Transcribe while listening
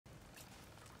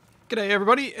G'day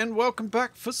everybody and welcome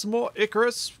back for some more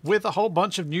Icarus with a whole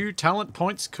bunch of new talent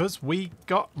points because we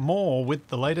got more with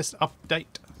the latest update.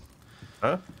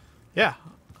 Huh? Yeah.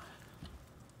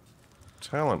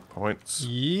 Talent points.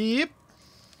 Yep.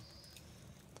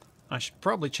 I should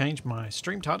probably change my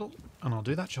stream title and I'll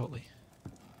do that shortly.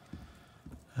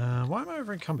 Why am I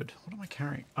over encumbered? What am I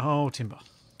carrying? Oh, timber.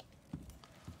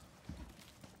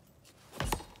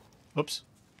 Oops.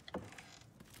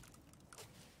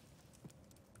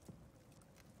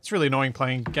 It's really annoying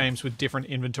playing games with different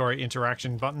inventory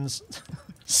interaction buttons.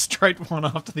 Straight one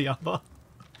after the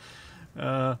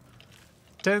other.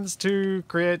 Tends to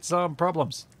create some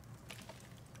problems.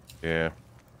 Yeah.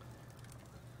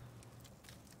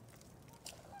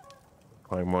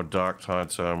 Playing more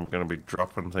Darktide, so I'm going to be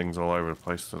dropping things all over the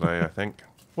place today, I think.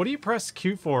 What do you press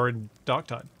Q for in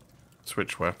Darktide?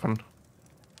 Switch weapon.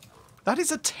 That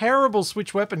is a terrible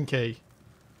switch weapon key.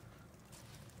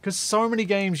 Because so many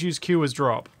games use Q as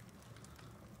drop.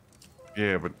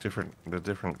 Yeah, but they're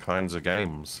different kinds of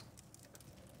games.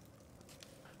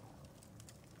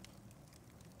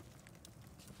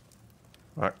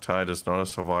 Darktide is not a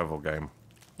survival game.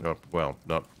 Well,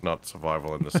 not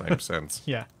survival in the same sense.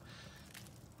 Yeah.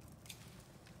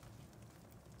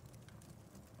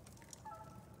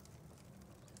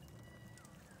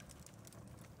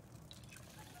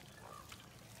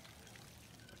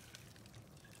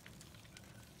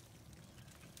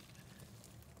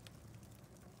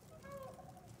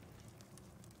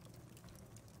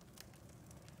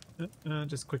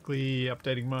 Just quickly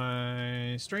updating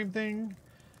my stream thing.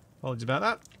 Apologies about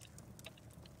that.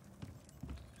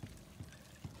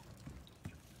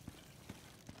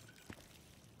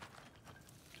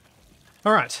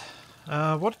 Alright.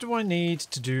 What do I need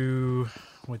to do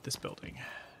with this building?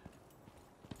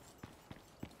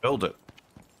 Build it.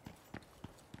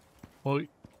 Well,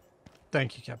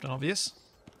 thank you, Captain Obvious.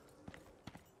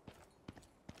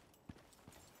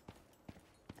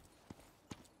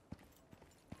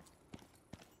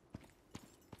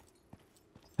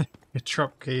 Your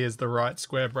drop key is the right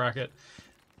square bracket.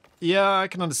 Yeah, I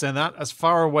can understand that. As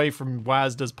far away from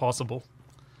WASD as possible.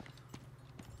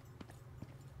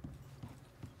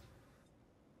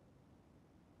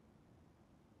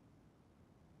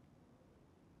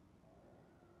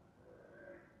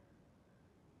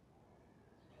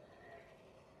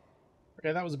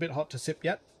 Okay, that was a bit hot to sip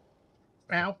yet.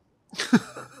 Ow.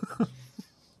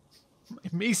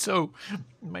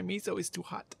 My miso is too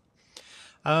hot.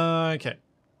 Okay.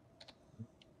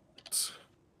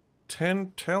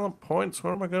 10 talent points?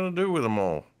 What am I going to do with them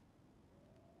all?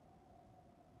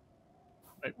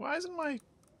 Wait, where's my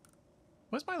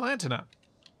lantern at?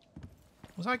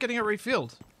 Was I getting it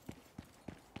refilled?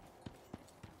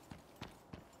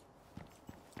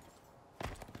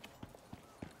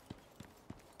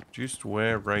 Reduced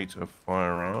wear rate of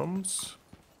firearms.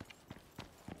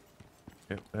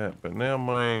 Get that, but now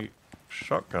my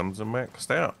shotguns are maxed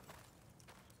out.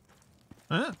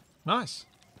 Ah, nice.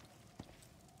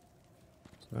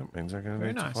 So that means I'm going to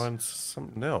Very need nice. to find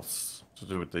something else to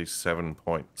do with these 7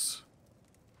 points.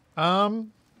 Did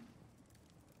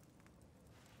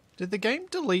the game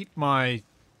delete my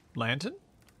lantern?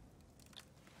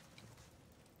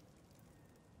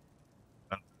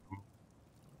 I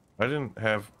didn't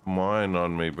have mine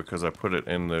on me because I put it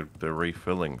in the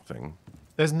refilling thing.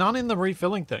 There's none in the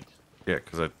refilling thing. Yeah,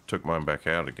 because I took mine back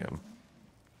out again.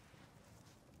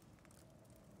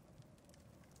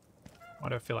 Why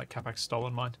do I feel like Capac's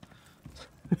stolen mine?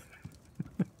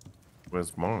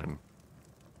 Where's mine?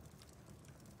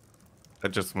 That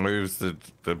just moves the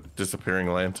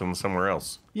disappearing lantern somewhere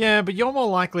else. Yeah, but you're more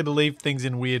likely to leave things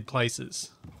in weird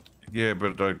places. Yeah,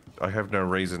 but I have no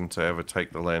reason to ever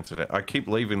take the lantern out. I keep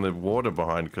leaving the water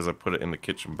behind because I put it in the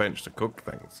kitchen bench to cook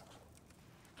things.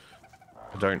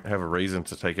 I don't have a reason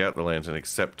to take out the lantern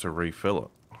except to refill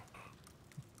it.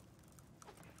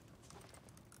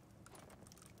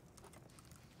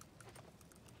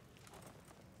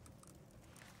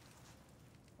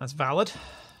 That's valid.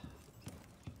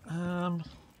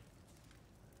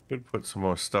 Could put some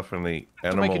more stuff in the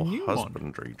To make a animal new one.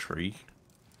 husbandry tree.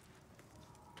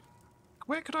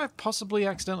 Where could I have possibly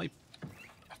accidentally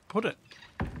put it?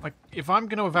 Like, if I'm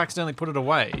going to have accidentally put it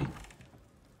away,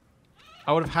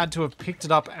 I would have had to have picked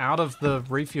it up out of the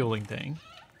refueling thing.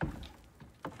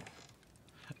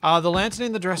 The lantern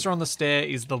in the dresser on the stair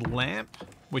is the lamp,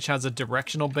 which has a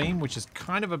directional beam, which is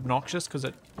kind of obnoxious because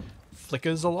it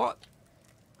flickers a lot,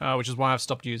 which is why I've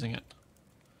stopped using it.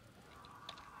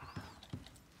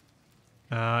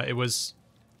 It was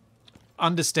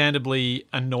understandably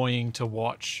annoying to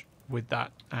watch with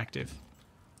that active.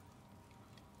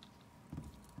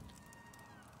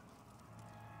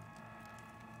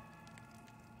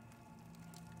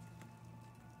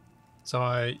 So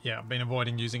I've been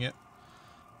avoiding using it.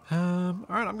 Alright,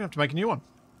 I'm going to have to make a new one.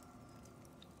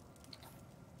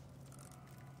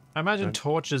 I imagine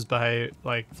torches behave,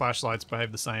 like flashlights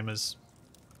behave the same as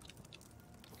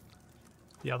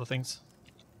the other things.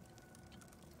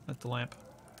 At the lamp.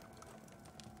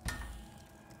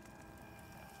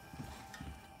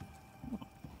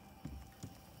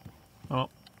 Oh.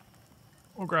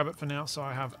 We'll grab it for now so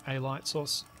I have a light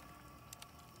source.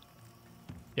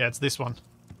 Yeah, it's this one.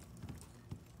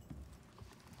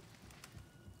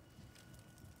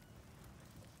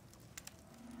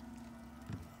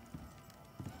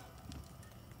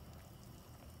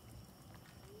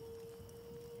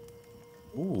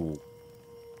 Ooh.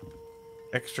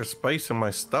 Extra space in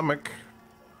my stomach.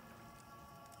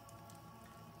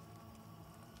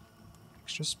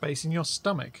 Extra space in your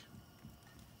stomach.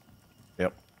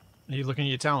 Yep. Are you looking at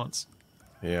your talents?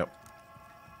 Yep.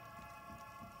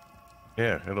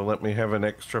 Yeah, it'll let me have an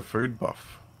extra food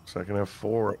buff. So I can have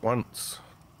 4 at once.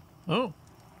 Oh.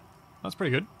 That's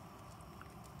pretty good.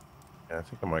 Yeah, I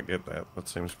think I might get that. That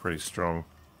seems pretty strong.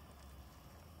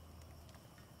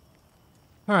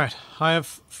 Alright, I have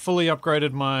fully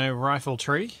upgraded my rifle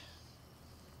tree.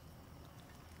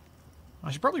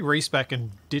 I should probably respec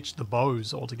and ditch the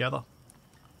bows altogether.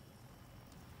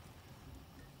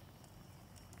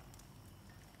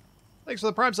 Thanks for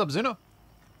the Prime sub, Zuna.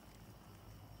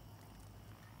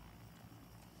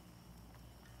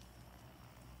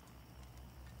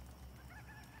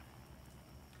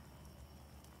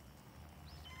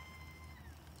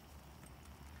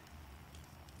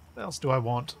 What else do I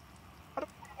want? What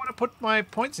do I want to put my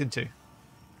points into?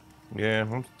 Yeah,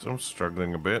 I'm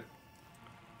struggling a bit.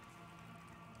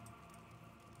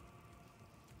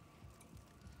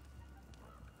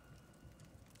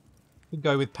 Could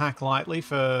go with pack lightly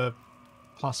for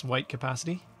plus weight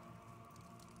capacity.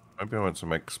 Maybe I want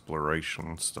some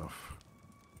exploration stuff.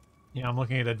 Yeah, I'm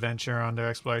looking at adventure under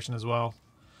exploration as well.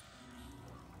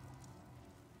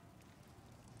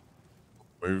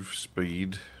 Move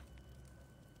speed.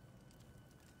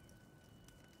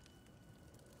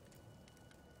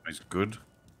 Is good.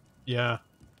 Yeah.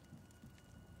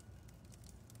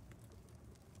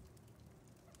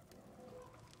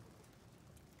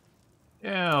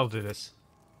 Yeah, I'll do this.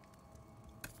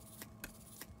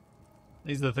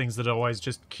 These are the things that always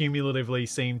just cumulatively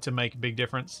seem to make a big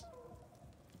difference.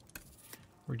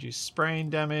 Reduce sprain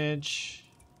damage.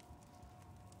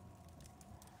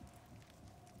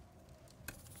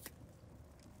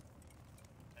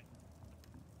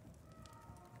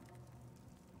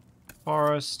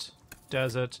 Forest,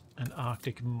 desert, and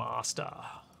Arctic master.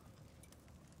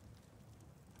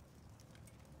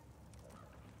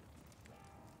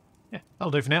 Yeah, that'll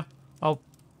do for now. I'll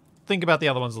think about the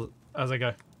other ones as I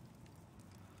go.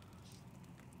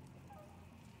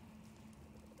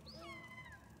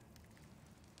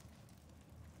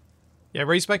 Yeah,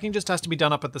 respecking just has to be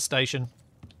done up at the station,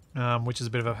 which is a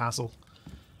bit of a hassle.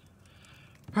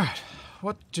 Alright,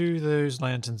 what do those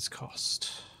lanterns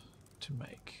cost to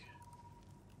make?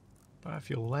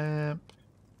 Biofuel lamp.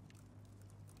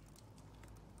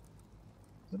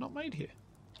 They're not made here.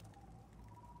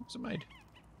 What's it made?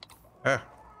 Ah.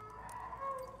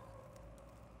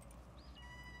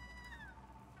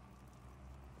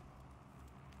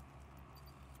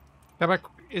 How about,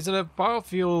 is it a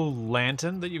biofuel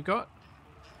lantern that you've got?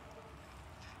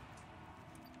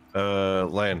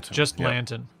 Lantern. Just Yep.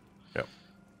 lantern. Yep.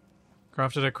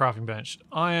 Crafted a crafting bench.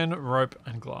 Iron, rope,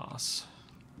 and glass.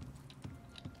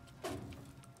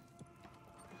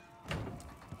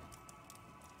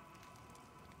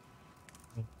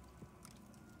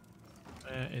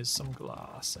 There is some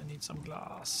glass. I need some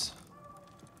glass.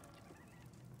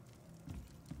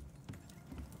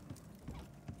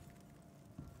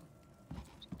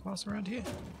 Glass around here?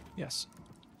 Yes.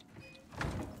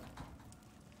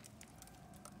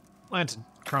 Lantern.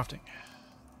 Crafting.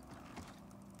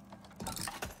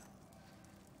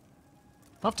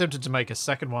 I'm tempted to make a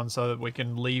second one so that we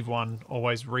can leave one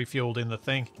always refueled in the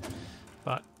thing,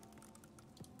 but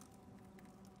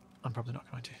I'm probably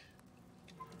not going to.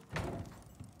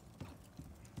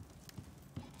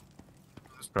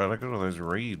 That's right, I got all those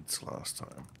reeds last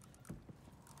time.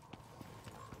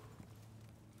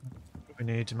 We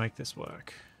need to make this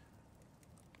work.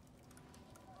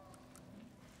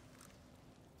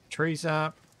 Tree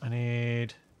sap. I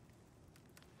need...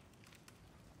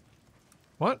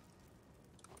 What?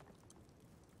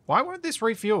 Why won't this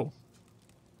refuel?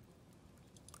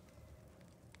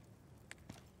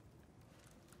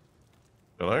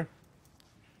 Hello?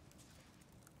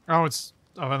 Oh, it's...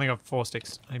 I've only got 4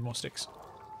 sticks. I need more sticks.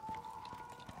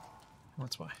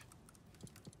 That's why.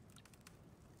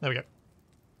 There we go.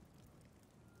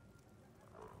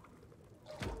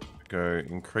 go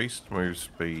increased move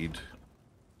speed.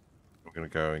 I'm going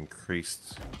to go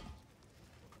increased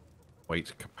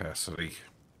weight capacity.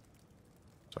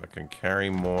 So I can carry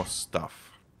more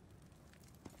stuff.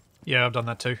 Yeah, I've done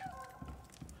that too.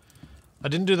 I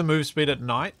didn't do the move speed at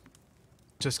night,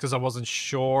 just because I wasn't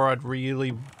sure I'd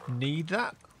really need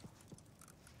that.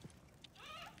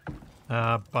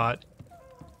 But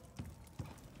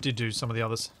did do some of the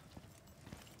others.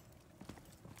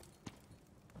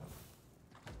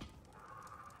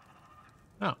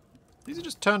 Oh, these are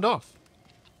just turned off.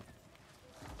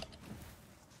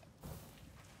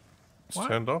 It's What?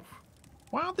 turned off.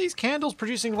 Why aren't these candles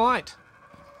producing light?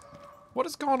 What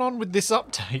has gone on with this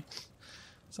update?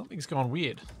 Something's gone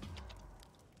weird.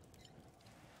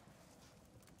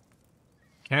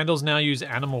 Candles now use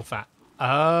animal fat.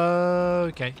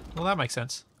 Okay, well that makes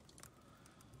sense.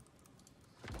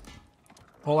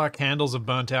 All our candles are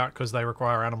burnt out because they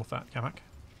require animal fat, Kamak.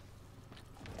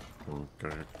 We'll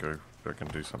go back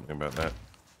and do something about that.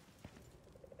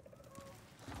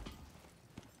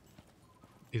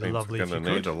 Be Means lovely we're if you going to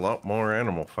need could. a lot more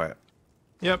animal fat.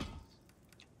 Yep.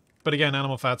 But again,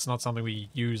 animal fat's not something we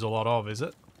use a lot of, is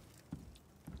it?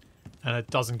 And it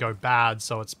doesn't go bad,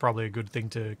 so it's probably a good thing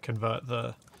to convert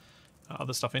the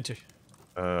other stuff into.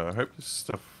 I hope this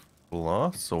stuff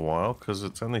lasts a while, because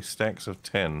it's only stacks of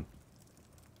 10.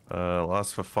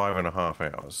 Lasts for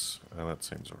 5.5 hours. That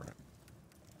seems alright.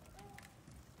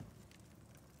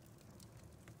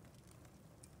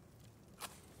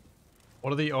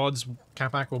 What are the odds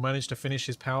Capac will manage to finish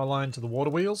his power line to the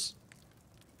water wheels?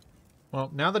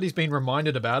 Well, now that he's been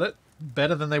reminded about it,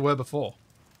 better than they were before.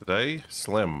 Today,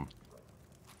 slim.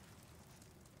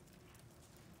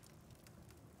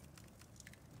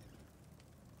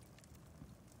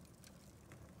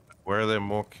 Where are there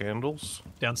more candles?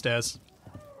 Downstairs.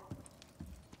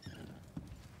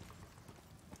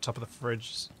 Top of the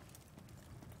fridge.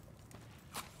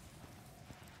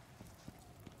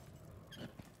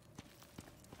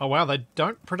 Oh wow, they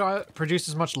don't produce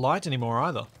as much light anymore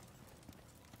either.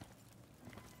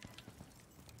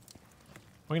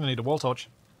 We're gonna need a wall torch.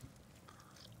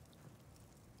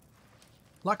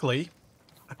 Luckily,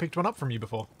 I picked one up from you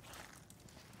before.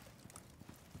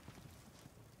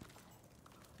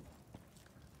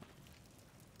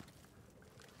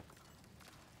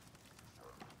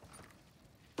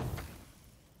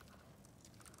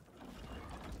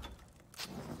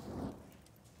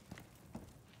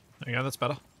 There you go, that's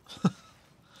better.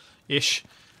 Ish.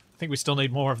 I think we still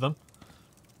need more of them.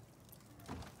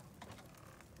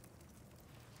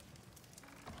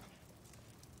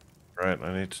 Right,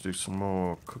 I need to do some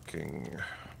more cooking.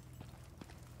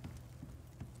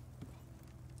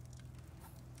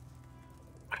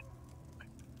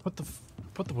 Put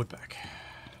the wood back.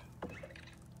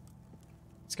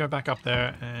 Let's go back up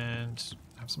there and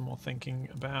have some more thinking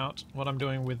about what I'm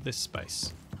doing with this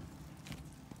space.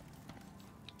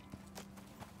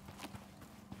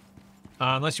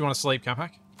 Unless you want to sleep,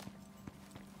 Capac.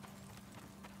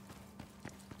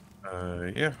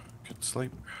 Yeah, could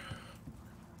sleep.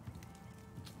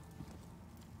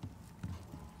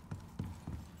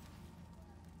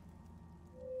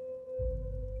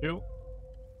 Cool.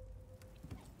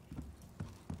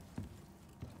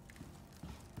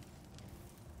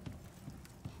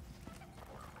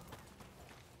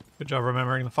 Good job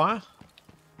remembering the fire.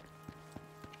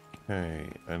 Okay,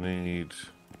 I need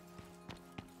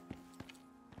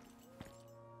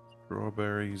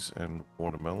strawberries and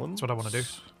watermelons. That's what I want to do.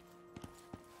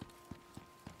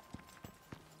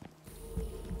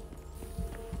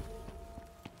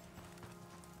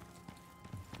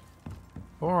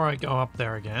 Before I go up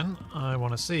there again, I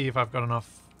want to see if I've got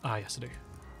enough... Ah, yes I do.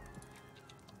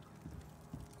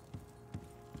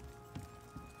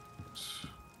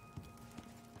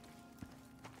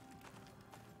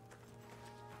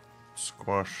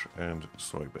 Squash and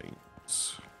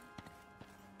soybeans.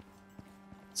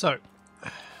 So,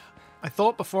 I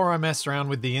thought before I messed around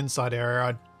with the inside area,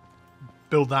 I'd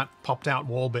build that popped out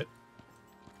wall bit.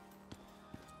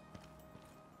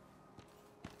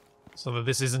 So that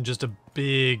this isn't just a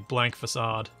big blank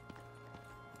facade.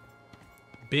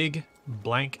 Big,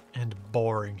 blank, and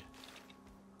boring.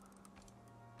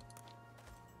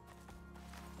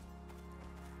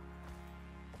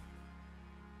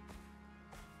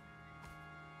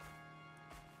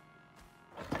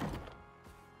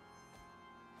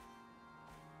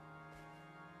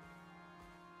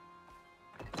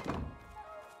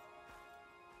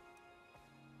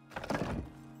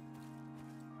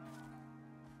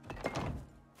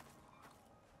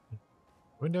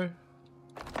 Window.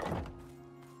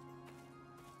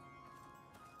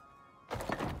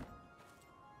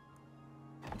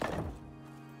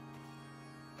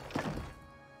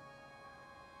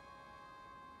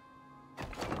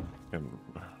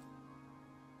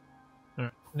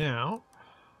 Alright, now...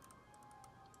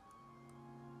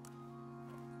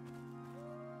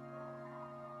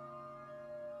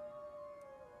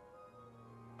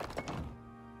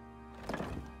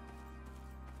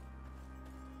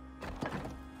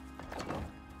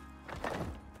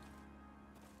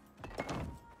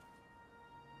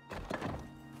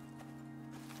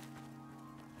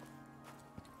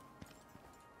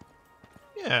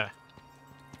 Yeah.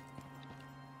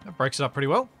 That breaks it up pretty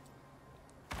well.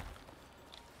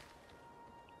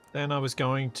 Then I was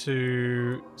going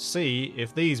to see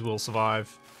if these will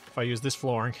survive if I use this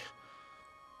flooring.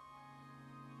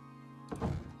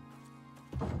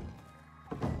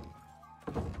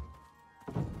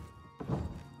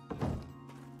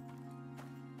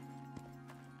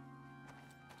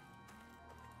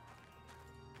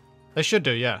 They should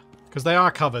do, yeah. Because they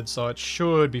are covered, so it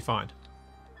should be fine.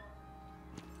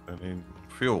 I need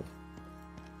fuel.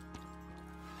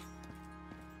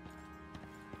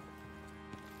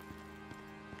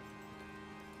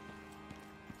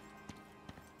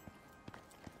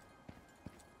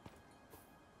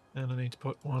 And I need to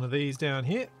put one of these down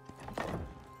here.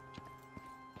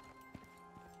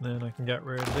 Then I can get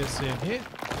rid of this in here.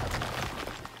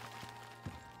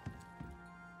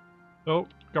 Oh,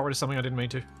 got rid of something I didn't mean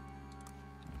to.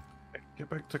 Get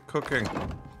back to cooking.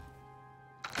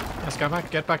 Let's go back,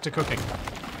 get back to cooking.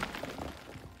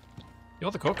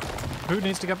 You're the cook. Who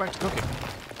needs to get back to cooking?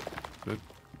 Good.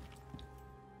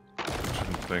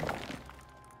 Shouldn't think.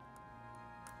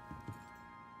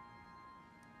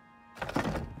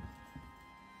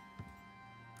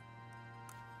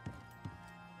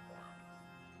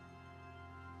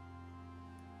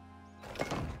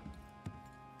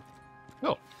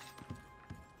 Oh.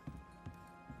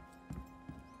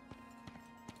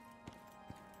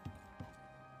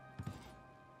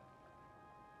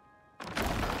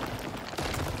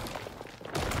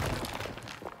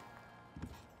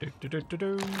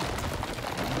 Do. One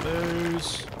of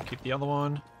those. Keep the other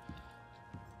one.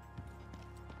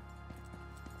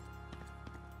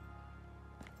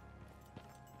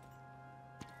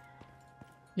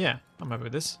 Yeah, I'm happy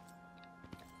with this.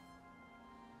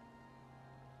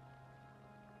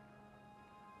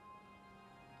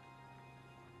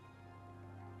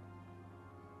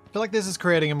 I feel like this is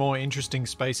creating a more interesting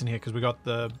space in here because we got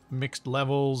the mixed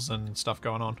levels and stuff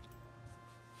going on.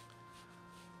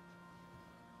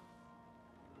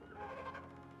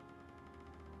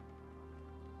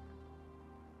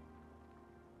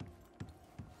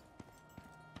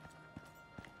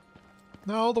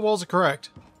 No, the walls are correct.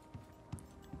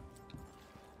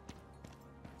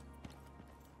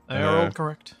 They're all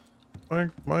correct. My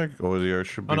audio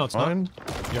should be Oh, no, it's fine.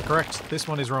 not. You're correct. This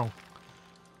one is wrong.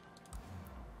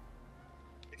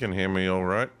 You can hear me all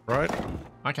right, right?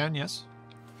 I can, yes.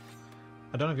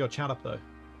 I don't have your chat up, though.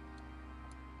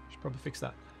 Should probably fix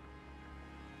that.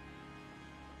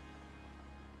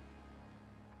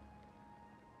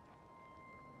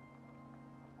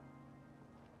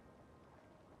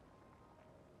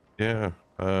 Yeah.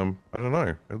 I don't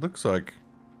know. It looks like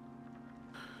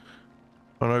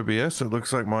on OBS, it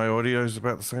looks like my audio is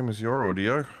about the same as your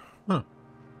audio. Huh.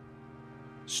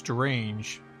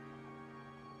 Strange.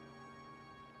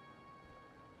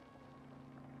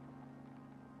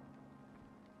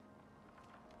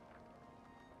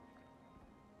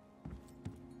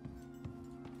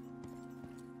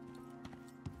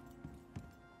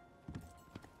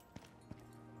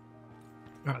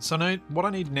 Alright, so now, what I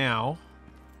need now...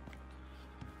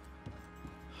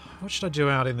 What should I do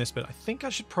out in this bit? I think I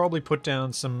should probably put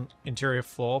down some interior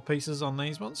floor pieces on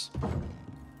these ones.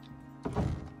 Because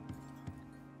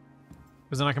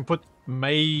then I can put...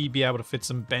 maybe able to fit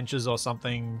some benches or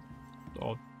something,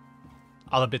 or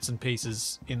other bits and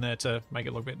pieces in there to make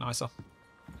it look a bit nicer.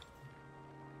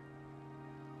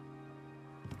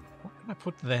 What can I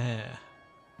put there?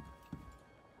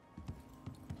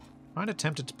 I'm kind of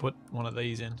tempted to put one of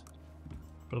these in,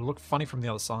 but it'll look funny from the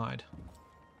other side.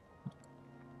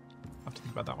 I have to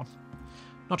think about that one.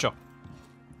 Not sure.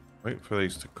 Wait for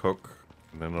these to cook,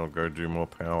 and then I'll go do more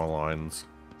power lines.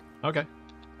 Okay.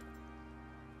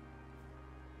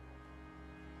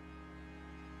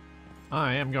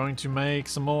 I am going to make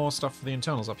some more stuff for the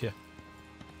internals up here.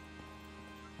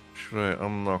 Should I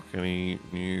unlock any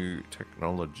new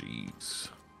technologies?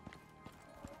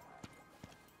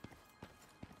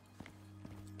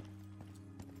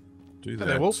 Do Hey that.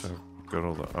 there, Wolf. So I've got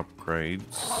all the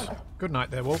upgrades. Good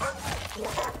night there, Wolf.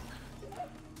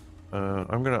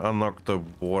 I'm going to unlock the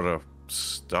water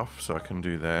stuff so I can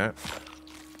do that.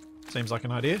 Seems like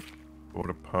an idea.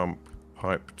 Water pump,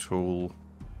 pipe tool.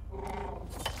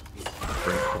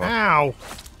 Sprinkler Ow!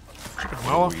 Stupid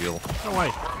mower. wheel. No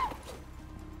way.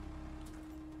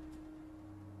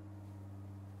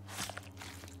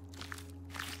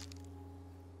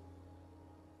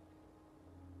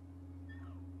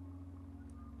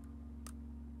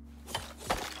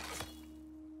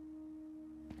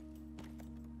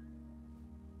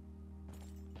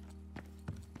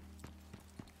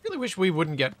 really wish we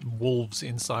wouldn't get wolves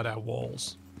inside our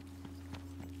walls.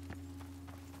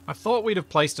 I thought we'd have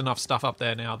placed enough stuff up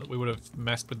there now that we would have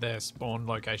messed with their spawn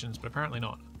locations, but apparently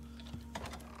not.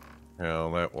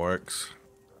 How that works.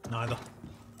 Neither.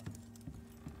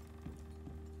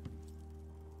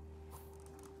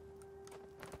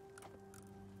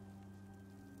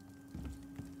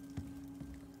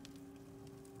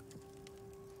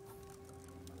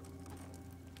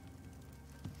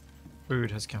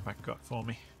 Food has come back got for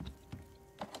me.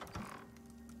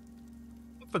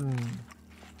 Open.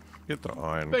 Get the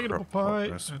iron Vegetable crock pot pie.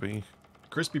 recipe.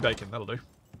 Crispy bacon, that'll do.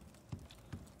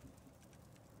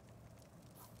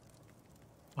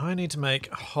 I need to make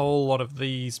a whole lot of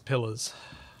these pillars.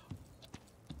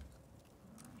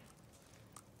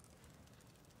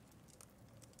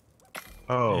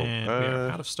 Oh, And we are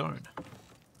out of stone.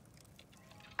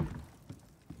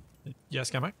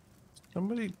 Yes, Kamak?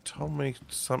 somebody told me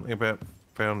something about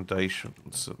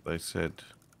foundations that they said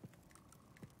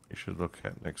you should look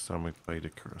at next time we play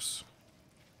Icarus.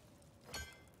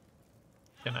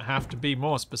 Gonna have to be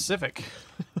more specific.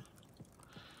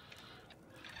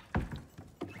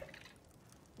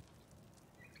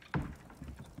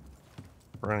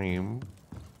 Frame.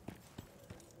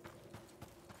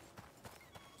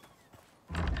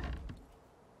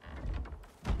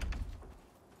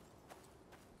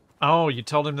 Oh, you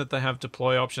told him that they have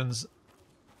deploy options,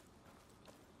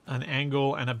 an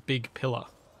angle, and a big pillar.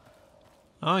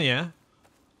 Oh, yeah.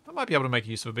 I might be able to make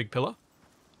use of a big pillar.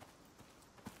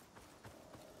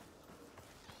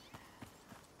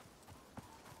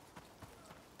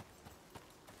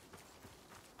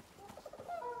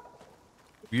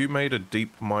 Have you made a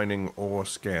deep mining ore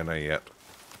scanner yet?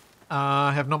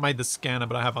 I have not made the scanner,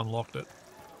 but I have unlocked it.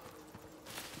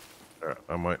 Alright,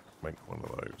 I might make one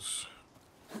of those.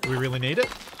 Do we really need it?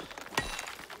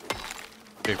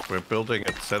 If we're building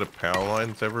a set of power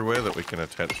lines everywhere that we can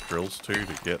attach drills to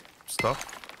get stuff,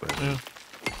 then Yeah.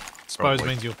 Suppose Probably.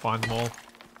 means you'll find them all.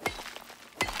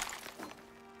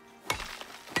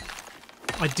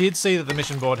 I did see that the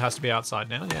mission board has to be outside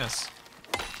now, yes.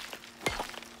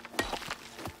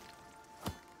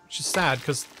 Which is sad,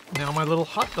 because now my little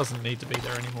hut doesn't need to be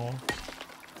there anymore.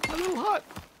 My little hut!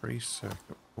 3 circuit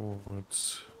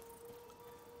boards.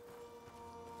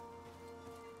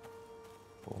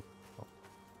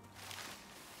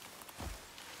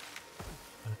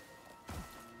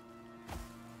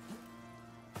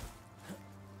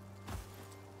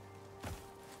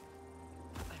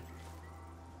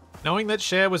 Knowing that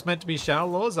share was meant to be shower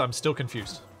laws, I'm still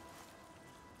confused.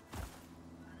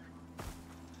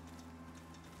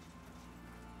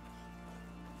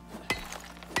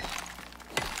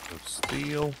 Of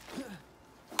steel.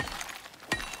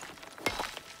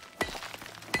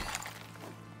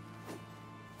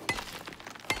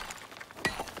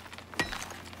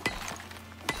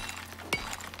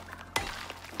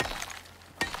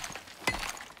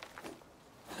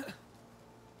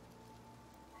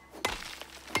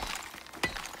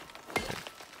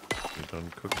 You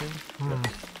done cooking? Yeah.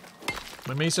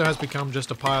 My miso has become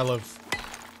just a pile of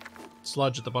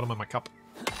sludge at the bottom of my cup.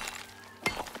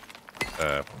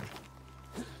 Well,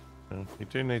 you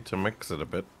do need to mix it a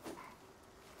bit.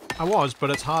 I was, but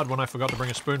it's hard when I forgot to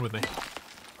bring a spoon with me.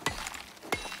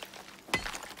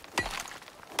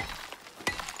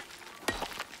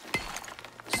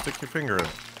 Stick your finger in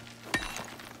it.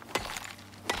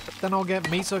 But then I'll get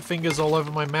miso fingers all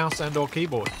over my mouse and or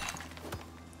keyboard.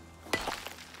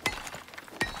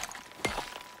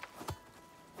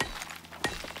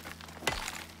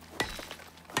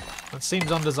 That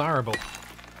seems undesirable.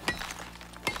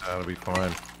 That'll be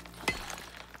fine.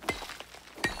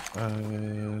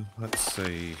 Let's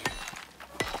see.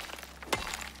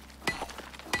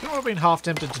 You know what I've been half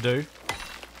tempted to do?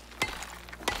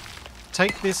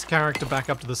 Take this character back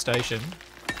up to the station,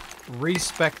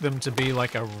 respec them to be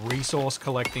like a resource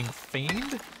collecting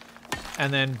fiend,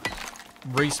 and then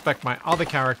respec my other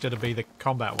character to be the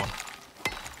combat one.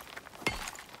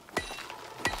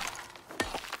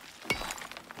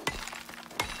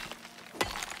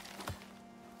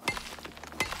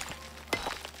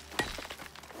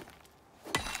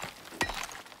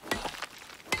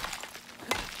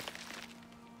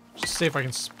 Just see if I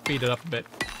can speed it up a bit.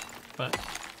 But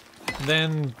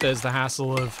then there's the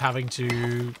hassle of having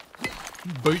to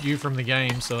boot you from the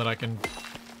game so that I can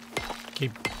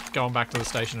keep going back to the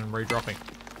station and redropping.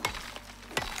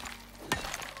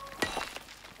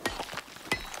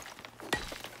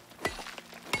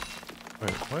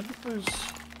 Wait, why did those...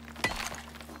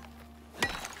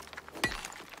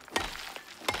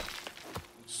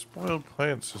 spoiled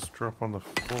plants just drop on the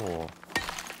floor?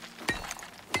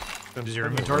 Is your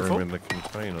Plenty of inventory room full? in the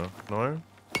container? No?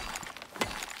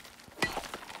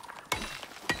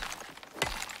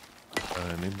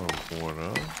 I need more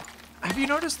water. Have you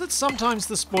noticed that sometimes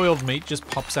the spoiled meat just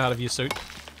pops out of your suit?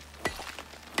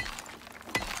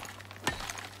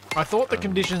 I thought the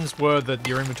conditions were that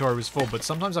your inventory was full, but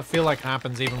sometimes I feel like it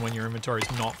happens even when your inventory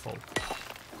is not full.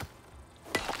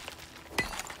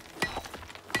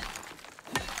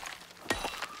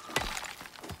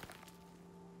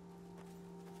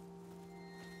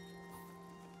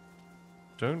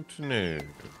 Don't know.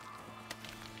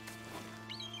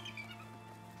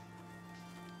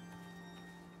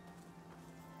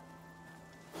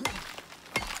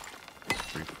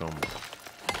 Refill my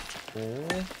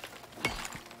tool.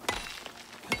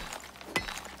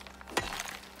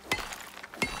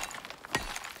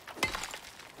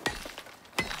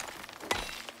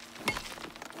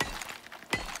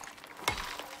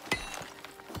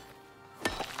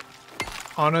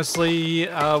 Honestly,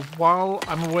 while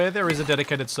I'm aware there is a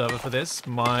dedicated server for this,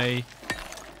 my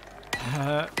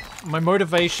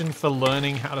motivation for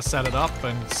learning how to set it up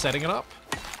and setting it up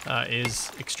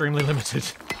is extremely limited.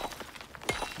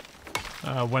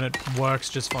 When it works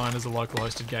just fine as a local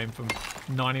hosted game for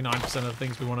 99% of the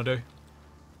things we want to do.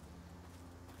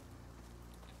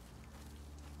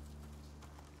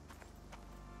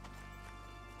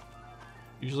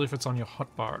 Usually if it's on your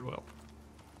hotbar it will.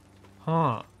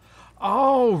 Huh.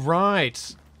 Oh,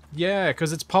 right. Yeah,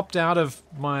 because it's popped out of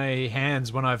my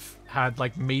hands when I've had,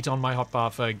 like, meat on my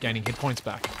hotbar for gaining hit points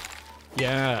back.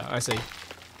 Yeah, I see.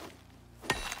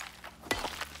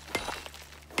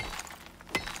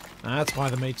 That's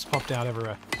why the meat's popped out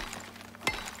everywhere.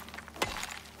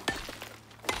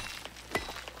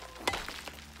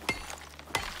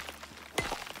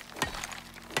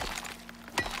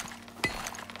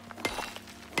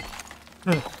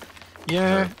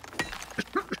 Yeah.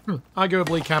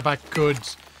 Arguably, Capac could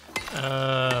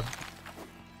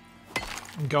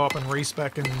go up and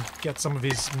respec and get some of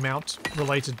his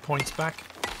mount-related points back.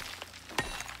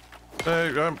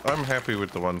 No, I'm happy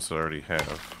with the ones that I already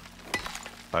have.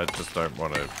 I just don't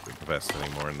want to invest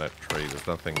anymore in that tree. There's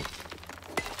nothing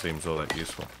that seems all that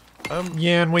useful.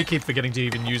 Yeah, and we keep forgetting to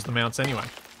even use the mounts anyway.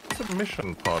 There's a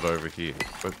mission pod over here,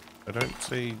 but I don't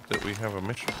see that we have a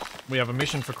mission. We have a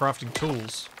mission for crafting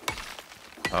tools.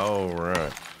 Oh,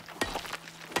 right.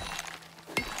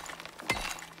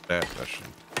 That mission.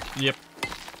 Yep.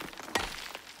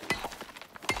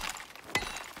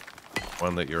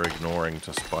 One that you're ignoring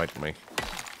to spite me.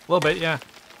 A little bit, yeah.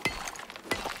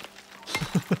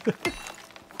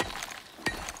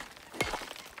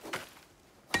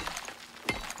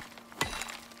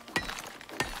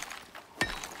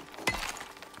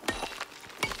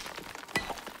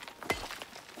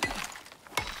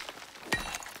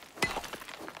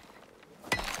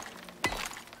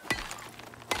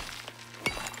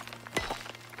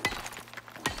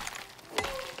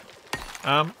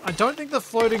 I don't think the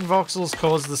floating voxels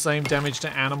cause the same damage to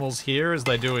animals here as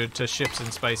they do to ships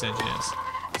and space engineers.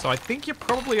 So I think you're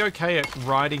probably okay at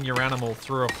riding your animal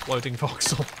through a floating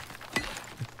voxel.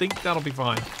 I think that'll be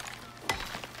fine.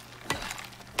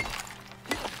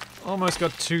 Almost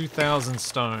got 2,000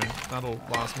 stone. That'll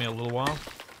last me a little while.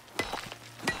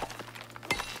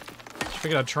 I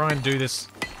figured I'd try and do this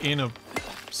in a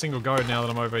single go now that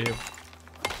I'm over here.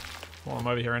 Well, I'm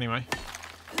over here anyway.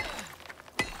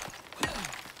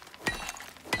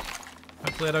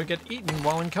 Hopefully I don't get eaten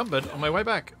while encumbered on my way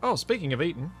back. Oh, speaking of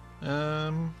eaten,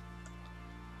 I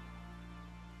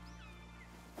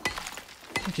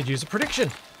could use a prediction.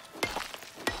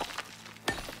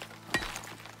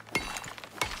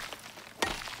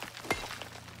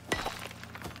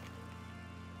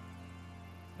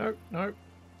 No, no.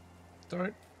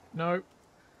 Don't. No.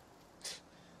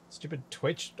 Stupid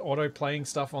Twitch auto-playing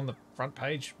stuff on the front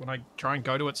page when I try and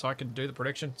go to it so I can do the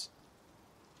predictions.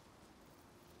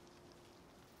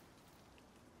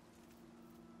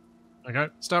 Okay,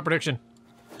 start prediction.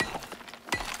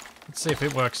 Let's see if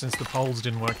it works since the polls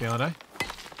didn't work the other day.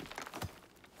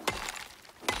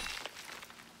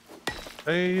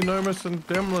 Hey, Nomus and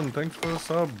Demlin, thanks for the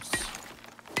subs.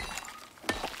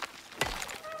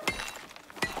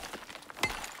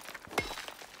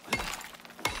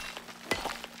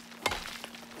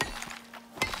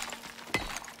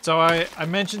 So I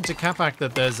mentioned to Capac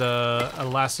that there's a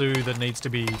lasso that needs to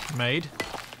be made.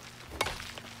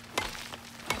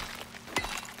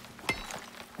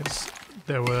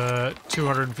 There were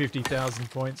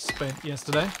 250,000 points spent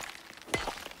yesterday.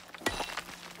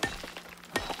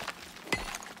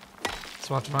 So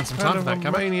we'll have to find some time for that,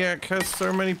 Capac. Maniac has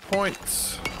so many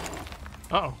points.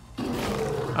 Uh-oh.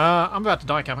 I'm about to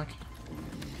die, Capac.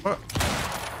 What?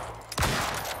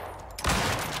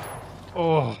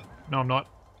 Oh, no I'm not.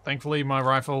 Thankfully, my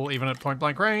rifle, even at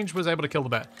point-blank range, was able to kill the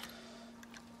bear.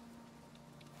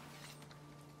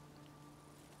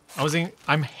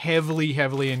 I'm heavily,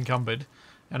 heavily encumbered,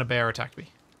 and a bear attacked me.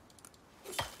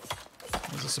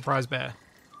 It was a surprise bear.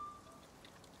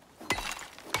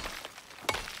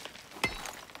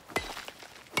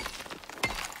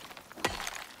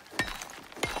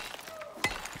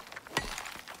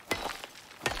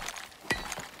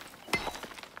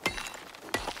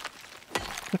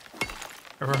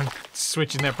 Everyone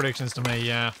switching their predictions to me,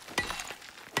 yeah.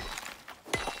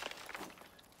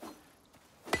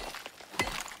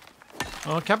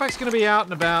 Well, Capac's going to be out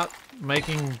and about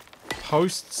making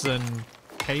posts and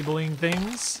cabling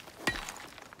things.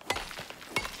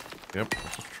 Yep,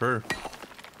 that's true.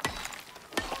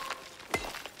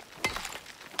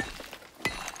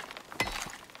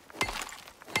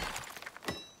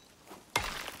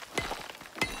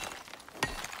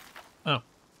 Oh,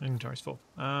 inventory's full.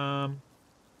 Fur.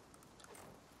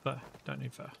 Don't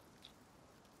need fur.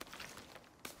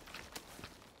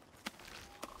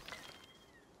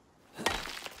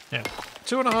 Yeah.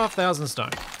 2,500 stone.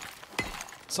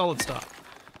 Solid start.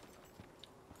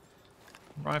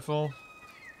 Rifle.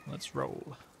 Let's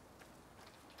roll.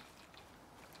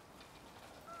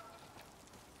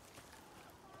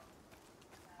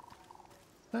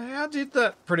 How did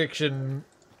that prediction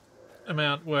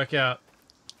amount work out?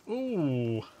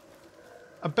 Ooh.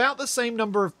 About the same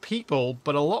number of people,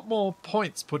 but a lot more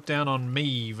points put down on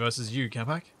me versus you,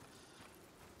 Capac.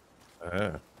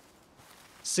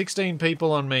 16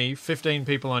 people on me, 15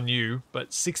 people on you,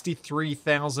 but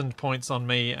 63,000 points on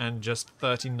me and just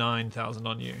 39,000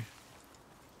 on you.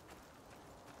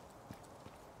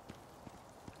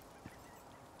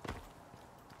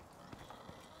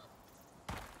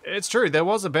 It's true, there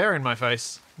was a bear in my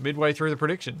face midway through the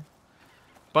prediction.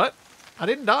 But I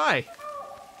didn't die.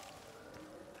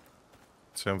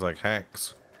 Sounds like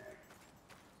hacks.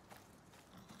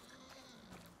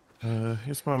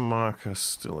 Is my marker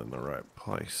still in the right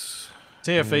place?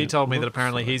 TFE told me that looks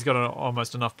apparently like- he's got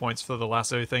almost enough points for the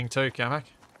lasso thing too, Capac.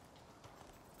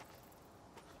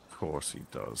 Of course he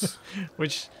does.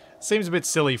 Which seems a bit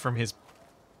silly from his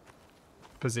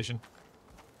position.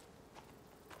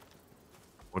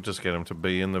 We'll just get him to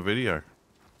be in the video.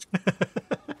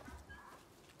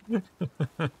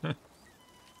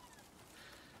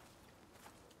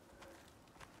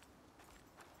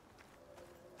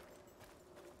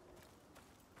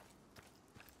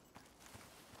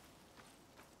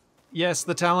 Yes,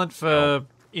 the talent for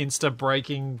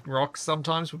insta-breaking rocks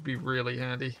sometimes would be really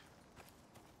handy.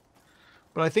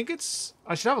 But I think it's...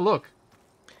 I should have a look.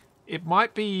 It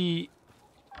might be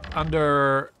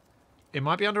under... It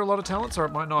might be under a lot of talents, or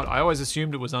it might not. I always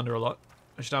assumed it was under a lot.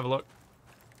 I should have a look.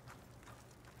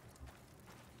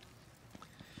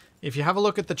 If you have a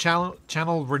look at the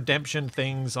channel redemption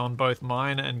things on both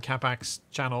mine and Capac's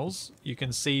channels, you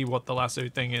can see what the lasso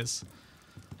thing is.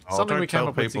 Something we came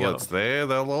up with together. It's there,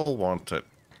 they'll all want it.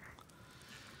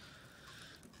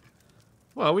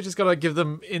 Well, we just got to give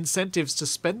them incentives to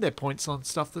spend their points on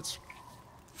stuff that's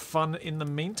fun in the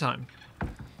meantime.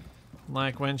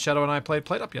 Like when Shadow and I played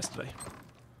Plate Up yesterday.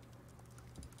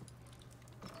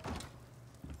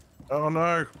 Oh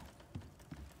no!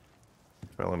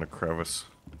 Fell in a crevice.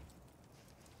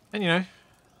 And you know,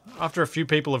 after a few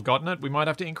people have gotten it, we might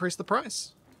have to increase the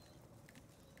price.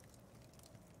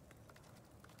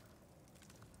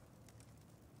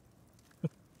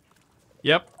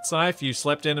 Yep, Scythe, you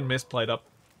slept in and missed Plate Up.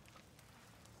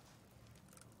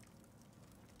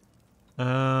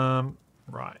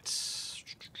 Right.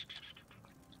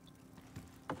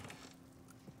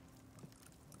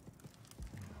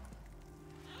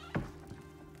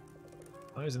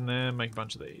 Those in there, make a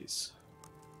bunch of these.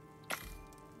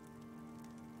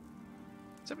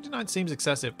 79 seems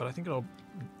excessive, but I think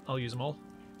I'll use them all.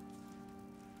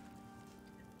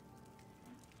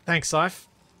 Thanks, Scythe.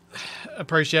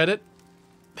 Appreciate it.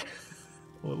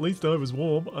 Well, at least I was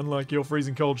warm, unlike your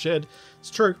freezing cold shed. It's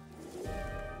true.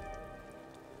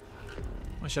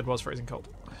 My shed was freezing cold.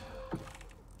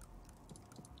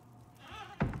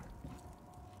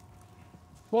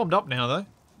 Warmed up now, though.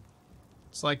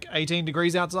 It's like 18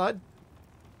 degrees outside.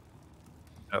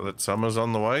 Now that summer's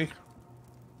on the way.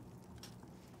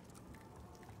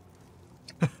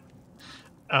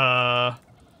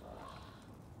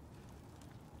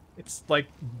 It's like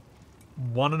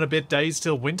 1 and a bit days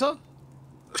till winter.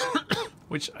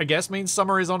 Which I guess means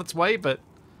summer is on its way, but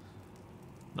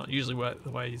not usually the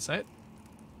way you say it.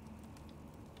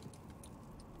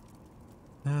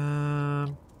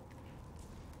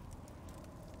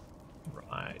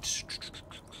 Right.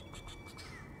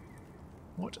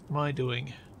 What am I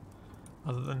doing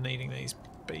other than needing these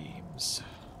beams?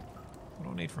 What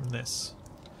do I need from this?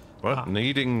 What?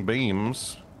 Needing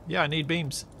beams? Yeah, I need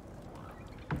beams.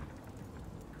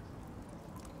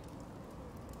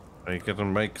 You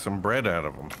can make some bread out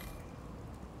of them.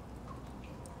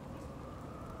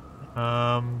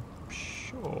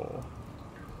 Sure.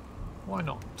 Why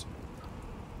not?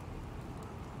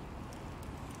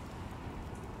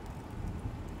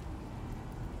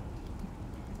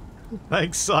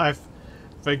 Thanks, Scythe,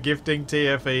 for gifting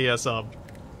TFE a sub.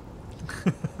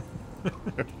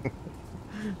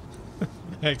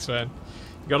 Thanks, man.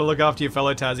 You gotta look after your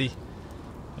fellow Tassie,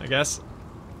 I guess.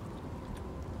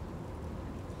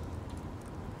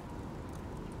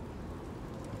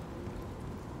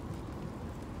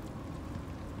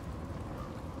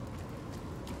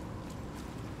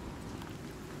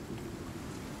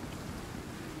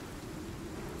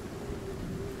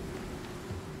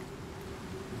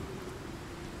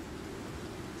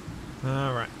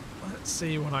 Alright, let's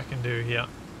see what I can do here.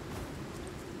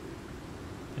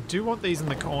 I do want these in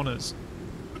the corners.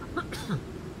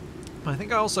 I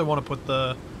think I also want to put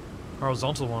the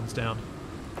horizontal ones down.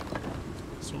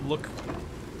 This will look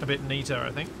a bit neater,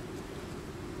 I think.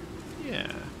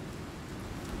 Yeah.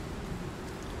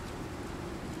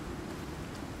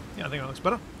 Yeah, I think that looks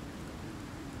better.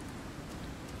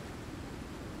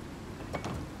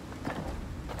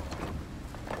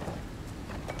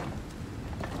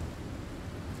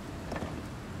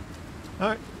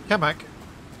 Alright, come back.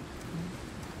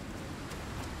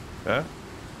 Yeah?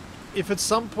 If at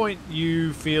some point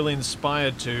you feel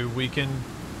inspired to, we can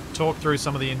talk through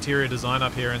some of the interior design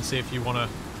up here and see if you want to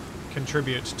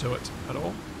contribute to it at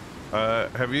all.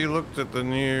 Have you looked at the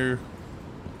new...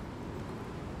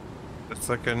 It's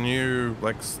like a new,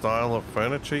 like, style of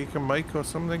furniture you can make or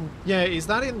something? Yeah, is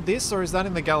that in this or is that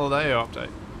in the Galileo update?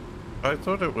 I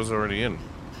thought it was already in.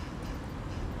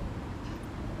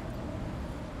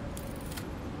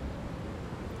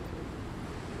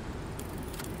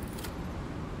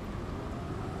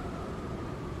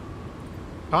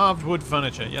 Carved wood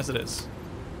furniture, yes it is.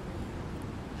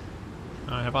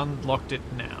 I have unlocked it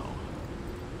now.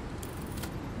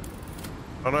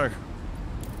 Oh no.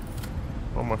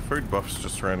 All my food buffs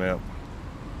just ran out.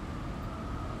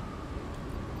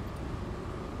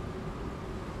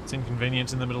 It's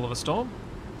inconvenient in the middle of a storm.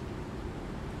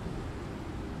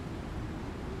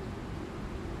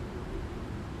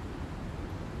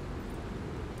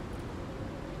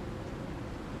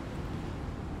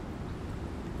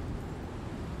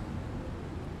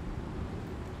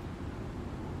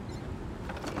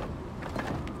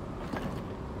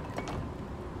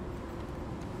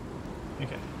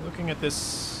 Okay, looking at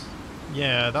this...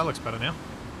 Yeah, that looks better now.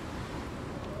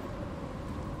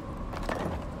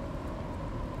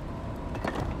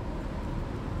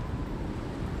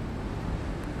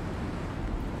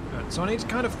 Alright, so I need to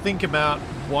kind of think about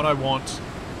what I want...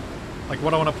 Like,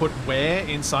 what I want to put where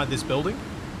inside this building.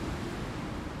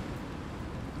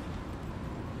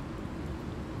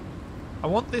 I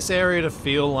want this area to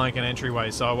feel like an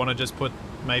entryway, so I want to just put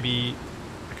maybe...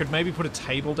 I could maybe put a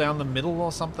table down the middle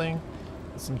or something.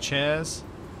 Some chairs.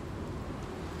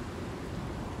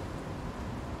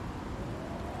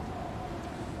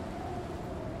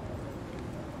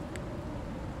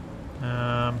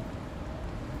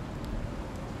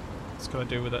 What's got to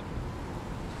do with it?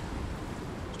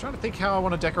 Just trying to think how I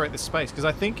want to decorate this space, because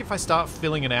I think if I start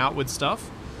filling it out with stuff,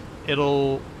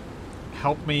 it'll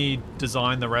help me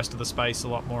design the rest of the space a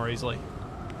lot more easily.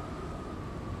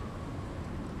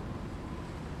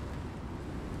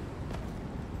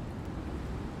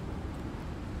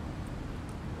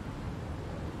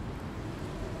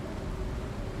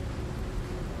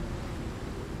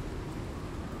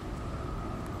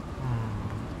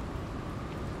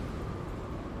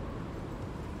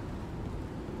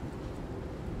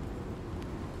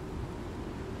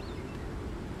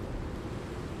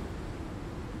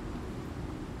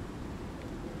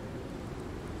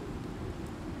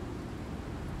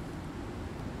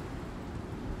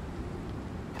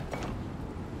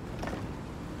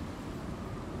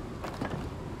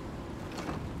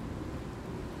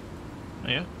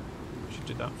 Yeah, should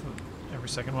do that for every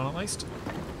second one at least.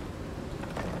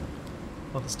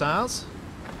 Love the stars.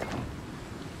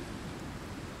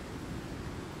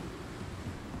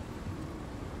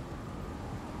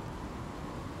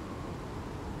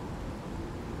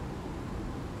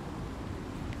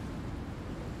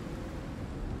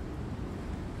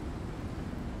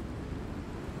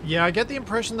 Yeah, I get the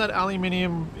impression that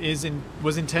aluminium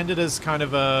was intended as kind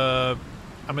of a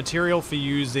material for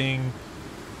using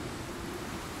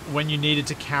when you needed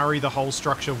to carry the whole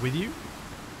structure with you.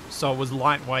 So it was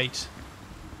lightweight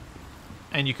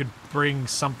and you could bring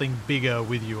something bigger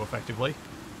with you effectively,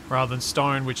 rather than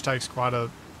stone, which takes quite a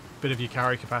bit of your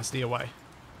carry capacity away.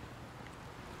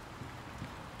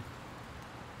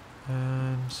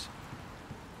 And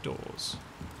doors.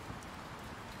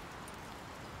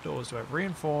 Doors do have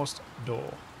reinforced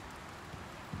door.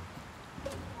 I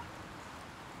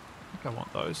think I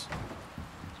want those.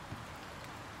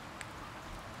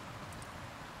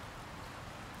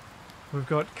 We've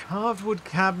got carved wood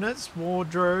cabinets,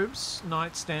 wardrobes,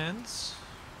 nightstands,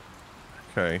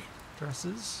 Okay.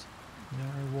 dresses,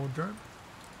 narrow wardrobe.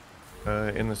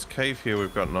 In this cave here,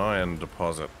 we've got an iron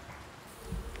deposit.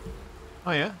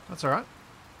 Oh yeah, that's alright.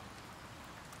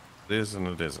 It is and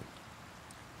it isn't.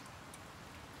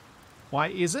 Why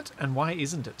is it and why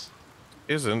isn't it?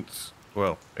 Isn't,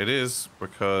 well, it is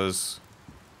because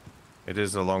it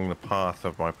is along the path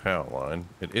of my power line.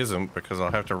 It isn't because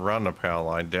I have to run a power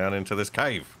line down into this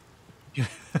cave.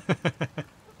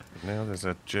 Now there's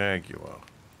a jaguar.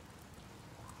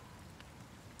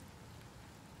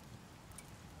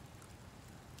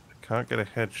 I can't get a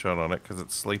headshot on it because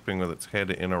it's sleeping with its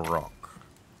head in a rock.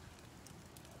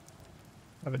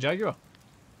 Have a jaguar.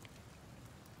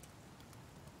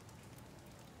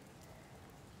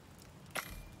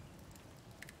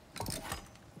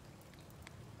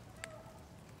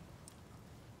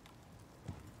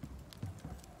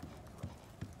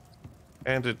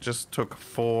 And it just took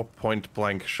 4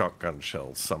 point-blank shotgun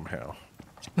shells somehow.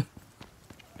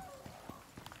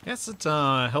 Yes, it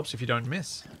helps if you don't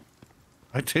miss.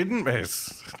 I didn't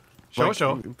miss. Sure,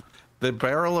 sure. The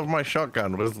barrel of my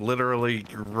shotgun was literally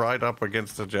right up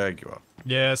against the jaguar.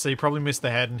 Yeah, so you probably missed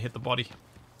the head and hit the body.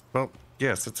 Well,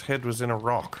 yes, its head was in a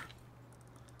rock.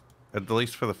 At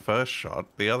least for the first shot.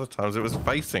 The other times it was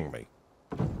facing me.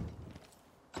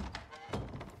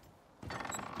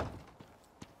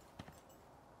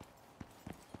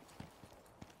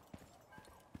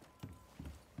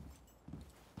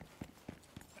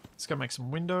 Let's go make some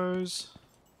windows.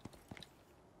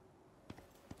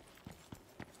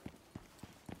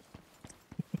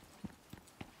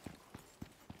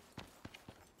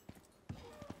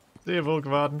 See you,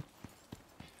 Volkvarden.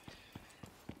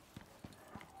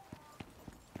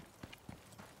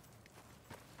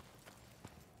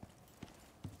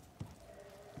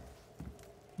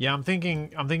 Yeah, I'm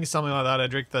thinking something like that,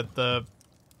 Edric, that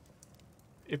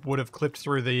it would have clipped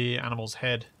through the animal's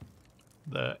head.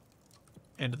 The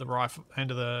end of the rifle,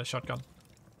 end of the shotgun.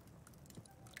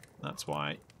 That's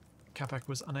why Capac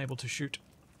was unable to shoot.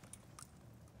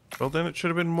 Well, then it should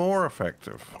have been more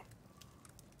effective.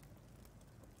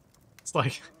 It's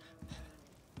like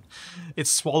it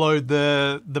swallowed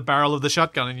the barrel of the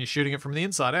shotgun and you're shooting it from the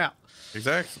inside out.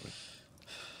 Exactly.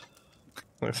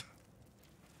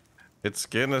 Its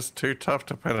skin is too tough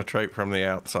to penetrate from the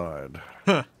outside.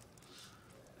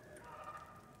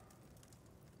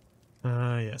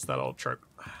 Yes, that old trope.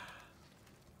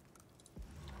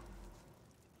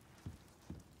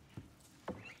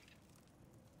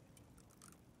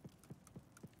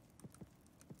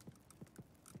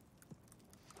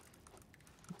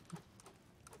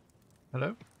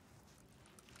 Hello?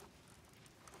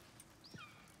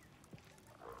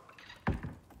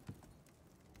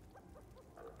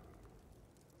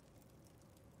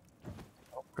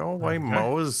 Go away, Okay.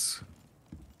 mowers.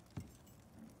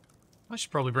 I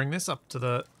should probably bring this up to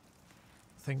the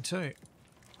thing too.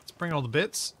 Let's bring all the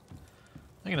bits.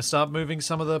 I'm going to start moving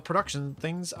some of the production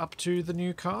things up to the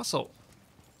new castle.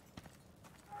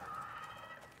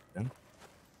 Yeah.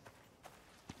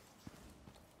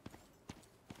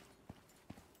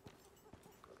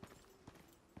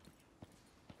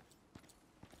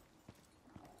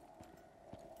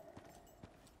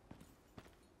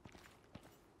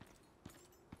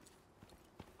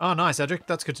 Oh, nice, Edric.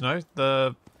 That's good to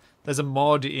know. There's a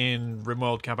mod in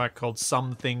RimWorld Capac called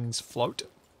Some Things Float.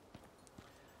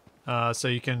 So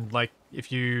you can, like,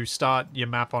 if you start your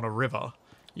map on a river,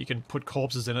 you can put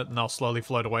corpses in it and they'll slowly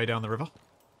float away down the river.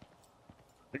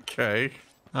 Okay.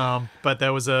 But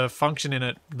there was a function in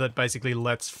it that basically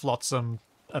lets flotsam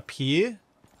appear.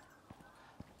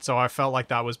 So I felt like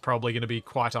that was probably going to be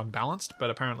quite unbalanced, but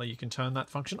apparently you can turn that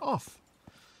function off.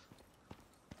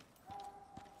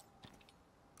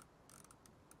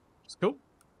 It's cool.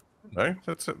 No,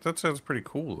 that sounds pretty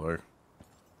cool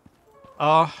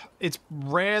though. It's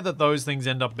rare that those things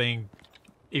end up being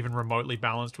even remotely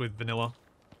balanced with vanilla.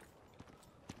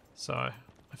 So I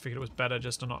figured it was better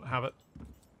just to not have it.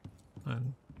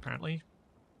 And apparently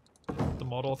the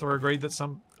mod author agreed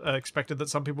that expected that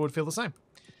some people would feel the same.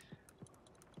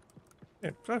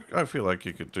 Yeah, I feel like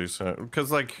you could do so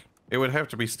because, like, it would have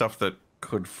to be stuff that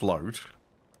could float.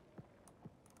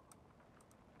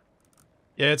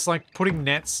 Yeah, it's like putting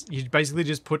nets. You basically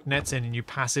just put nets in and you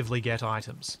passively get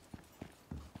items.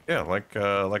 Yeah, like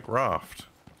Raft.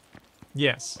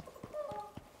 Yes.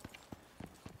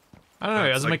 I don't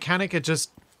know, as a like- mechanic it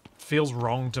just feels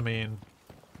wrong to me in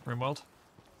RimWorld.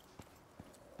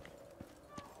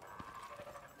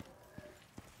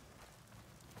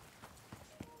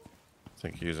 I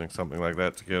think using something like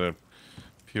that to get a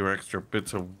few extra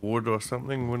bits of wood or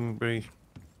something wouldn't be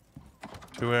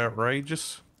too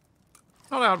outrageous.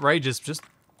 Not outrageous, just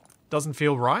doesn't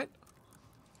feel right.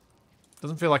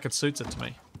 Doesn't feel like it suits it to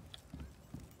me.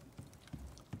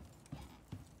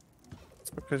 It's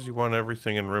because you want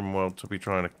everything in RimWorld to be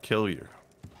trying to kill you.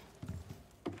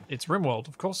 It's RimWorld,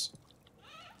 of course.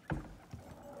 That's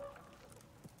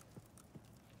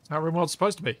how RimWorld's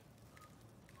supposed to be.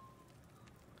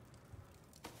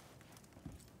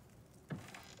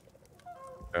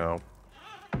 Oh.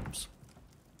 Oops.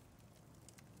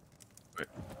 Wait.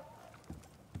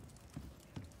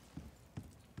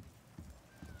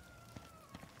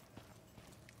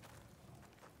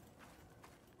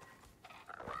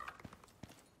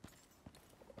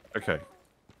 Okay.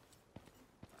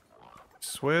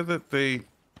 Swear that the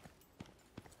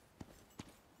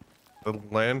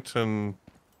lantern,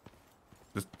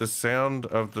 the sound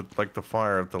of the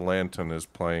fire of the lantern is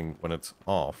playing when it's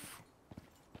off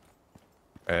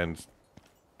and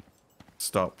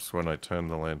stops when I turn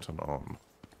the lantern on.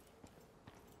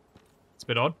 It's a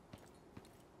bit odd.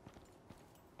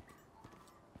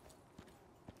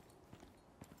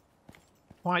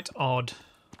 Quite odd.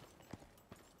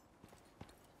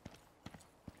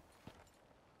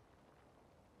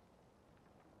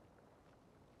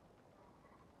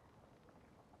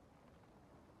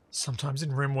 Sometimes in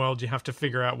RimWorld you have to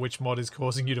figure out which mod is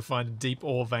causing you to find a deep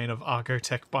ore vein of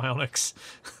Archotech bionics.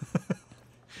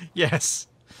 Yes.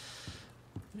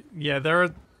 Yeah,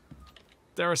 there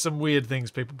are some weird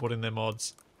things people put in their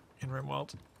mods in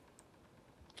RimWorld.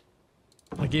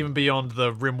 Like even beyond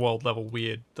the RimWorld level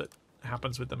weird that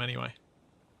happens with them anyway.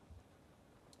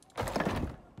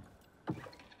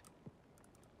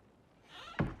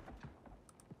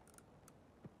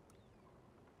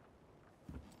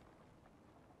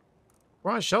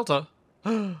 Right, shelter.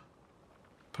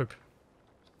 Poop.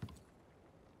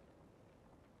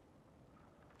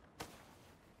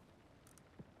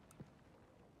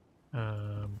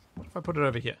 What if I put it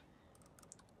over here?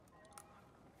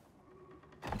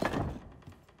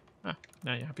 Ah,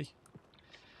 now you're happy.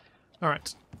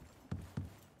 Alright.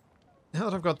 Now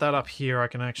that I've got that up here, I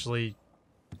can actually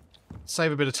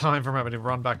save a bit of time from having to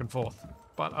run back and forth.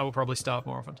 But I will probably starve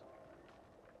more often.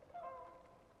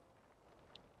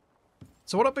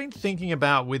 So what I've been thinking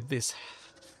about with this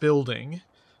building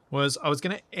was I was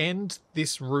going to end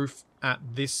this roof at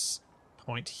this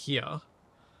point here.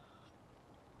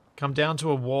 Come down to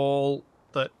a wall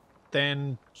that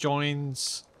then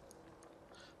joins...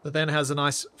 that then has a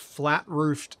nice flat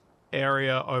roofed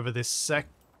area over this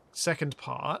second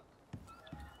part.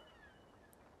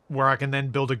 Where I can then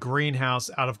build a greenhouse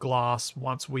out of glass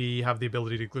once we have the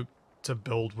ability to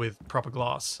build with proper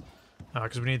glass.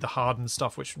 Because we need the hardened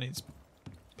stuff which needs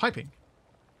piping.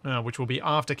 Which will be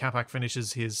after Capac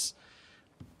finishes his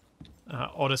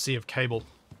Odyssey of Cable.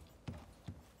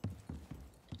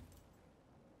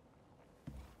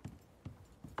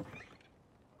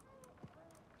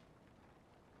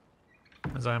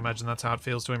 As I imagine that's how it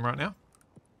feels to him right now.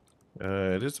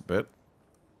 It is a bit.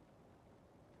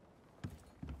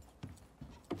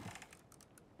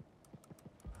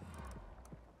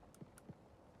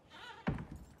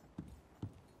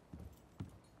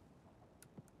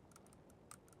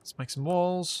 Let's make some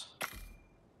walls.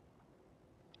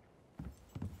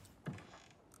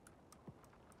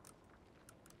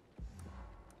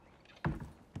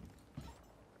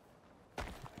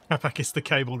 Capac is the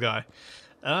cable guy.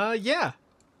 Yeah.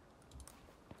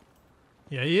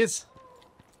 Yeah, he is.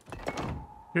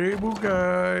 Cable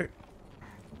guy.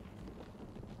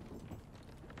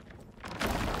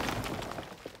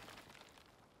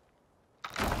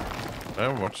 I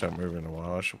haven't watched that movie in a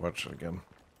while. I should watch it again.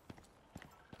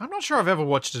 I'm not sure I've ever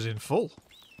watched it in full.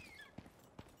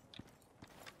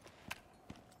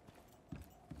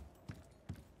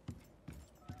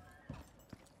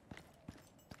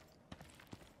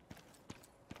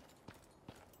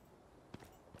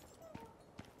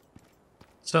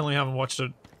 Certainly haven't watched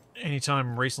it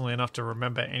anytime recently enough to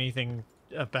remember anything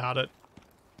about it.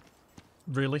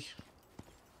 Really.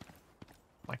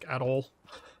 Like, at all.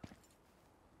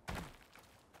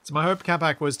 So my hope,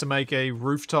 Capac, was to make a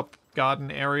rooftop garden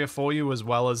area for you as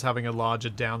well as having a larger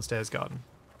downstairs garden.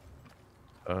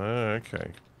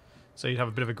 Okay. So you'd have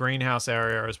a bit of a greenhouse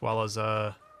area as well as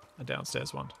a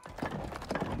downstairs one.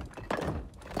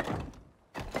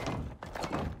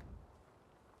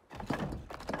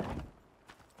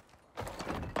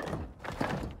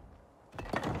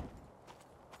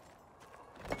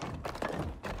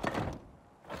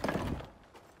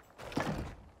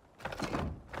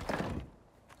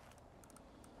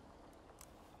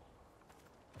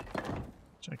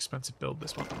 It's an expensive build,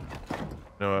 this one. You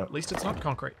know what? At least it's not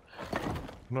concrete. I'm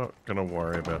not gonna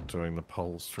worry about doing the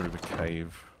poles through the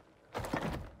cave.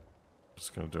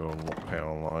 Just gonna do a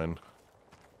power line.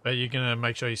 But you're gonna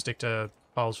make sure you stick to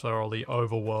poles for all the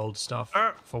overworld stuff,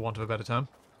 for want of a better term.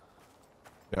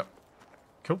 Yep.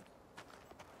 Cool.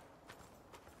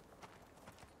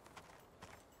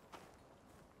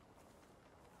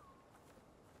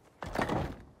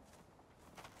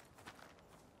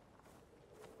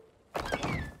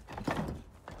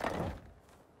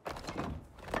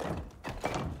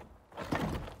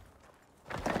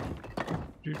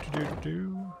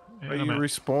 Are you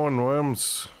respawn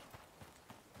worms?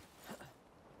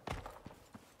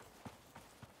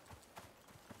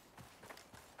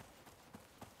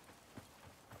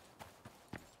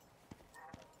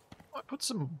 I put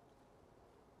some...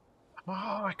 Oh,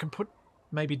 I can put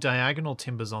maybe diagonal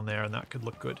timbers on there and that could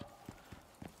look good.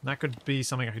 And that could be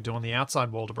something I could do on the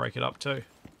outside wall to break it up too.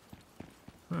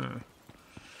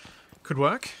 Could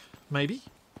work, maybe.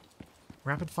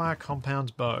 Rapid fire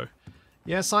compound bow.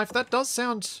 Yeah, Scythe, that does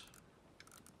sound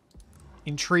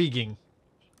intriguing.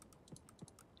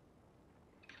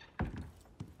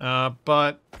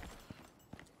 But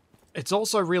it's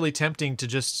also really tempting to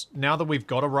just, now that we've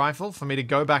got a rifle, for me to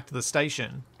go back to the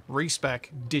station,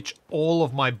 respec, ditch all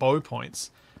of my bow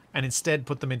points, and instead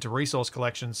put them into resource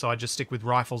collection, so I just stick with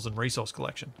rifles and resource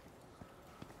collection.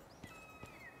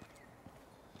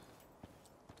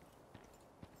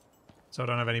 So I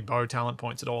don't have any bow talent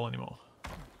points at all anymore.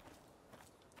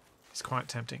 It's quite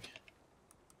tempting.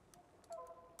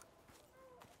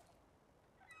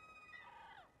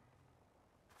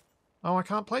 Oh, I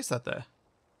can't place that there.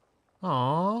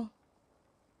 Aww.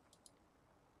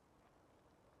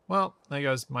 Well, there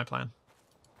goes my plan.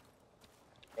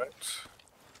 Right.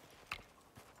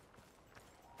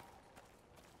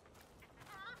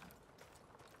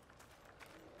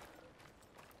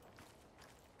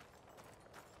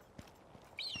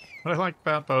 What I like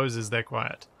about bows is they're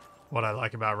quiet. What I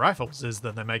like about rifles is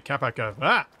that they make Capac go,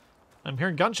 ah! I'm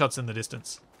hearing gunshots in the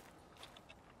distance.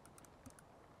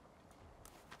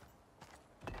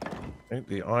 Okay,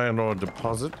 the iron ore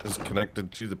deposit is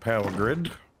connected to the power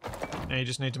grid. Now you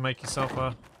just need to make yourself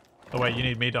a... Oh wait, you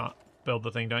need me to build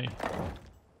the thing, don't you?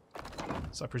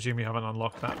 So I presume you haven't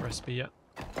unlocked that recipe yet.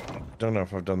 Don't know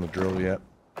if I've done the drill yet.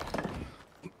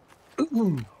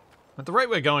 At the rate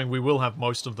we're going, we will have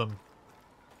most of them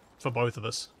for both of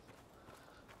us.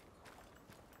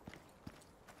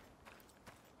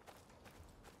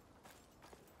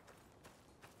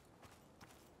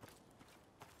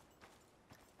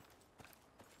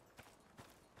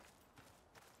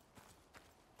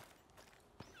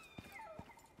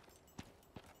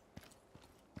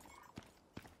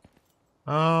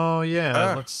 Oh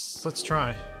yeah, let's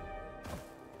try.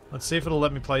 Let's see if it'll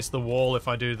let me place the wall if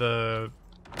I do the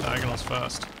diagonals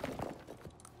first.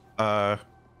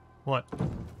 What?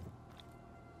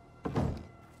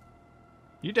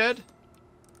 You dead?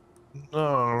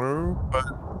 No, but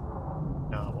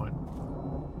No, I won't.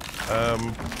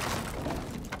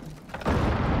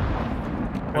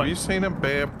 have you seen a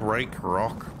bear break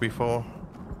rock before?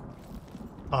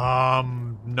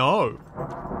 No.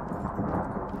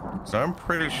 So I'm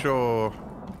pretty sure.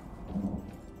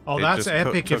 Oh, it that's just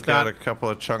epic took if that... out a couple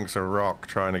of chunks of rock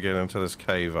trying to get into this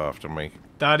cave after me.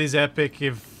 That is epic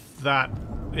if that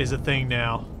is a thing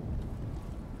now.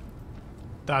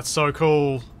 That's so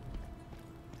cool.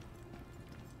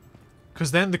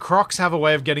 Because then the crocs have a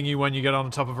way of getting you when you get on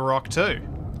top of a rock too.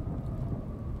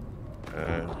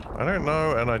 I don't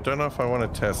know, and I don't know if I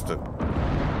want to test it.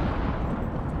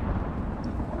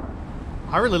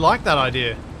 I really like that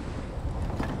idea.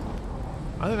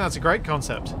 I think that's a great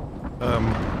concept.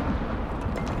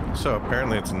 So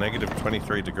apparently it's negative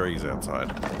 23 degrees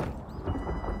outside.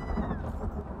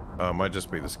 Might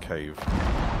just be this cave.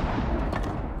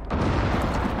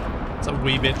 It's a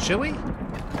wee bit chilly.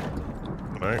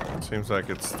 No, it seems like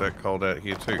it's that cold out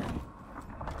here too.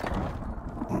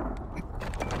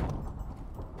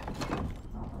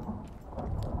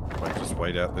 Might just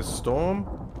wait out this storm.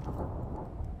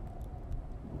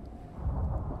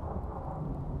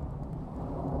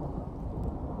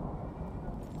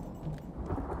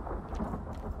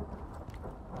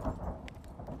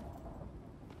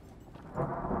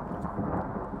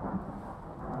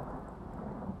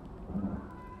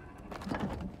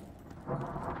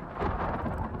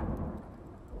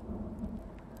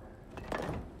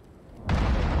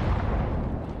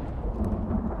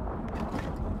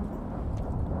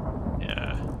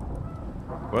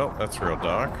 Well, that's real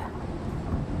dark.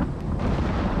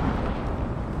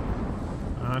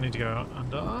 I need to go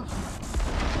under.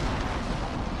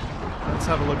 Let's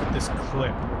have a look at this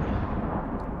clip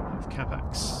of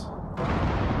Capax.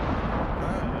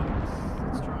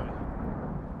 Let's try.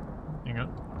 Hang on.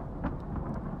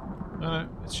 No,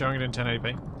 it's showing it in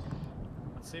 1080p.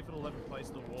 Let's see if it'll let me place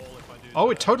the wall if I do. Oh,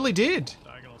 it totally did.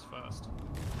 Diagonals first.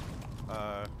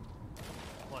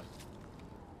 What?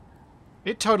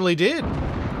 It totally did.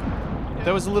 Yeah.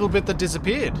 There was a little bit that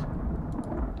disappeared.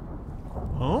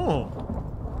 Oh,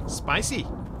 spicy.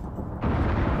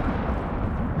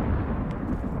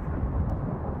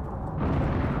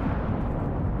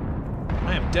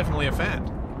 I am definitely a fan.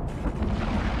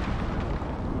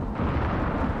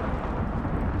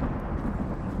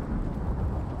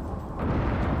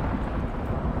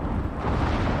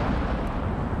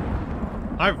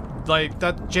 I like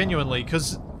that genuinely,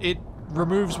 because it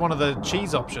removes one of the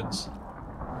cheese options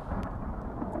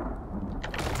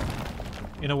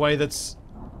in a way that's,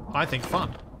 I think,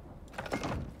 fun.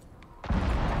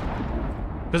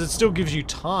 Because it still gives you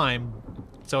time,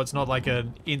 so it's not like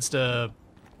an insta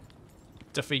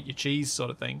defeat your cheese sort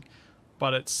of thing,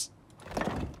 but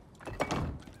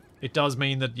it does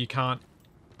mean that you can't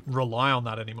rely on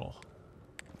that anymore.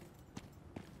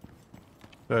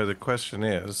 So the question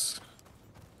is,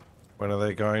 when are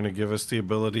they going to give us the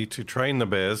ability to train the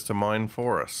bears to mine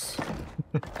for us?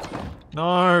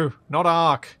 No, not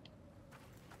Ark.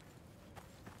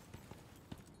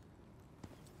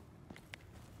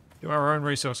 Do our own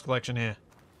resource collection here.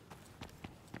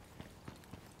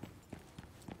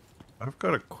 I've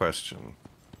got a question.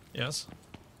 Yes?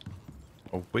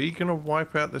 Are we going to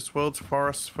wipe out this world's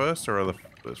forests first, or are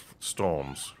the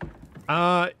storms?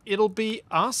 It'll be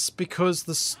us, because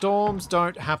the storms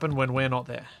don't happen when we're not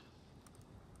there.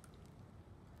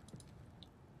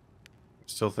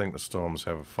 Still think the storms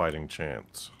have a fighting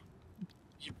chance.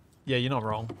 Yeah, you're not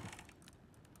wrong.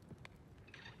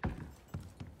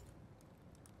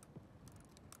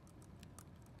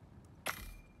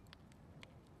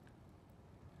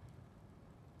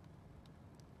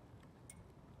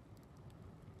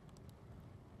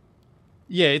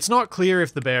 Yeah, it's not clear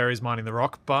if the bear is mining the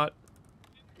rock, but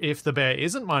if the bear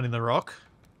isn't mining the rock,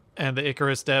 and the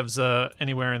Icarus devs are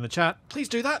anywhere in the chat, please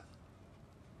do that.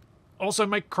 Also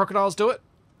make crocodiles do it.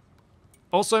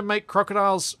 Also make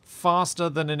crocodiles faster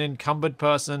than an encumbered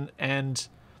person, and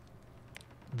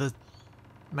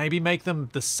maybe make them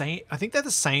the same. I think they're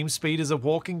the same speed as a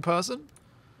walking person.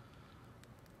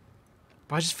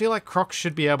 But I just feel like crocs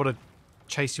should be able to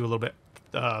chase you a little bit.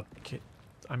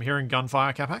 I'm hearing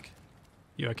gunfire, Capac.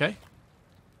 You okay?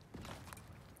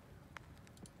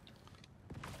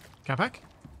 Capac?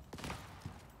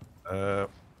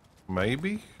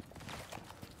 Maybe?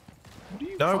 What are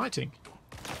you fighting?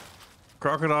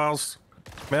 Crocodiles.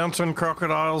 Mountain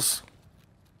crocodiles.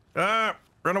 Ah!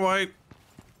 Run away!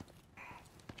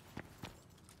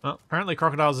 Well, apparently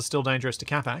crocodiles are still dangerous to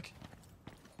Capac.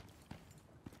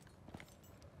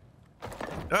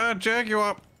 Ah,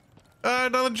 Jaguar! Ah,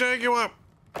 another Jaguar!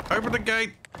 Open the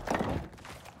gate!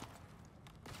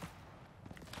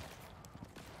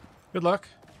 Good luck.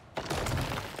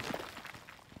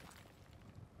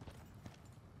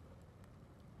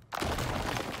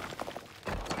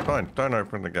 Fine, don't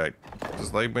open the gate.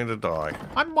 Just leave me to die.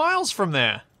 I'm miles from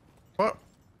there. What?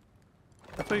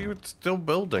 I thought you were still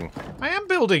building. I am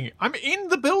building. I'm in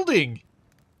the building.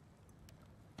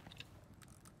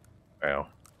 Ow.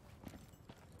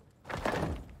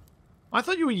 I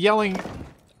thought you were yelling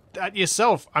at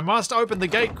yourself. I must open the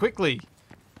gate quickly.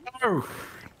 No!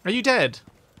 Are you dead?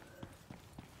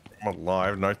 I'm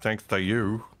alive, no thanks to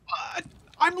you.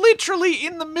 I'm literally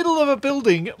in the middle of a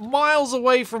building, miles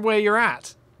away from where you're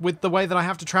at, with the way that I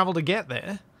have to travel to get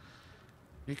there.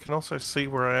 You can also see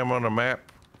where I am on a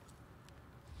map.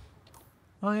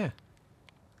 Oh, yeah.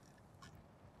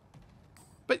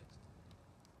 But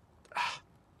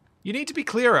you need to be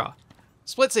clearer.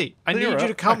 Splitsy, I need you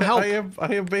to come help.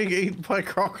 I am being eaten by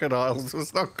crocodiles.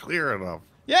 It's not clear enough.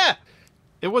 Yeah,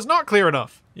 it was not clear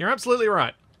enough. You're absolutely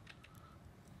right.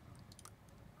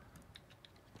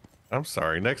 I'm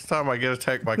sorry. Next time I get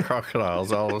attacked by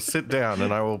crocodiles, I'll sit down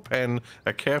and I will pen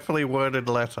a carefully worded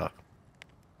letter.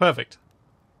 Perfect.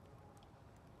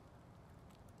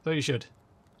 So you should.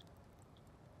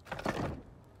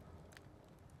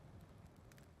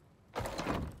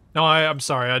 No, I'm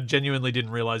sorry. I genuinely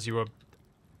didn't realize you were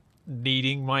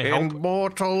needing my help. In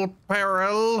mortal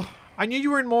peril. I knew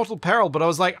you were in mortal peril, but I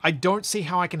was like, I don't see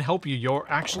how I can help you. You're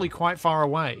actually quite far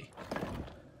away.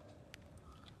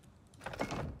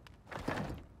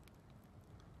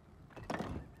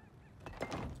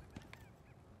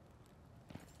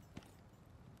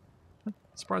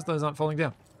 Surprised those aren't falling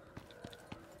down.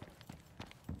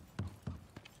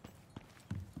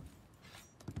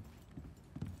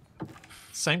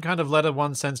 Same kind of letter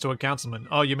one sends to a councilman.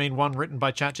 Oh, you mean one written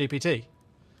by ChatGPT?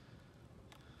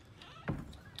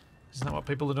 Isn't that what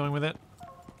people are doing with it?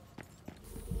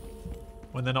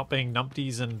 When they're not being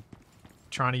numpties and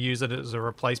trying to use it as a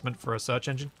replacement for a search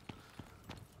engine?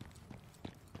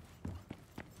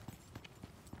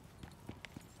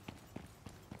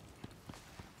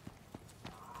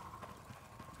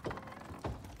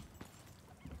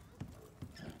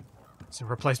 It's a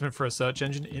replacement for a search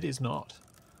engine? It is not.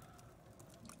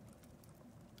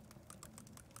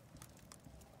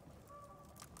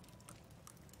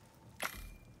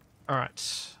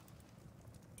 Alright.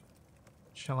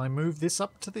 Shall I move this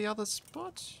up to the other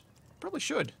spot? Probably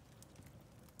should.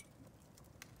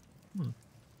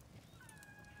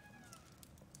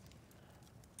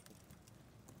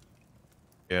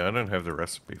 Yeah, I don't have the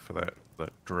recipe for that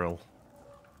drill.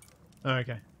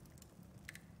 Okay.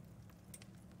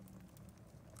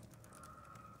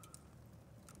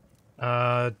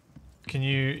 Can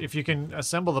you, if you can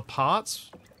assemble the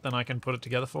parts, then I can put it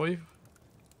together for you.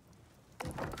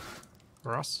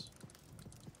 For us.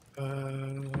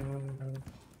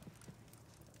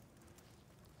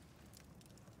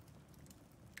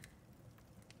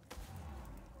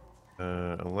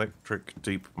 Electric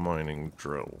deep mining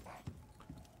drill.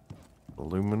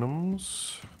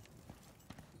 Aluminums.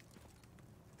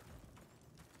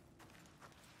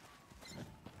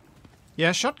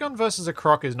 Yeah, shotgun versus a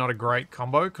croc is not a great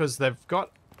combo because they've got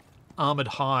armored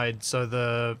hide, so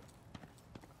the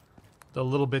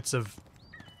little bits of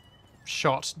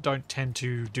shot don't tend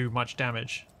to do much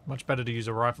damage. Much better to use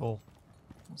a rifle,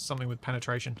 something with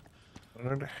penetration. I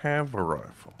don't have a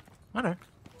rifle. I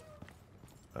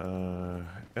know.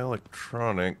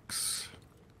 Electronics.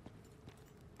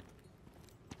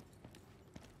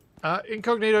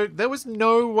 Incognito, there was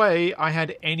no way I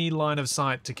had any line of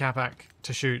sight to Capac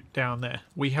to shoot down there.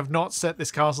 We have not set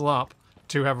this castle up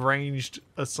to have ranged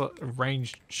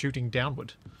shooting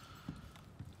downward.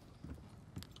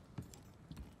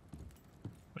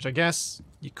 Which I guess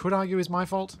you could argue is my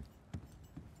fault.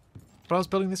 But I was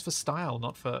building this for style,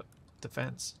 not for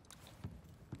defense.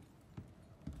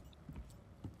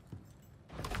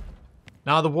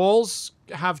 Now the walls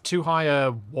have too high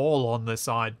a wall on the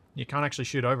side. You can't actually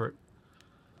shoot over it.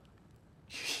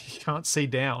 You can't see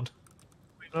down.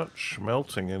 We're not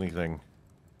smelting anything.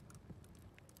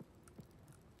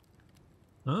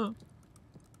 Huh?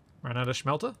 Ran out of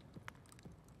smelter?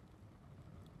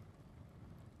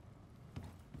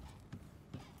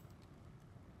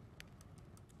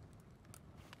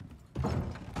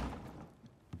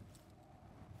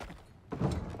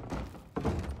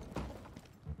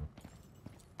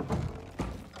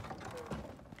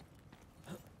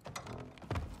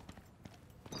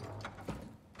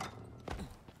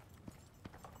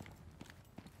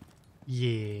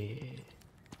 Yeah.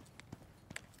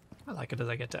 I like it as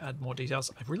I get to add more details.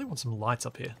 I really want some lights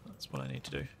up here. That's what I need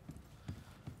to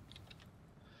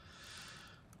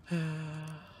do.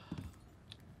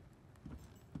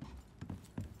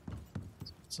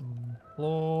 Some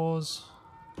floors.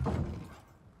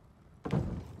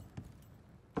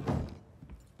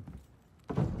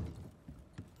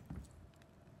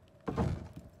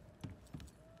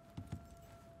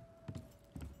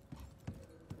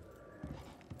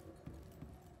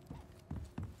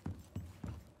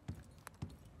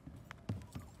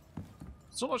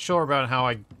 Still not sure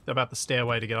about about the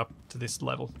stairway to get up to this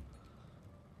level.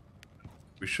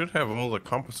 We should have all the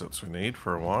composites we need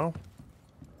for a while.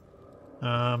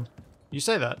 You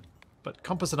say that, but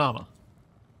composite armor.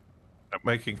 I'm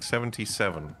making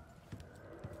 77.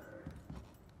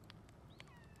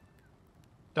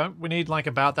 Don't we need like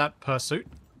about that per suit?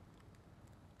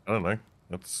 I don't know.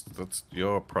 That's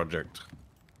your project.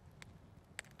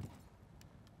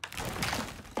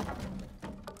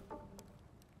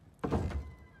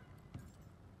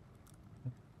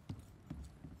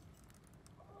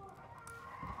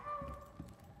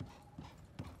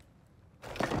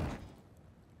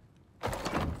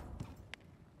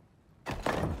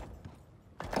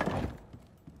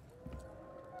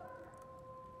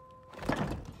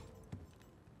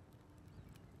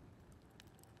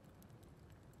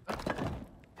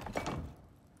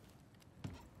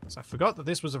 So I forgot that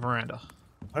this was a veranda.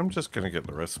 I'm just gonna get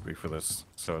the recipe for this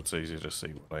so it's easy to see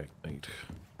what I need.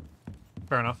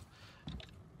 Fair enough.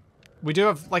 We do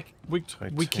have, like, we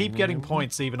keep getting Titanium.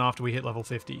 points even after we hit level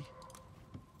 50.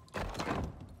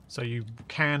 So you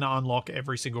can unlock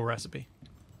every single recipe.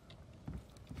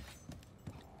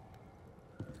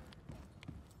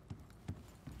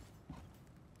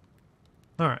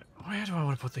 Alright, where do I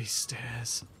want to put these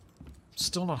stairs?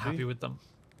 Still not happy with them.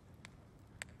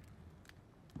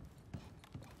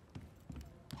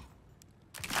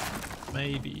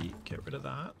 maybe get rid of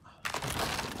that.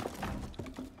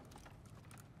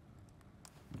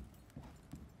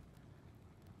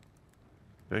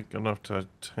 Take enough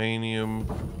titanium.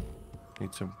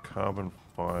 Need some carbon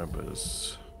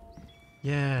fibers.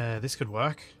 Yeah, this could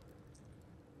work.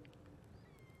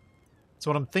 So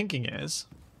what I'm thinking is,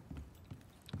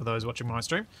 for those watching my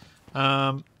stream,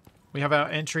 we have our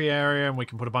entry area and we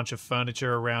can put a bunch of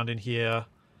furniture around in here.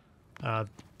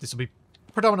 This will be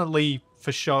predominantly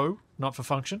for show, not for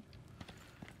function.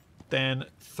 Then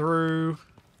through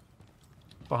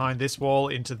behind this wall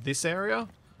into this area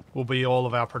will be all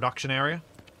of our production area,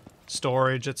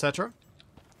 storage, etc.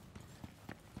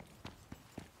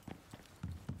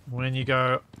 When you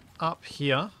go up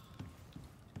here,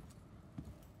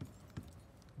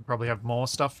 you probably have more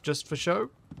stuff just for show,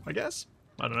 I guess.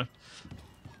 I don't know.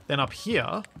 Then up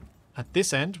here, at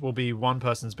this end, will be one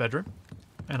person's bedroom.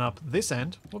 And up this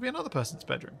end will be another person's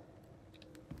bedroom.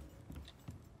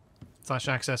 Slash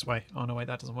access way. Oh, no, wait,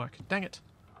 that doesn't work. Dang it.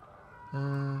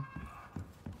 I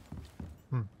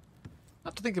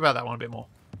have to think about that one a bit more.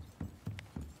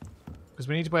 Because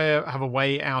we need to have a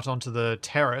way out onto the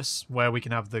terrace where we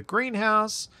can have the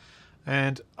greenhouse.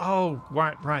 And, oh,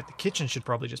 right. The kitchen should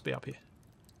probably just be up here.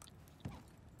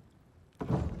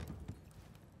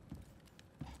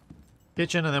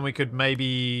 Kitchen, and then we could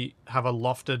maybe have a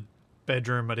lofted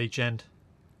bedroom at each end.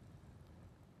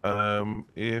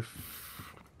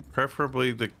 If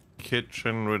preferably the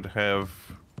kitchen would have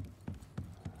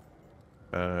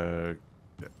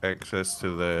access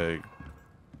to the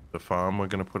farm we're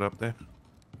going to put up there.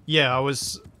 Yeah, I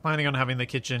was planning on having the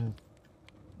kitchen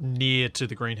near to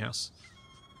the greenhouse.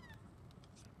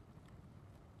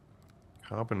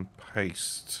 Carbon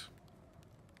paste.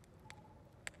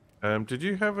 Did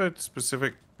you have a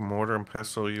specific mortar and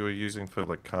pestle you were using for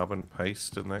like carbon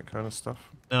paste and that kind of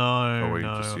stuff? No, or were you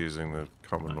no. just using the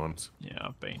common ones? Yeah,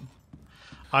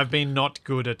 I've been not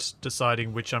good at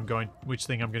deciding which thing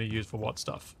I'm going to use for what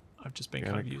stuff. I've just been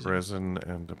kind of using resin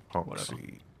and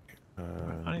epoxy.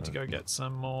 I need to go get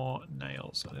some more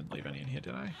nails. I didn't leave any in here,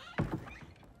 did I?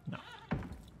 No.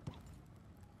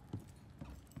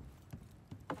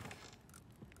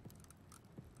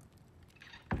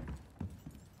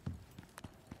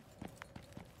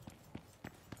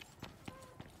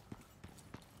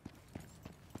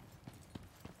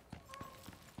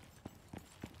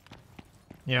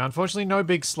 Yeah, unfortunately no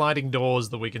big sliding doors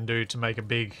that we can do to make a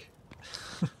big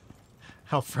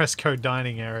alfresco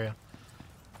dining area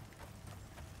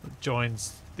that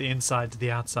joins the inside to the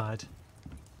outside.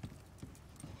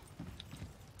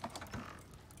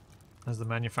 As the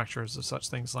manufacturers of such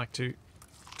things like to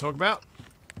talk about.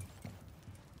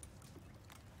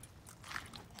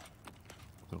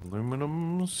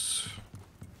 Aluminums.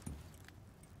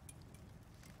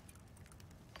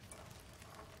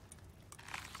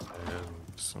 And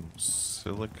some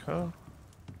silica.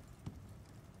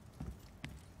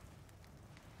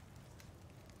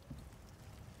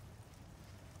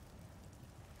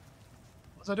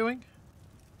 What's I doing?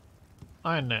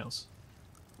 Iron nails.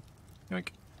 Yoink.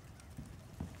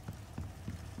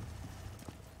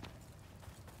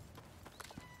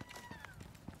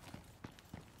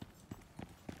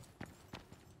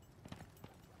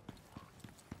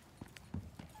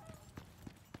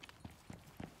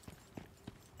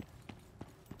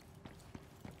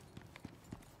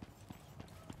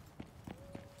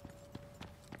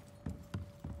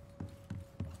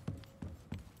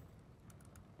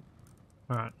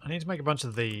 Alright, I need to make a bunch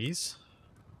of these,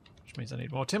 which means I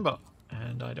need more timber,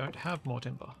 and I don't have more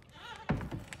timber.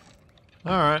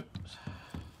 Alright.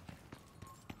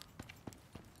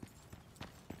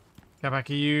 Capac,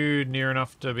 are you near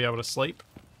enough to be able to sleep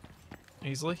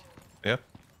easily? Yeah.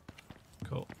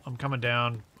 Cool. I'm coming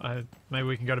down. Maybe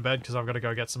we can go to bed because I've got to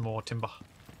go get some more timber.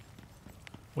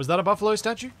 Was that a buffalo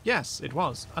statue? Yes, it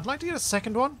was. I'd like to get a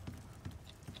second one.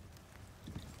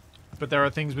 But there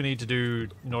are things we need to do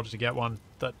in order to get one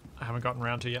that I haven't gotten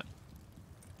around to yet.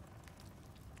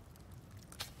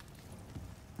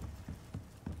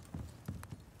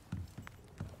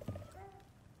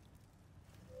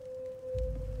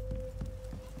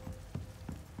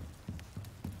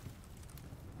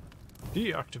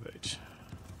 Deactivate.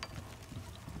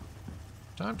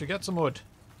 Time to get some wood.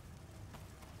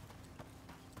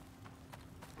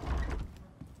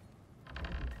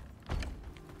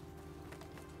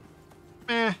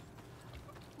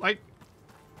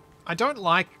 I don't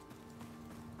like...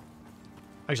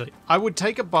 Actually, I would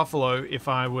take a buffalo if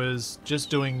I was just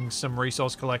doing some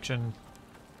resource collection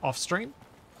off stream.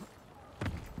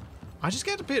 I just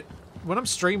get a bit... When I'm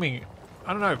streaming,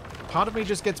 I don't know, part of me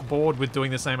just gets bored with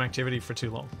doing the same activity for too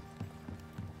long.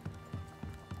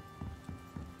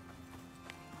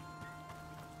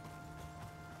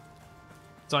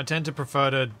 So I tend to prefer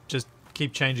to just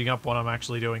keep changing up what I'm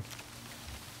actually doing.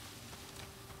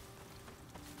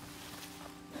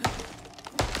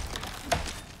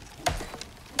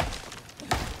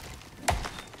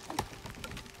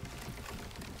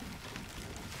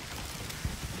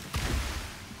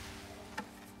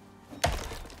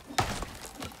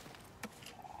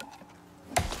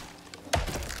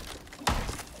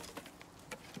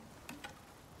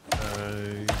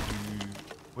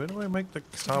 Where do I make the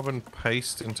carbon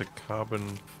paste into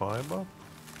carbon fiber?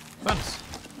 Furnace.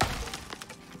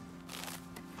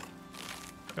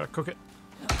 Gotta cook it.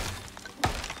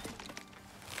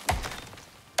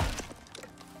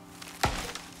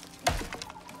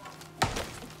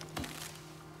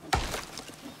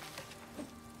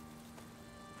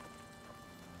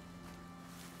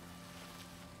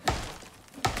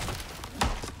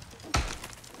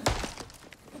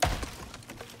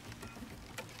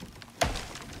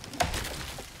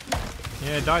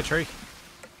 Yeah, die tree.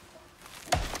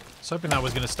 I was hoping that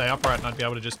was going to stay upright and I'd be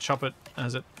able to just chop it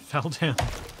as it fell down.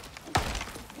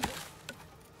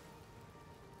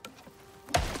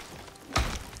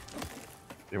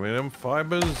 Give me them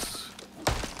fibers.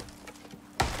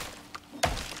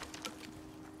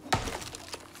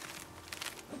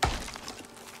 I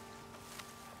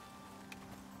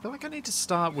feel like I need to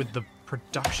start with the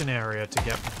production area to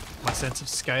get my sense of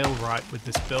scale right with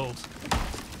this build.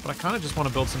 But I kind of just want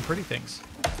to build some pretty things.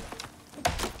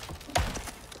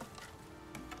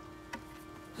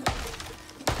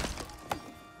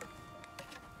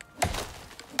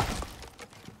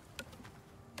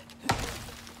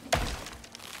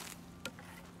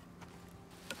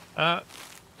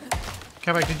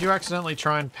 Kavak, did you accidentally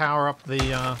try and power up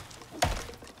the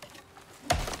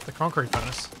concrete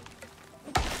furnace?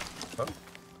 Huh?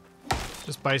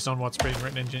 Just based on what's being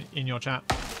written in your chat.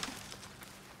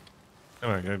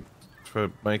 Okay,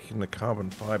 for making the carbon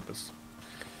fibers.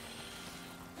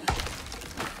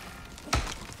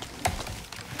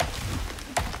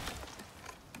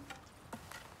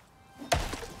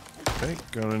 Okay,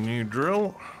 got a new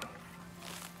drill.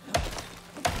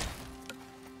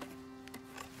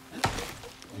 Need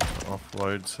to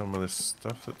offload some of this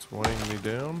stuff that's weighing me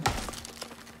down.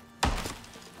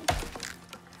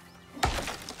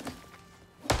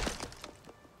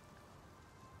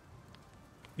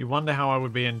 You wonder how I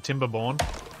would be in Timberborn. I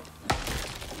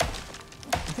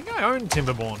think I own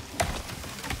Timberborn.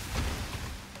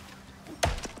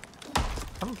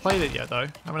 Haven't played it yet though.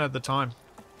 Haven't had the time.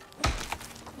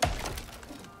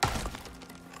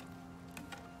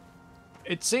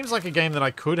 It seems like a game that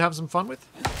I could have some fun with.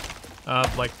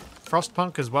 Like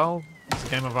Frostpunk as well. It's a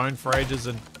game I've owned for ages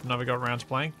and never got around to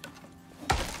playing.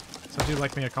 So I do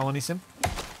like me a colony sim.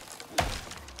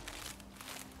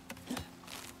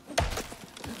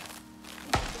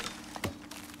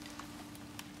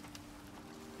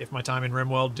 If my time in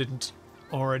RimWorld didn't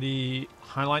already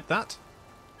highlight that.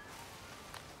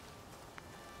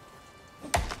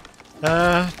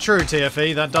 True,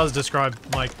 TFE. That does describe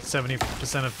like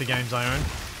 70% of the games I own.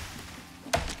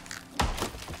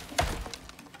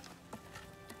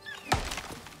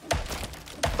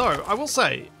 Though, I will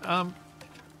say,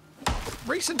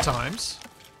 recent times,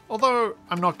 although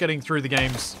I'm not getting through the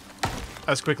games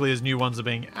as quickly as new ones are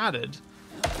being added,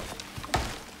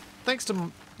 thanks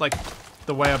to, like,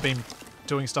 the way I've been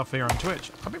doing stuff here on Twitch,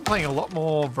 I've been playing a lot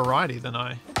more variety than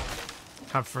I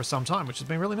have for some time, which has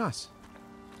been really nice.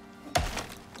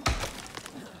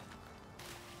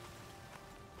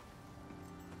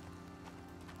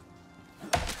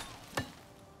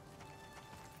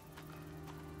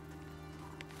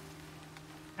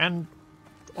 And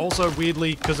also,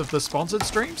 weirdly, because of the sponsored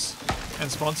streams and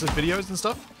sponsored videos and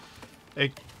stuff,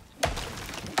 it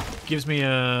gives me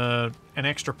an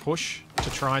extra push to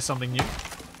try something new,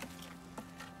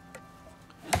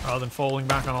 rather than falling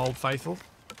back on Old Faithful.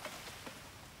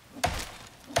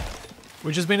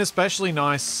 Which has been especially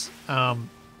nice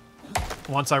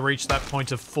once I reached that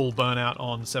point of full burnout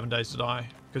on 7 Days to Die,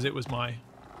 because it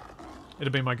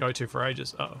had been my go-to for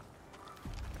ages. Uh-oh.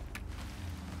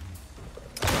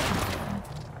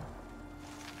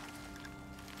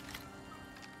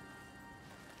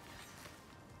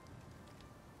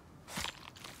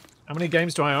 How many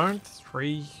games do I own?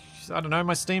 3. I don't know.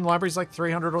 My Steam library's like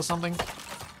 300 or something.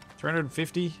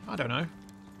 350? I don't know.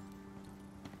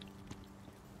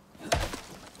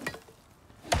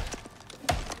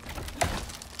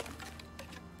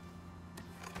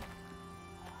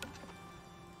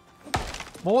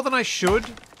 More than I should,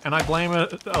 and I blame a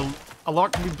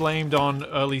lot can be blamed on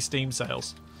early Steam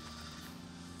sales.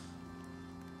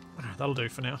 That'll do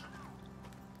for now.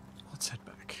 Let's head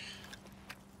back.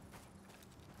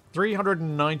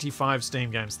 395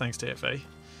 Steam games. Thanks, TFA.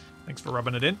 Thanks for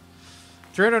rubbing it in.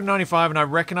 395, and I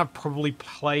reckon I've probably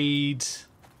played...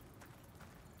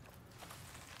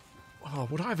 Oh,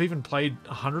 would I have even played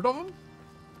 100 of them?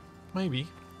 Maybe.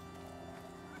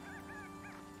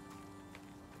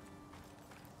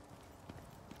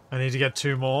 I need to get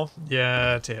 2 more.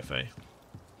 Yeah, TFA.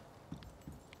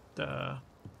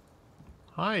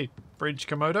 Hi, Bridge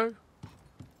Komodo.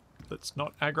 That's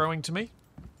not aggroing to me.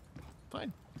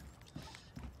 Fine.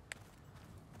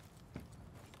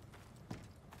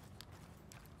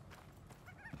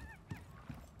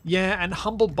 Yeah, and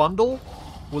Humble Bundle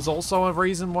was also a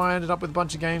reason why I ended up with a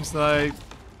bunch of games that I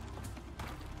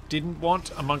didn't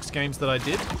want amongst games that I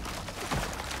did.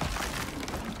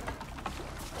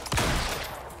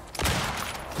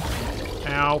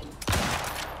 Ow.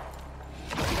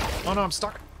 Oh no, I'm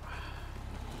stuck.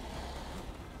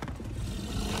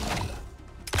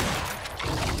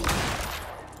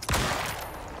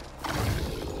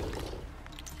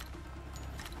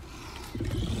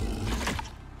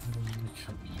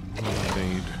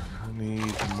 I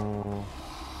need more.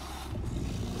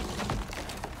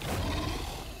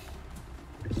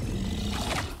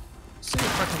 See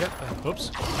if I can get that.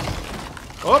 Oops.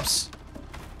 Oops!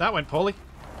 That went poorly.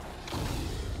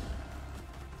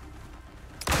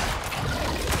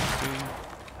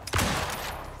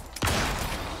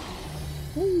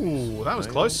 Ooh, that was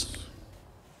close.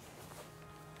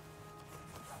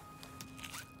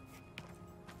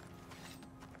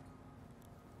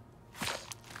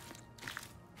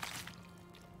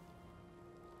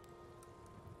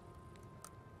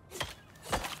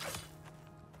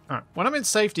 Alright, when I'm in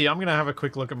safety, I'm going to have a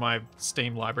quick look at my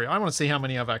Steam library. I want to see how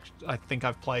many I think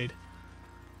I've played.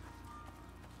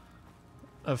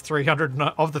 Of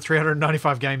the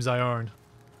 395 games I own.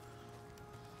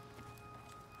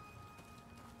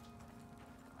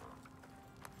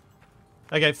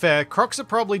 Okay, fair. Crocs are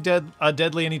probably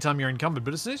deadly anytime you're encumbered,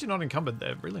 but as soon as you're not encumbered,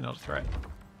 they're really not a threat.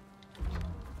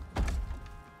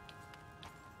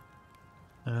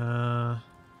 Alright,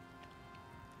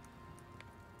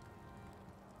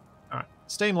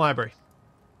 Steam library.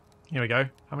 Here we go.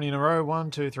 How many in a row? 1,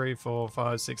 2, 3, 4,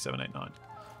 5, 6, 7, 8, 9.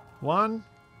 1,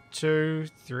 2,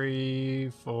 3,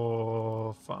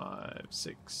 4, 5,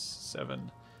 6,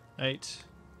 7, 8,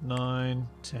 9,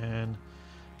 10,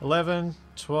 11,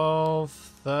 12,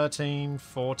 13,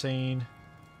 14,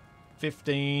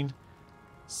 15,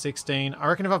 16. I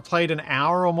reckon if I've played an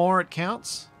hour or more, it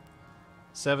counts.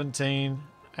 17,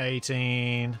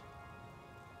 18,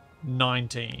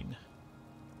 19.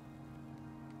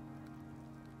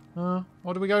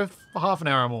 What do we go for half an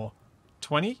hour or more?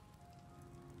 20?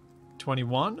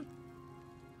 21?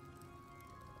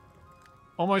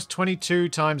 Almost 22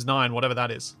 times 9, whatever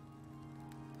that is.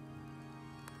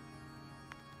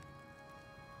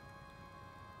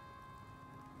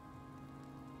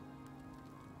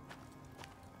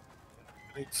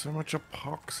 I need so much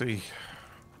epoxy.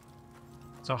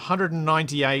 So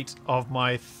 198 of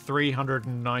my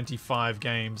 395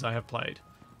 games I have played.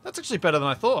 That's actually better than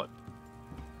I thought.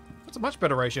 That's a much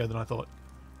better ratio than I thought.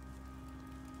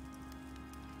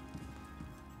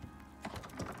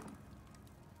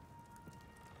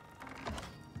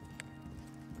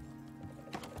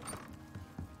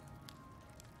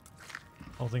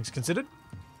 All things considered.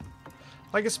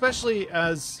 Like, especially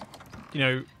as, you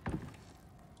know,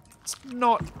 it's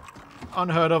not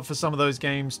unheard of for some of those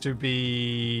games to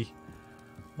be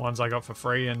ones I got for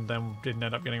free and then didn't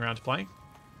end up getting around to playing.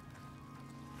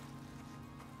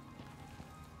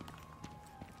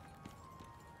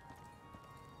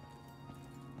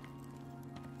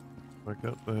 I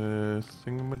got the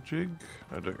thingamajig?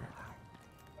 I do.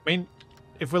 I mean,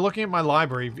 if we're looking at my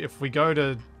library, if we go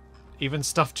to even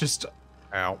stuff just...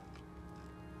 Ow.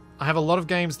 I have a lot of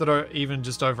games that are even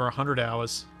just over 100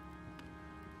 hours.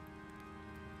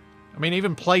 I mean,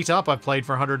 even Plate Up I've played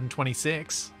for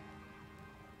 126.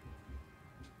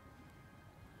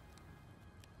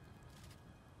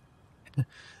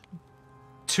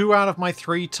 Two out of my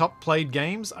 3 top played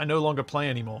games I no longer play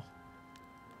anymore.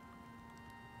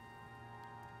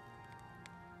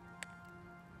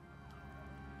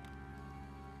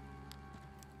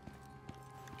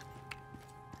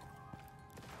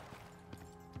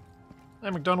 Hey,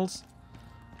 McDonald's.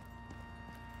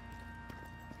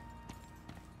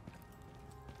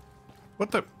 What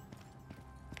the?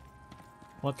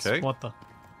 What Okay. the?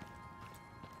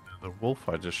 The wolf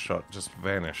I just shot just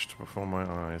vanished before my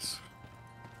eyes.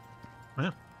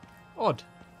 Yeah. Odd.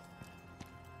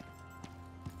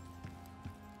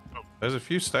 There's a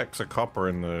few stacks of copper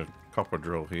in the copper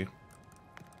drill here.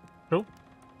 Cool.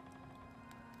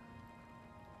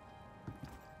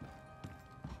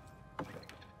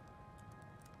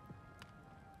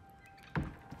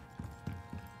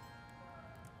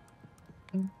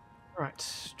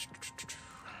 Right.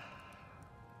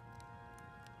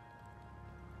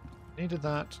 Needed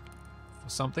that for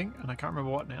something, and I can't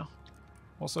remember what now.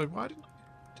 Also, why did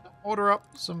I order up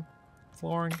some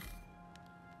flooring?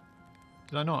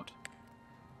 Did I not?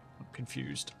 I'm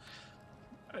confused.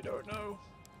 I don't know.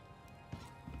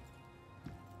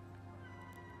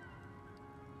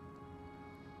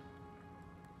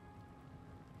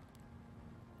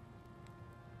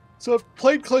 So I've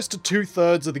played close to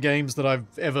 2/3 of the games that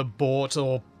I've ever bought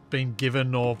or been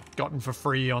given or gotten for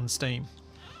free on Steam.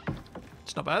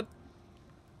 It's not bad.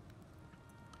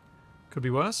 Could be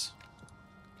worse.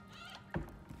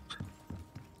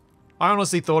 I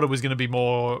honestly thought it was going to be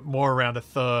more around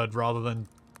 1/3 rather than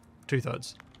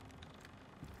 2/3.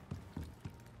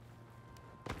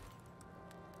 I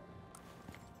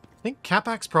think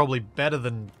Capac's probably better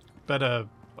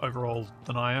overall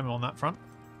than I am on that front.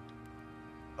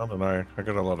 I don't know. I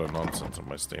got a lot of nonsense on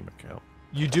my Steam account.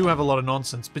 You do have a lot of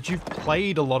nonsense, but you've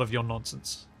played a lot of your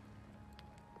nonsense.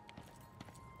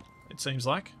 It seems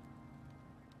like.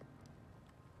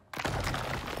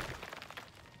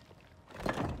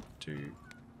 Do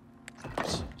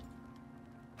that.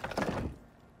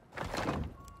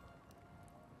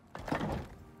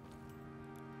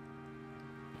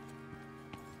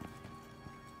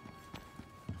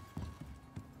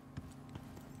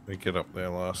 We get up there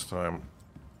last time.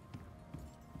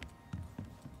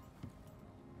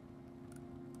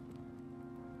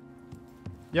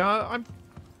 Yeah,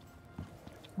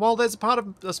 well, there's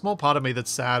a small part of me that's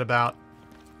sad about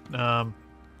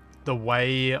the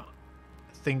way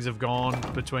things have gone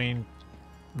between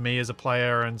me as a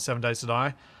player and 7 Days to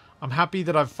Die. I'm happy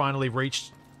that I've finally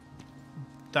reached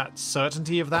that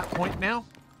certainty of that point now,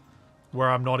 where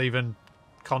I'm not even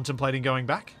contemplating going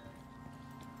back.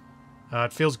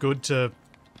 It feels good to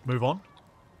move on.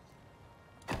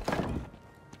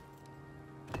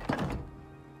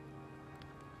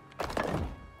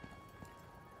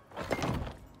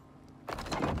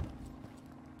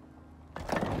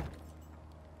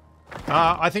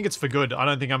 I think it's for good. I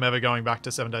don't think I'm ever going back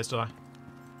to 7 Days to Die.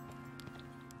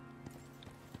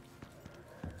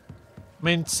 I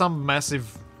mean, some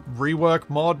massive rework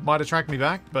mod might attract me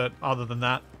back, but other than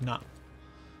that, nah.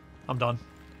 I'm done.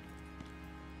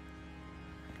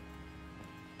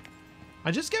 I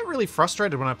just get really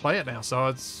frustrated when I play it now, so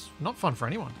it's not fun for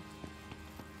anyone.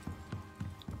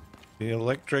 The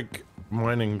electric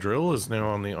mining drill is now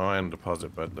on the iron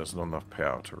deposit, but there's not enough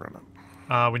power to run it.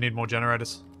 We need more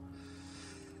generators.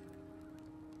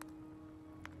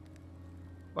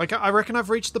 Like, I reckon I've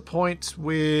reached the point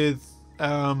with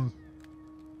 7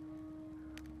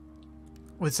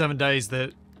 Days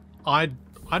that I'd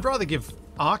rather give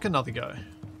Ark another go.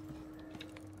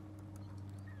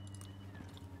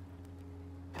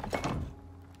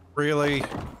 Really?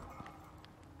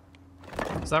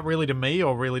 Is that really to me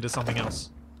or really to something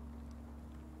else?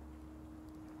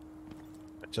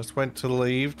 I just went to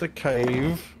leave the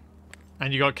cave.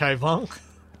 And you got cave lung?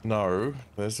 No,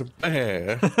 there's a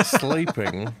bear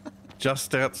sleeping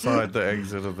just outside the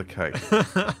exit of the cave.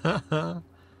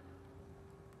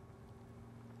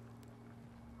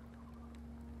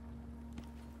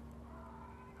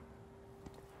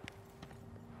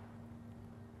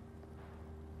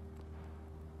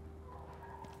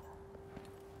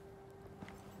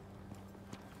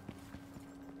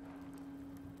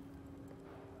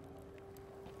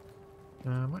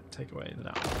 I might take away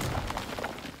that one.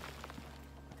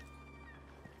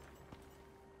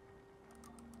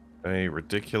 A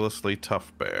ridiculously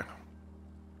tough bear.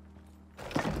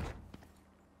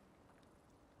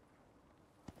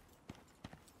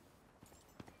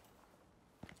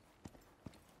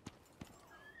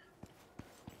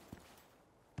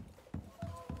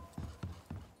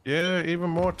 Yeah, even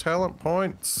more talent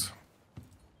points.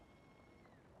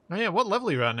 Oh yeah, what level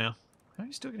are you at now? How are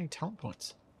you still getting talent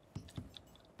points?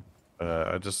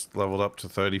 I just leveled up to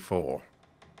 34.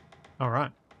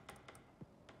 Alright.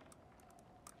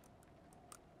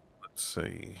 Let's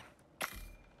see.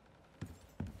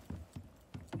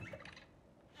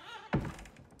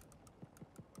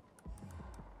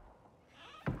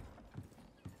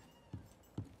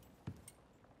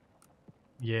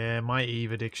 Yeah, my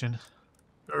Eve addiction.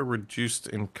 A reduced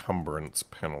encumbrance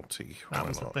penalty. That Why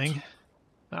was the not? thing.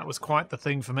 That was quite the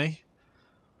thing for me.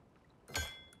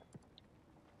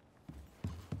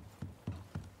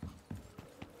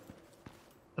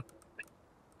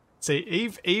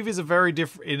 See, Eve is a very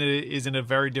is in a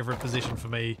very different position for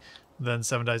me than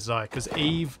 7 Days to Die, because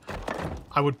Eve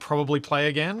I would probably play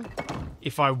again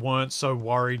if I weren't so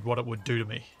worried what it would do to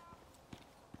me.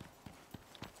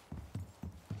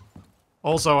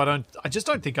 Also, I just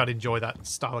don't think I'd enjoy that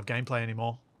style of gameplay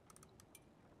anymore.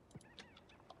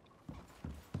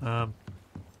 The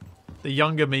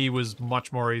younger me was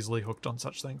much more easily hooked on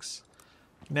such things.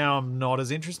 Now I'm not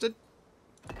as interested.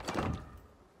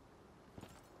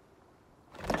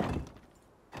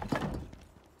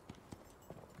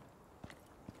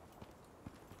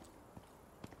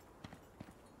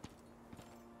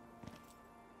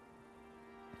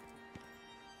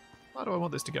 Why do I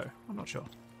want this to go? I'm not sure.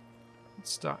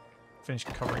 Let's finish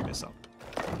covering this up.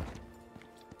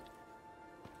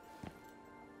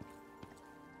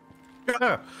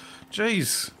 Yeah,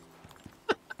 jeez.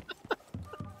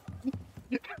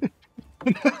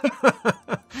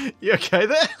 You okay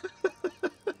there?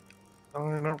 Oh,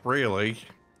 not really.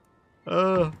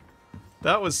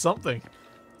 That was something.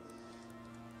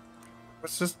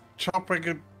 It's just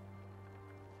chopping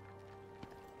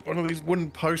one of these wooden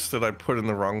posts that I put in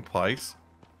the wrong place.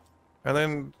 And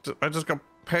then I just got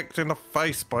pecked in the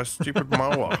face by a stupid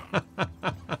mower.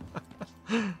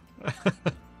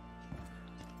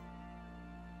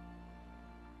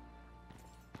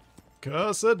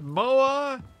 Cursed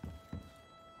mower!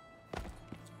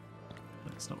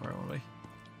 That's not where I want to be.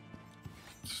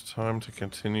 It's time to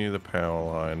continue the power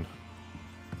line.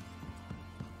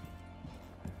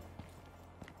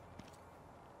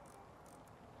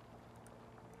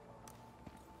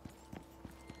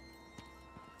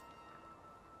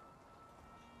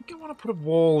 I think I want to put a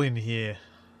wall in here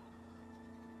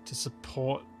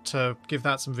to give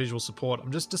that some visual support.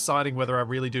 I'm just deciding whether I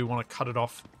really do want to cut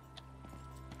off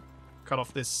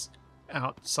this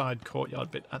outside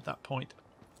courtyard bit at that point.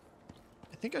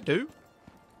 I think I do.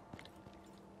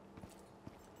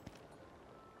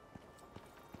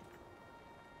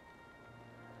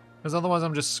 Because otherwise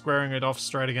I'm just squaring it off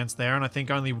straight against there, and I think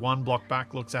only one block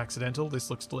back looks accidental. This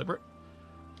looks deliberate.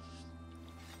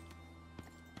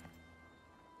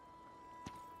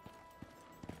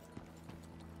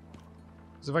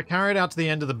 So if I carry it out to the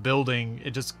end of the building,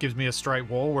 it just gives me a straight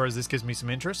wall, whereas this gives me some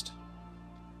interest.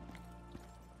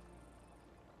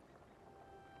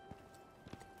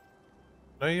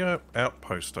 No, your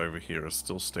outpost over here is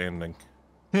still standing.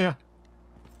 Yeah.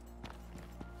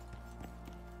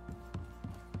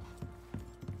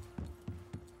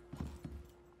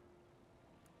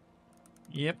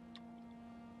 Yep.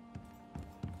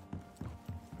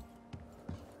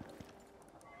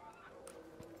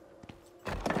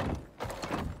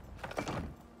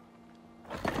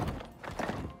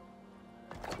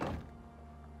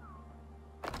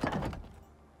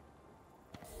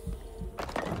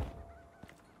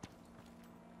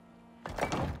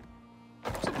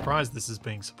 Surprised this is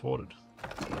being supported.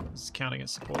 This is counting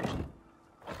as supported.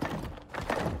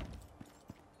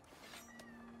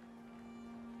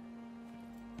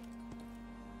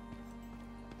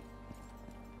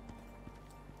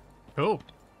 Cool.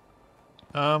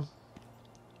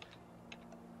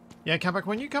 Yeah, Capac,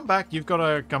 when you come back, you've got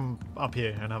to come up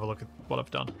here and have a look at what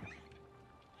I've done.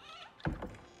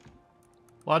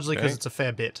 Largely because it's a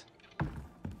fair bit.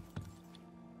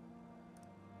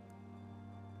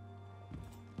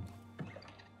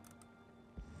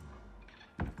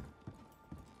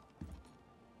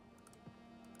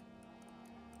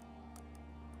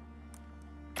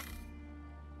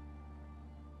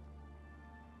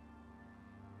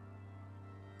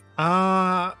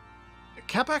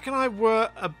 Capac and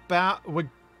I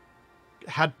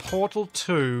had Portal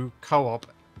 2 co-op,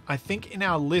 I think, in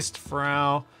our list for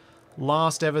our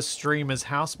last ever stream as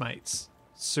housemates.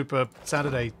 Super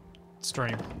Saturday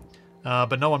stream.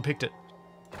 But no one picked it.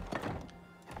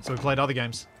 So we played other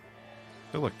games.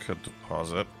 Silica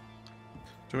deposit.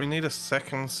 Do we need a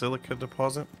second silica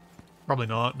deposit? Probably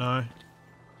not, no.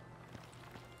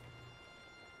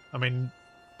 I mean,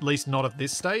 at least not at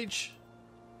this stage.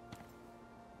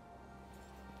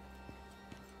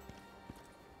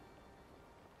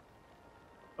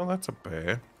 Oh, that's a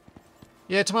bear.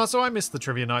 Yeah, Tommaso, I missed the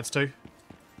trivia nights too.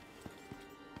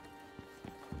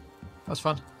 That was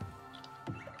fun.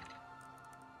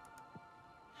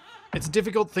 It's a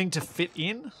difficult thing to fit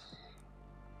in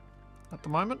at the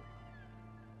moment.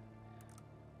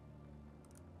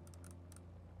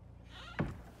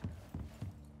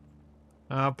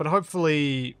 But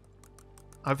hopefully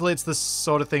it's the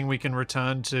sort of thing we can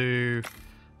return to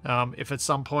if at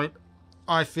some point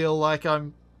I feel like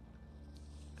I'm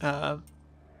I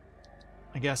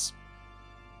guess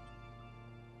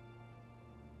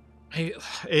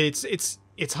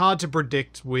it's hard to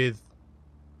predict with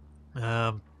you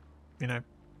know,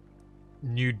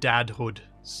 new dadhood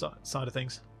side of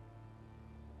things.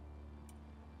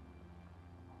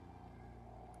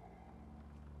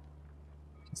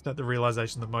 It's not the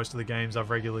realization that most of the games I've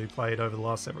regularly played over the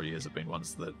last several years have been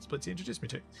ones that Splitsy introduced me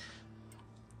to.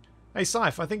 Hey,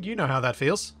 Scythe, I think you know how that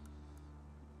feels.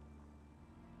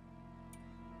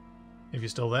 If you're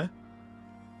still there.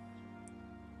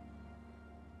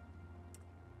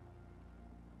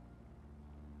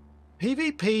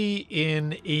 PvP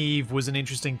in EVE was an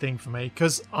interesting thing for me,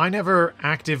 because I never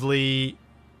actively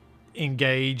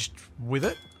engaged with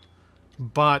it,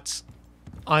 but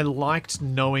I liked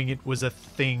knowing it was a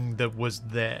thing that was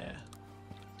there.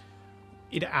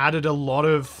 It added a lot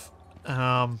of...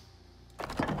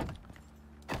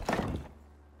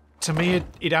 to me,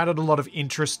 it added a lot of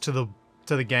interest to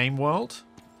the game world.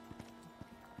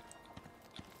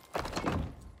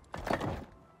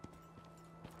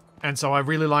 And so I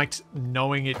really liked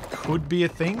knowing it could be a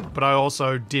thing, but I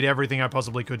also did everything I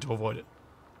possibly could to avoid it.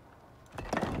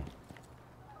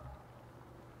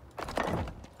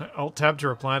 Alt-tab to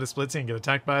reply to Splitsy and get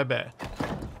attacked by a bear.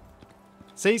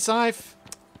 See, Scythe?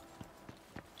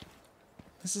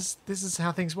 This is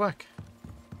how things work.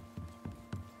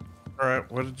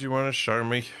 Alright, what did you want to show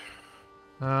me?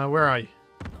 Where are you?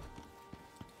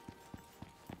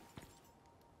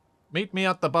 Meet me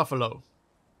at the buffalo.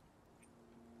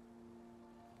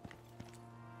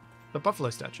 The buffalo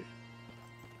statue.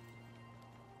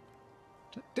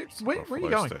 Where are you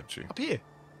going? Statue. Up here.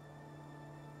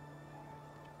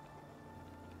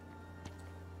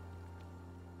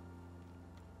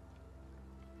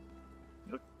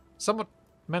 You look somewhat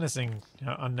menacing,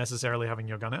 unnecessarily having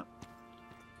your gun out.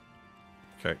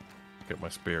 Okay, get my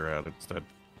spear out instead.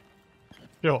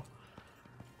 Sure.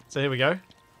 So here we go.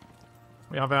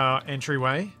 We have our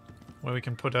entryway where we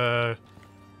can put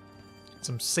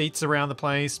some seats around the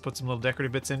place, put some little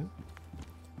decorative bits in.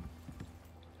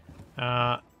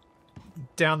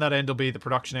 Down that end will be the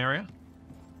production area.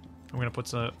 I'm going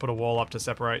to put a wall up to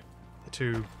separate the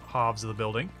two halves of the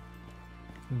building.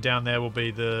 And down there will be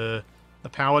the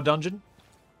power dungeon.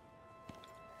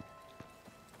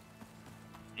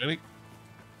 Really?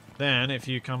 Then, if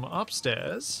you come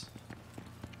upstairs...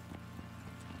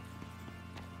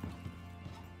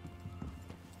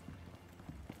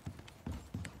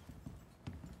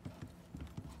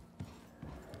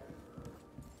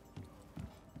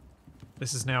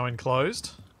 This is now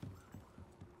enclosed.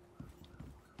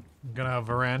 I'm going to have a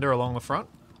veranda along the front.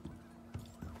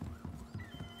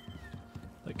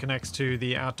 That connects to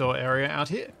the outdoor area out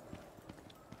here.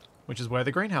 Which is where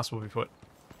the greenhouse will be put.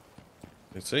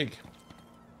 Let's see.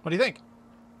 What do you think?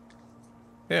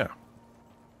 Yeah.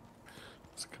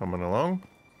 It's coming along.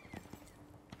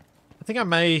 I think I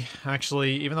may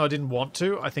actually, even though I didn't want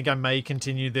to, I think I may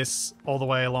continue this all the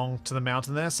way along to the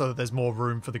mountain there so that there's more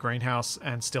room for the greenhouse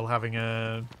and still having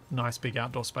a nice big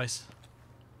outdoor space.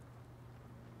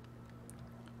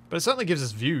 But it certainly gives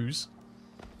us views.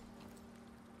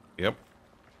 Yep.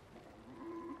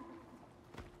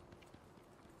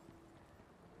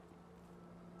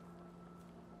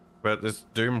 But this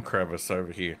doom crevice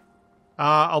over here.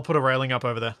 I'll put a railing up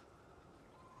over there.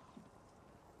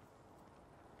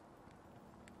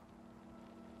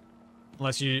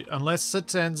 Unless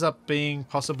it ends up being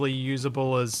possibly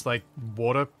usable as, like,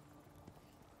 water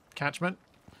catchment.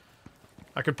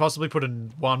 I could possibly put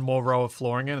in one more row of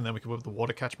flooring in, and then we could put the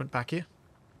water catchment back here.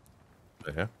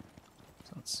 Yeah.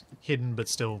 So it's hidden, but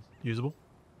still usable.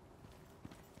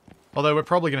 Although we're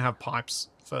probably going to have pipes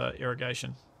for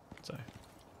irrigation, so...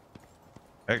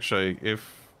 Actually,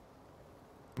 if...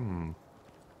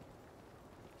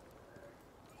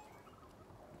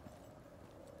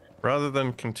 Rather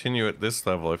than continue at this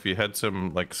level, if you had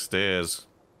some, like, stairs...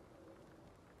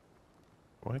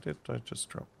 Why did I just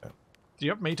drop that? Do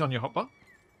you have meat on your hotbar?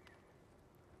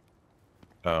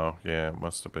 Oh, yeah, it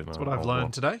must have been... That's what I've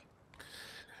learned today.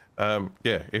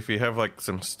 Yeah, if you have, like,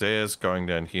 some stairs going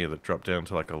down here that drop down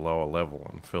to, like, a lower level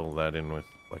and fill that in with,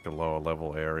 like, a lower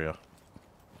level area.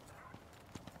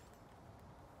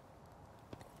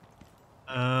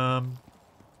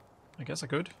 I guess I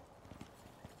could.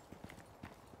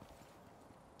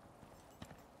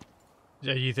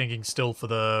 Yeah, you thinking still for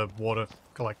the water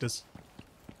collectors?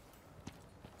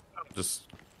 Just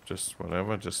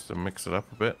whatever, just to mix it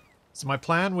up a bit. So my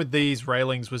plan with these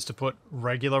railings was to put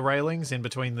regular railings in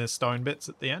between the stone bits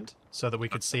at the end, so that we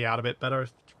could see out a bit better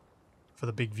for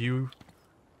the big view.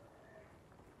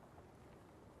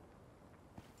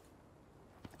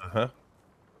 Uh-huh.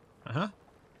 Uh-huh.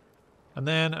 And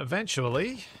then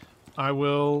eventually, I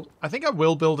think I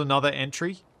will build another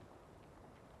entry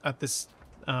at this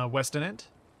western end.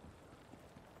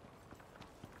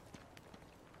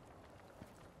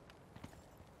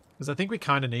 Because I think we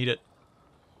kind of need it.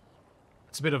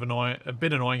 It's a bit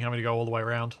annoying having to go all the way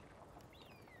around.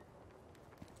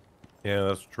 Yeah,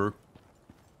 that's true.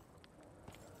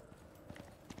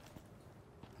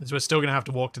 Because we're still going to have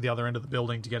to walk to the other end of the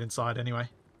building to get inside anyway.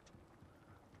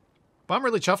 But I'm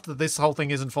really chuffed that this whole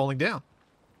thing isn't falling down.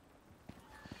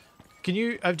 Do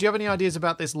you have any ideas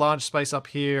about this large space up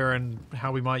here and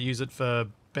how we might use it for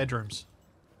bedrooms?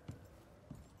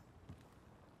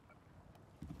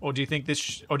 Or do you think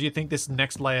this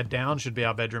next layer down should be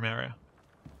our bedroom area?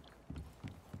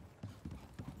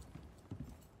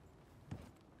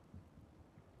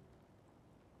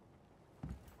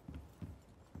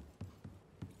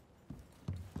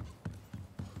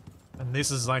 And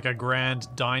this is like a grand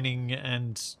dining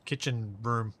and kitchen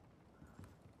room.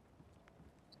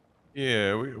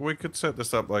 Yeah, we could set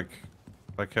this up like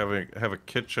have a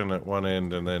kitchen at one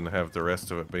end and then have the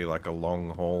rest of it be like a long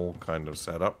hall kind of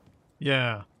setup.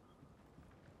 Yeah.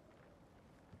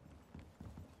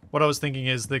 What I was thinking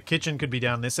is the kitchen could be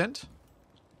down this end.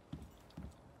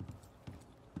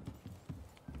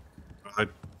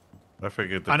 I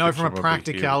figured the I know kitchen from a would be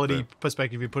practicality here,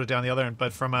 perspective you put it down the other end,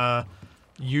 but from a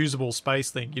usable space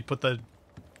thing, you'd put the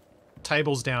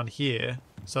tables down here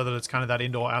so that it's kind of that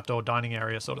indoor-outdoor dining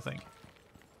area sort of thing.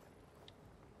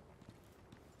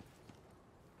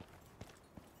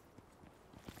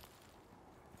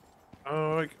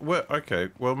 Oh, well, okay.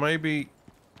 Well, maybe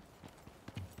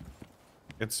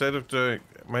instead of doing,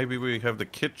 maybe we have the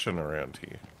kitchen around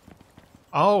here.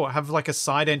 Oh, have like a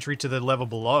side entry to the level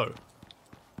below.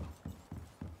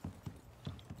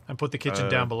 And put the kitchen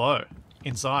down below,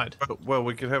 inside. Well,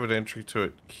 we could have an entry to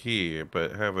it here,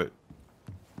 but have it,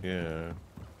 yeah.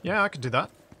 Yeah, I could do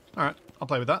that. Alright, I'll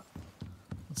play with that.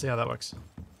 Let's see how that works.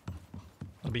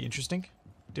 That'll be interesting.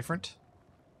 Different.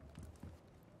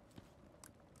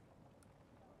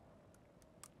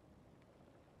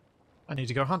 I need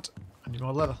to go hunt. I need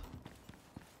more leather.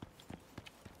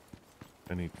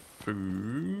 I need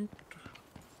food.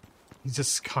 He's a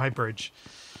sky bridge.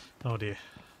 Oh dear.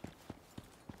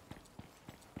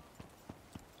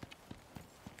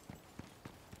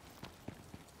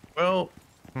 Well,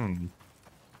 I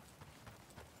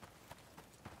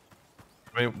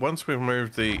mean, once we've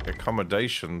moved the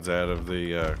accommodations out of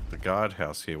the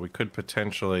guardhouse here, we could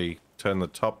potentially turn the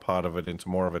top part of it into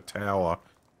more of a tower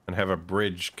and have a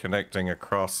bridge connecting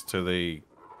across to the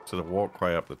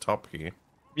walkway up the top here.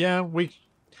 Yeah,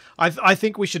 I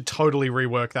think we should totally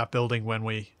rework that building when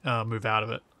we move out of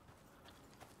it.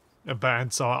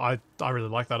 And so I really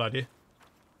like that idea.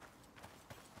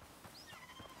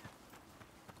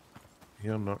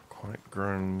 You're not quite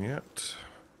grown yet.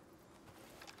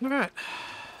 Alright.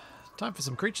 Time for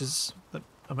some creatures that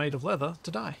are made of leather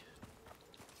to die.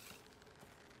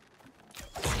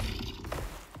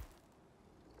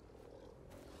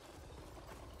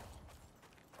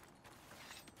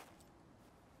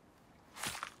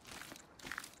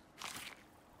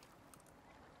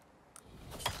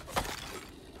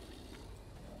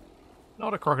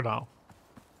 Not a crocodile.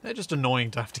 They're just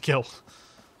annoying to have to kill.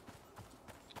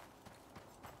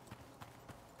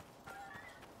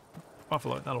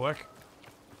 Buffalo, that'll work.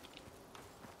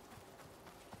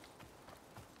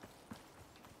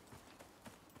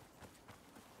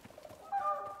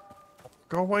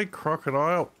 Go away,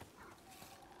 crocodile.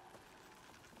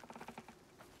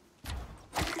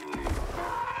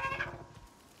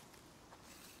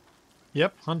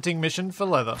 Yep, hunting mission for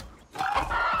leather.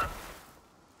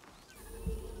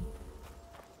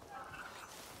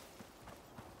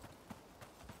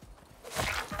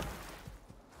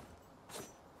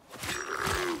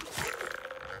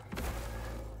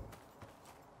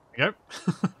 There you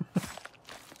go.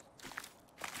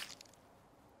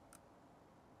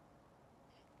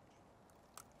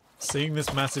 Seeing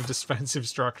this massive defensive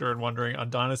structure and wondering, are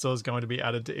dinosaurs going to be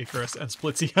added to Icarus? And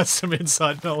Splitsy has some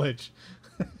inside knowledge.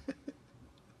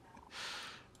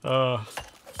 I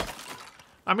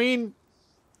mean,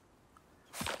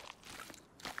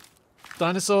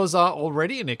 dinosaurs are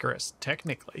already in Icarus,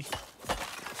 technically.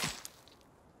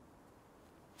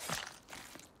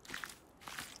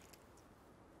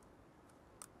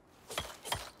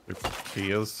 He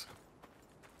is.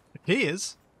 He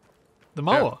is. The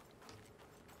mower. Yeah.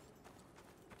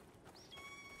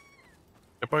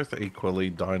 They're both equally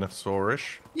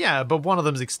dinosaurish. Yeah, but one of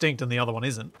them's extinct and the other one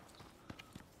isn't.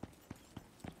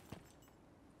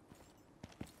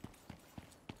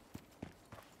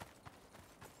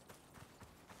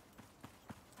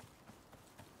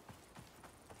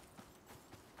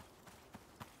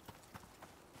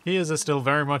 Hears are still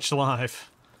very much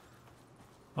alive.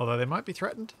 Although they might be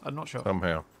threatened, I'm not sure.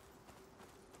 Somehow.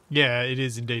 Yeah, it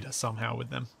is indeed a somehow with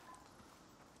them.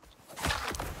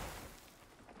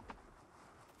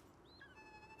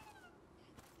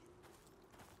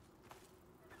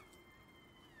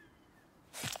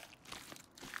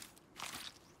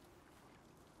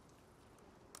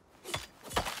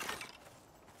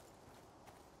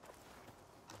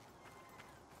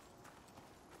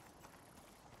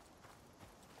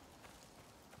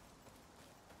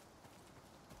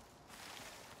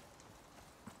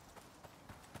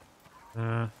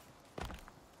 Hello?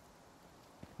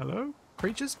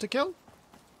 Creatures to kill?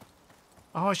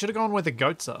 Oh, I should have gone where the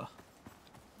goats are.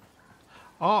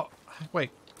 Oh, wait.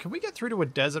 Can we get through to a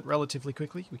desert relatively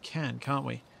quickly? We can, can't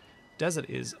we? Desert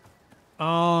is...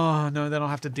 Oh, no, then I'll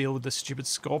have to deal with the stupid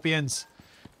scorpions.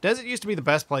 Desert used to be the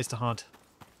best place to hunt.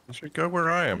 I should go where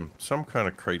I am. Some kind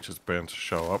of creature's bound to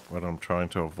show up when I'm trying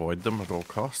to avoid them at all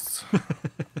costs.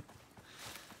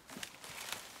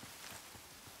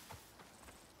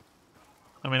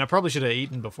 I mean, I probably should have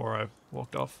eaten before I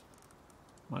walked off.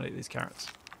 Might eat these carrots.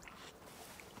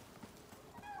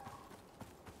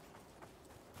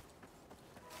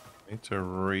 Need to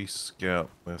re-scout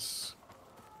this.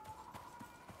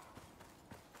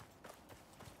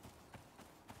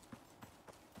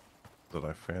 That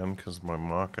I found because my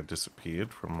marker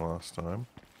disappeared from last time.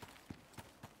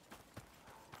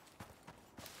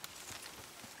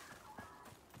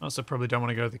 I also probably don't want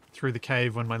to go through the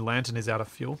cave when my lantern is out of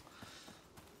fuel.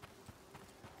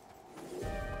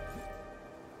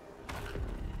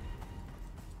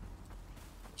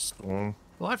 Storm.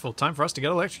 Delightful. Time for us to get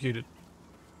electrocuted.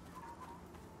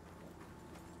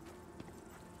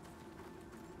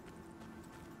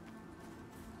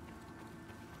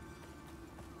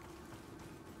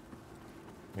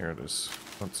 Here it is.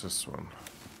 What's this one?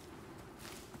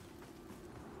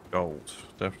 Gold.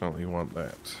 Definitely want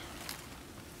that.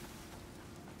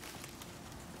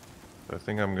 I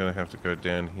think I'm going to have to go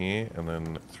down here and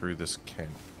then through this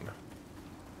canyon.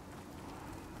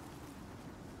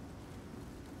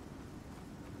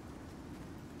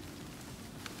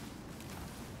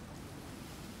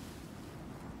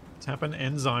 Tap an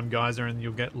enzyme geyser and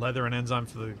you'll get leather and enzyme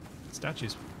for the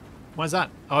statues. Why is that?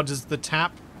 Oh, does the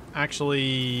tap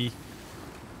actually...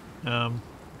 Does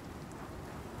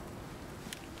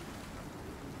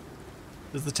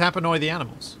the tap annoy the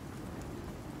animals?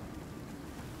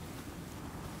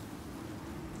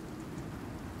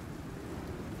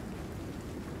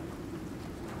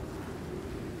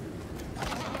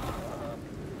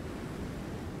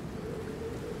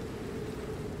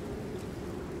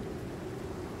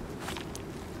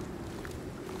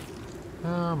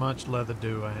 How much leather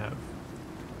do I have?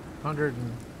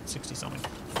 160 something.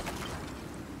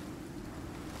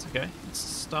 It's okay. Let's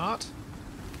start.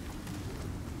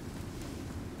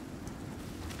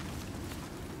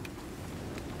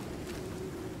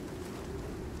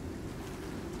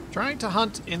 Trying to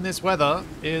hunt in this weather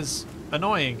is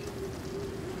annoying.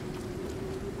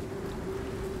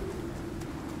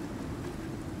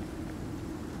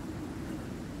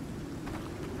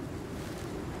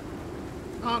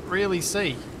 Can't really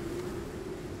see.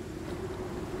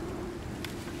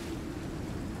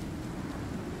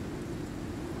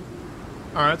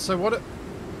 Alright, so what...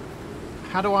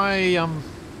 How do I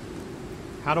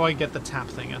get the tap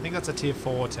thing? I think that's a tier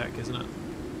 4 tech, isn't it?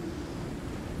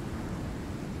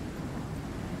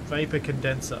 Vapor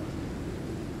condenser.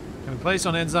 Can be placed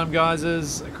on enzyme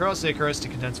geysers across Icarus to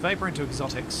condense vapor into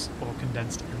exotics or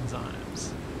condensed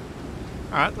enzymes.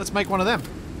 Alright, let's make one of them.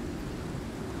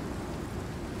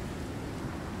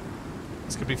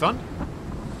 This could be fun.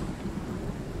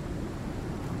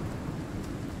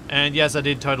 And yes, I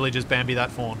did totally just Bambi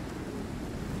that fawn.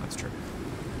 That's true.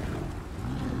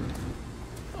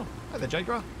 Oh, hi there,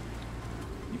 Jagra.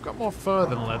 You've got more fur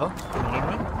than leather, annoying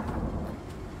me.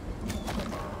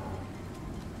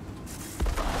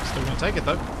 Still gonna take it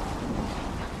though.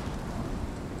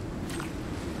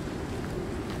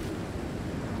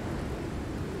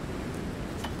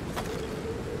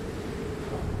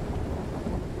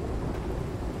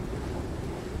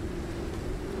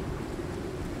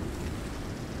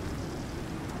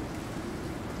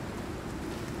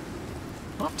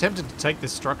 I'm tempted to take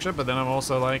this structure, but then I'm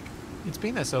also like, it's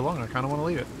been there so long, I kind of want to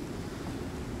leave it.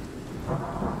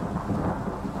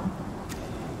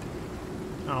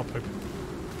 Oh, poop.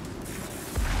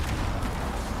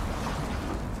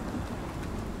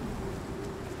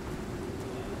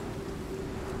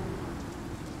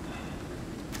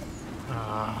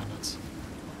 Ah, nuts.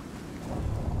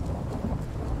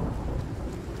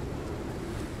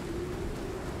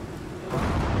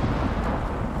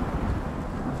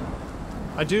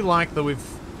 I do like that we've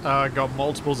got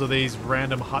multiples of these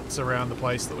random huts around the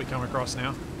place that we come across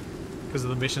now, because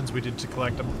of the missions we did to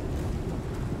collect them.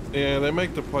 Yeah, they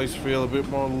make the place feel a bit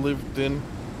more lived in.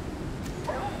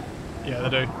 Yeah,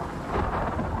 they do.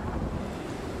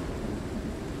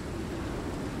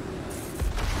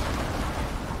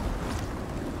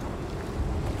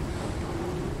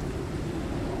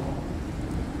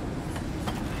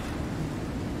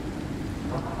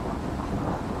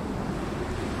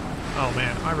 Oh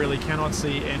man, I really cannot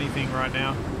see anything right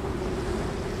now.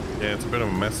 Yeah, it's a bit of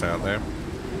a mess out there.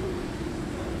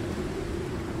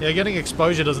 Yeah, getting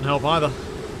exposure doesn't help either.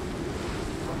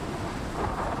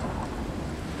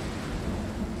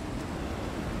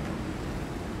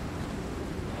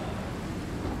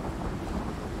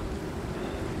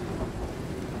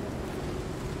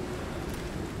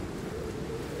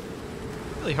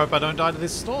 Really hope I don't die to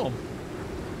this storm.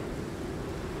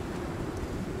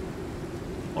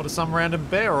 Or to some random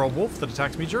bear or wolf that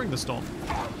attacked me during the storm.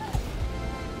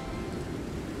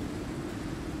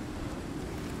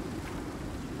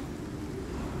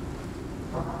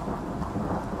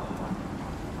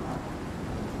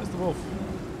 Where's the wolf?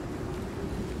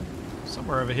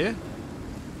 Somewhere over here.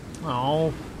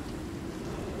 Oh.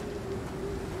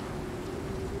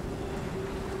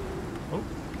 Oh.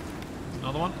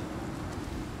 Another one.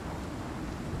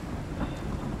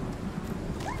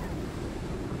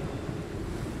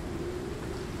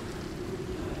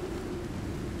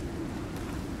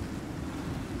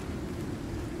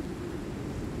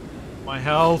 My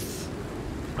health.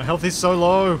 My health is so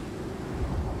low.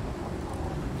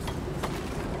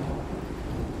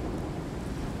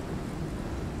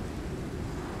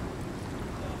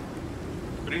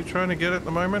 What are you trying to get at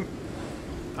the moment?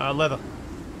 Leather.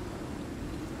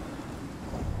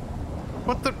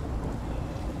 What the?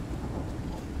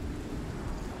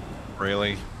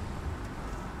 Really?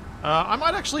 I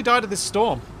might actually die to this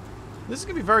storm. This is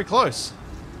going to be very close.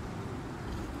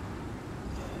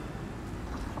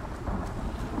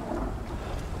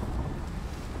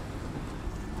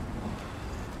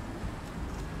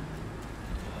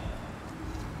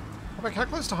 How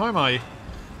close to home are you?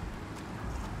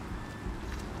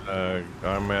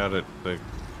 I'm out at the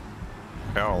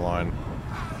power line.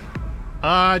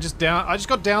 I just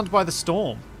got downed by the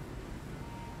storm.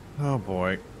 Oh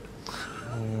boy.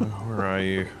 Where are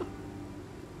you?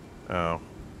 Oh.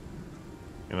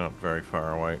 You're not very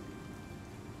far away.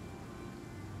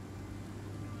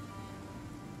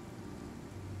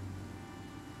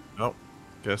 Oh,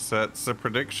 guess that's the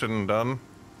prediction done.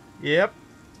 Yep.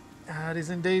 That is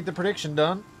indeed the prediction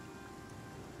done.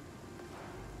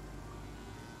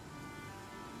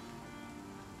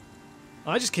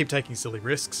 I just keep taking silly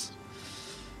risks,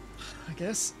 I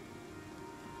guess.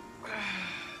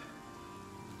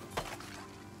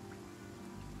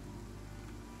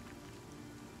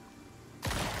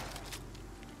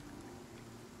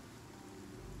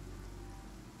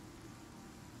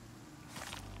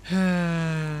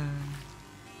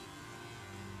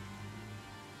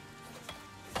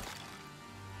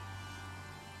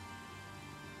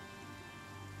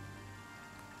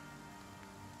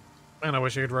 And I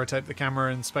wish I could rotate the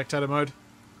camera in spectator mode.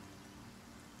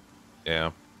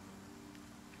 Yeah.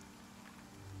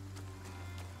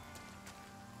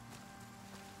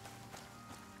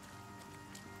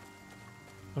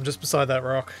 I'm just beside that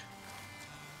rock.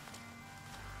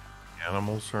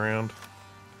 Animals around?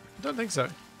 I don't think so.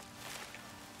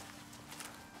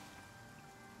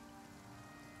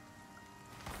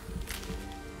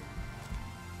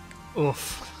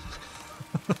 Oof.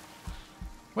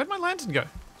 Where'd my lantern go?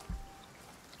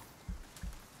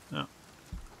 Oh.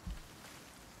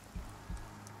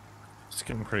 It's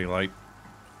getting pretty late.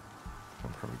 I'm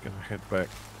probably gonna head back.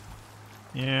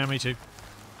 Yeah, me too.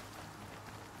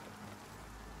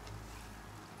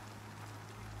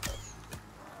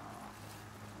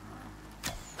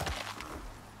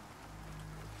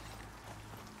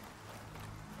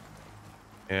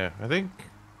 Yeah, I think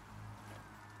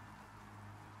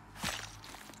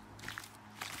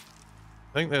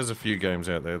there's a few games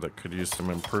out there that could use some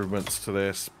improvements to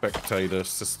their spectator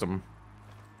system.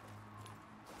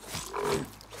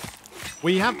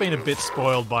 We have been a bit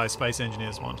spoiled by Space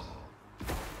Engineers 1.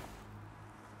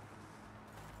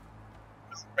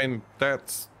 I mean,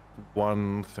 that's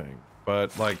one thing,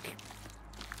 but like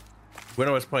when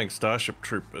I was playing Starship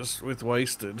Troopers with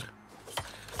Wasted,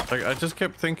 like I just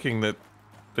kept thinking that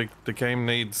the game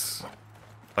needs,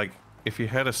 like, if you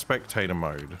had a spectator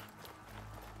mode,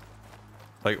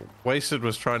 like Wasted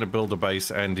was trying to build a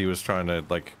base and he was trying to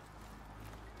like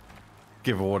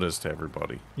give orders to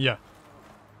everybody. Yeah.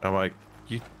 I'm like,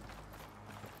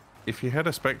 if you had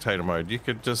a spectator mode, you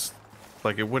could just,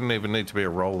 like, it wouldn't even need to be a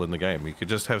role in the game. You could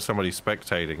just have somebody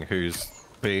spectating who's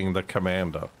being the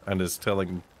commander and is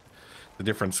telling the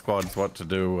different squads what to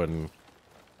do. And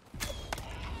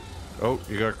oh,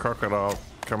 you got a crocodile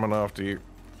coming after you.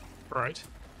 Right.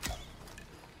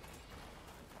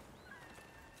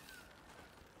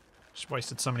 Just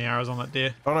wasted so many arrows on that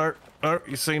deer. Oh no, no,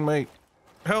 you seen me.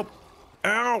 Help!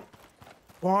 Ow!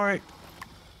 Why?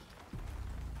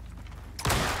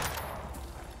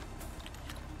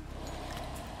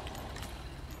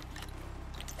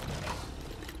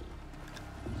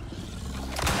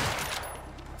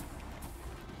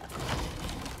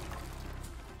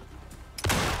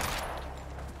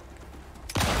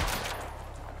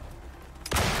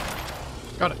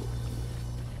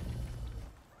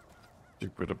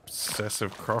 Stupid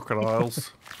obsessive crocodiles.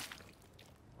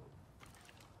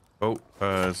 Oh,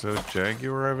 is there a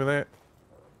jaguar over there?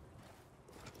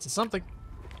 It's something.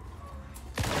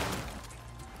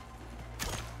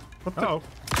 What the? Uh-oh.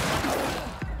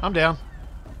 I'm down.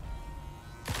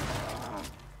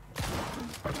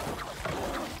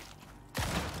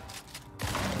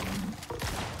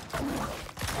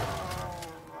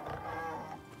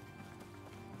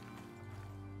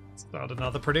 Start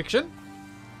another prediction.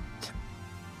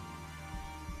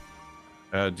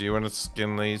 Do you want to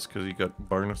skin these because you got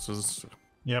bonuses?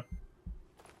 Yep.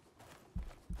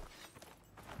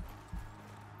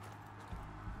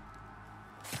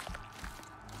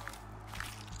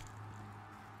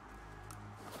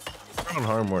 Going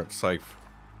home where it's safe.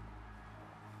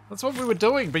 That's what we were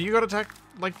doing, but you got attacked.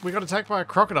 Like, we got attacked by a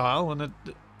crocodile, and it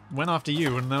went after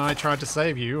you, and then I tried to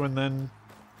save you, and then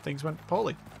things went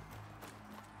poorly.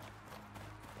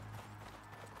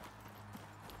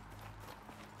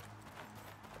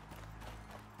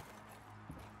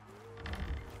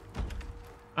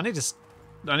 I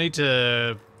need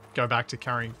to go back to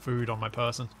carrying food on my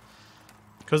person.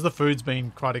 Because the food's been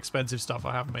quite expensive stuff,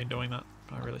 I haven't been doing that.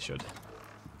 I really should.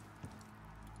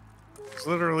 It's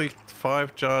literally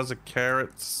 5 jars of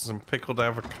carrots, some pickled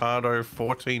avocado,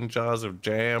 14 jars of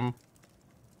jam.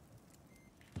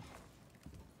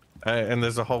 And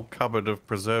there's a whole cupboard of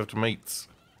preserved meats.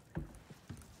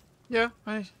 Yeah,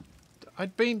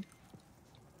 I'd been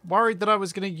worried that I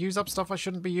was going to use up stuff I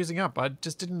shouldn't be using up. I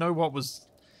just didn't know what was...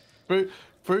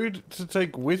 Food to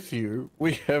take with you,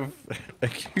 we have a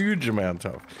huge amount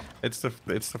of. It's the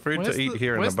food to eat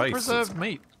here in the base. Where's the preserved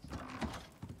meat?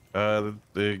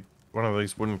 The one of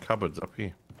these wooden cupboards up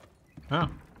here. Oh.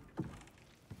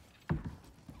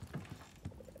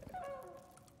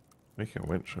 Speaking of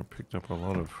which, I picked up a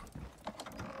lot of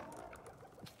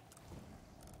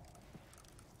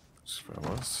these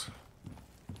fellas.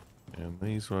 And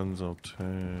these ones I'll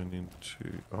turn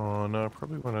into... Oh no, I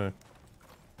probably want to...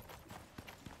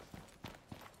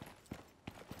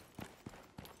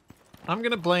 I'm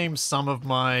going to blame some of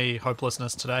my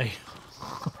hopelessness today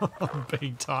on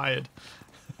being tired.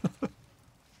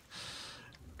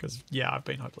 Because, yeah, I've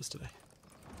been hopeless today.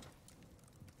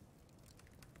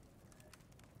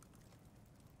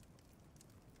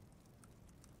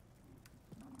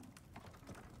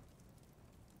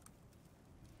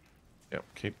 Yep,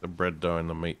 keep the bread dough in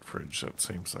the meat fridge. That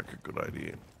seems like a good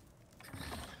idea.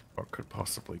 What could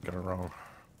possibly go wrong?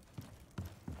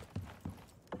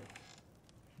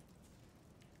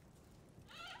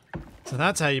 So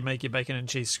that's how you make your bacon and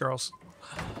cheese scrolls.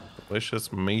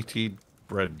 Delicious meaty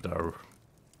bread dough.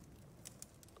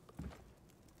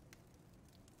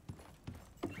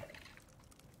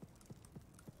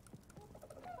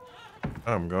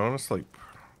 I'm going to sleep.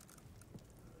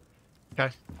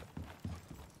 Okay.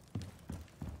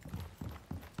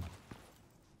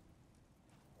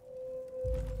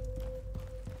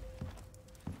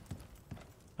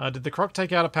 Did the croc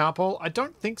take out a power pole? I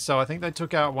don't think so. I think they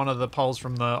took out one of the poles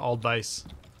from the old base.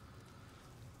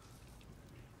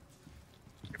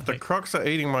 If the crocs are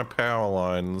eating my power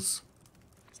lines,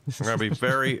 I'm going to be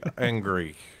very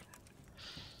angry.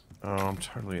 Oh, I'm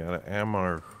totally out of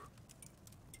ammo.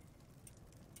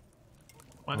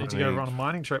 I need to go run a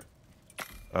mining trip.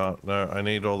 No, I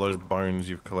need all those bones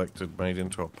you've collected made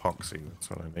into epoxy.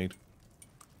 That's what I need.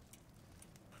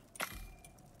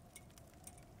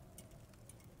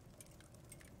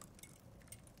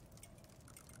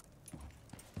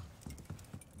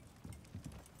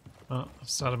 Oh, I've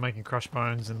started making crushed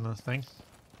bones in the thing.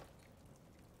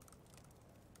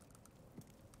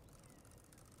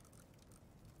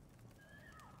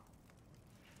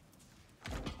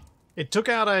 It took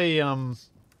out a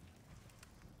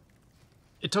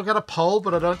it took out a pole,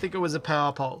 but I don't think it was a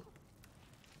power pole.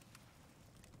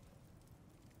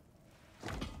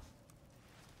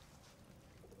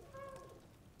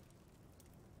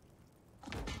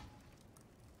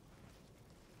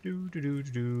 Do do do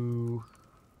do do.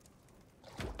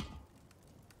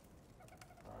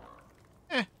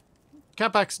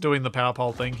 Capac's doing the power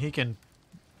pole thing. He can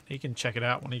check it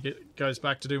out when he goes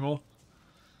back to do more.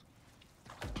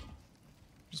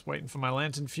 Just waiting for my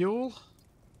lantern fuel.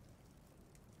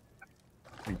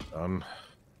 I'm done.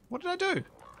 What did I do?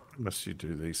 Unless you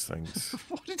do these things.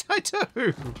 What did I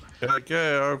do?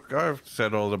 Yeah, I've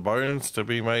set all the bones to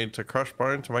be made to crush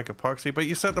bone to make epoxy, but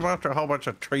you set them after a whole bunch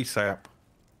of tree sap.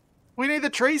 We need the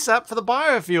tree sap for the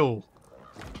biofuel.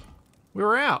 We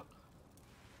were out.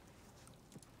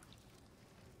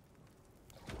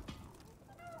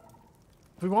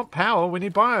 If we want power, we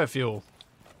need biofuel.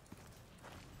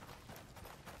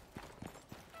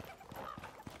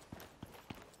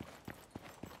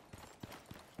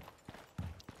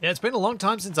 Yeah, it's been a long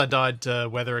time since I died to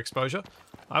weather exposure.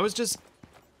 I was just,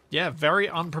 yeah, very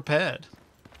unprepared.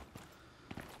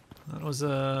 That was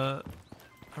a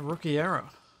rookie error.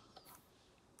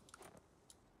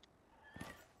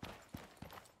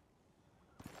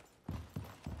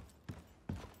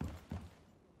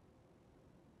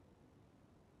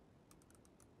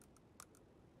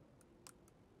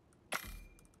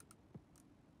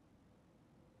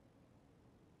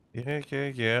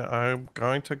 Yeah. I'm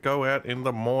going to go out in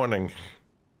the morning.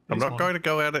 I'm not going to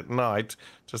go out at night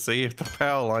to see if the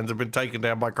power lines have been taken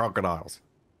down by crocodiles.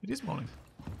 It is morning.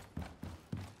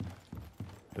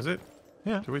 Is it?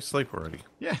 Yeah. Do we sleep already?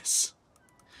 Yes.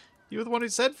 You were the one who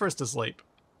said for us to sleep.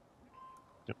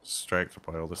 Distracted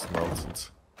by all this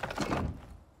nonsense.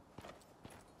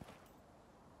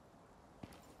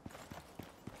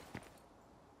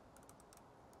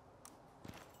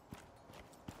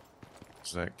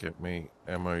 Does that get me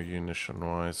ammo munition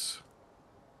wise?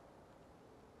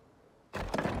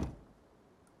 Popped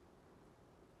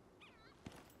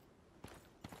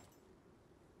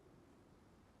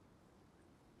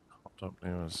up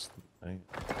now as names.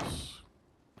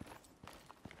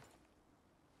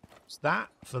 Is that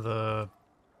for the...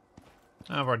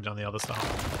 I've already done the other stuff.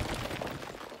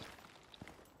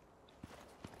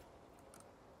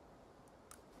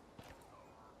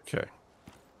 Okay.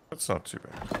 That's not too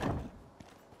bad.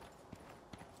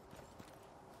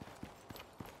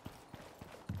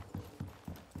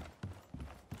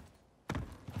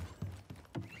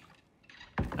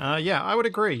 Yeah, I would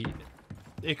agree.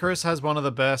 Icarus has one of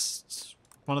the better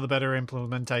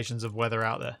implementations of weather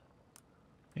out there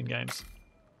in games.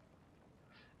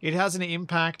 It has an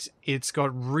impact. It's got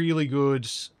really good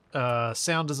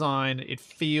sound design. It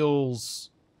feels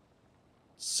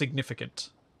significant.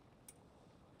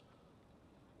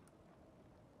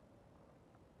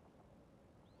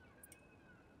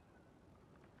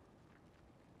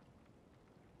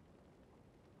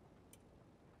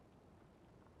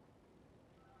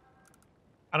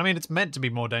 And I mean, it's meant to be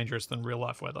more dangerous than real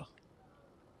life weather.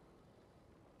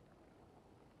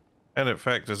 And it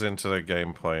factors into the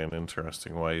gameplay in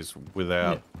interesting ways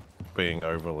without being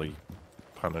overly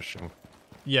punishing.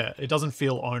 Yeah, it doesn't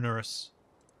feel onerous.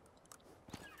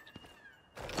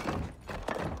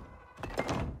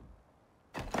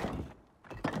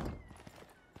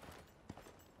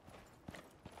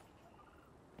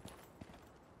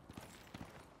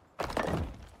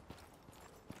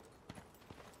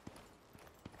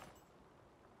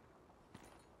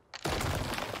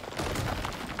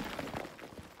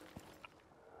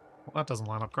 Well, that doesn't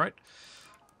line up great.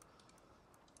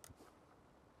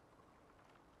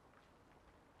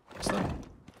 What's that?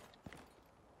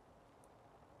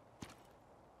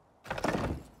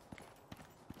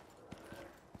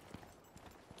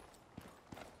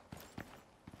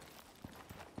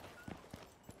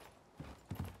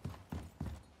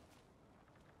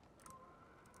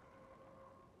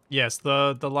 Yes,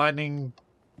 the lightning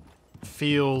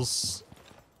feels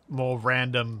more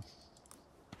random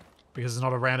because it's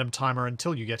not a random timer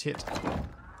until you get hit.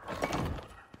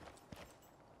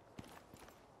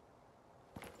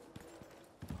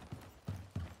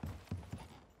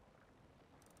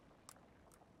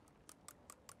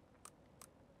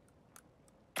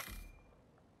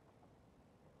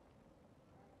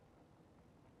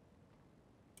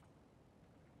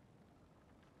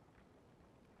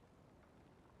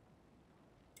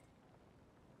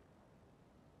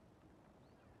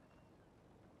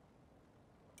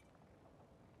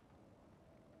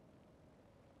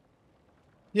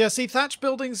 Yeah, see, thatch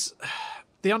buildings...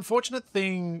 The unfortunate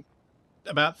thing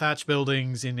about thatch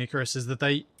buildings in Icarus is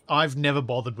that I've never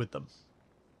bothered with them.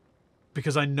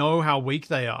 Because I know how weak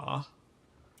they are,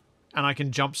 and I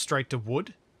can jump straight to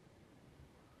wood.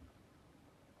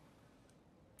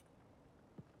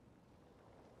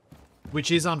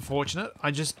 Which is unfortunate.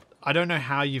 I don't know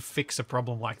how you fix a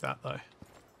problem like that, though.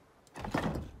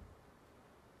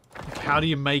 Like, how do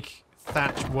you make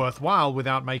thatch worthwhile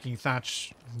without making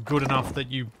thatch good enough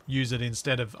that you use it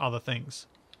instead of other things?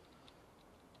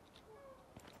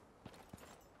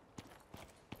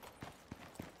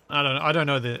 I don't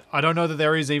know that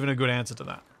there is even a good answer to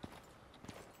that.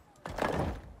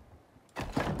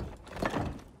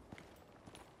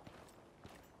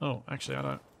 Oh, actually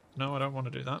I don't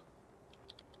want to do that.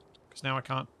 Because now I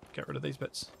can't get rid of these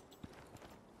bits.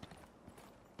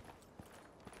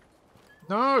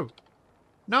 No!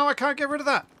 No, I can't get rid of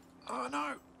that! Oh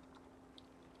no!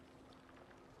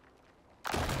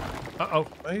 Uh-oh.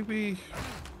 Maybe...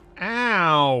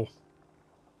 Ow!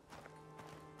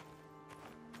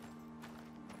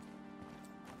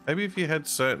 Maybe if you had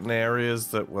certain areas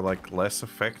that were, like, less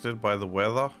affected by the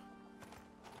weather.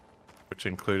 which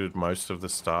included most of the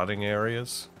starting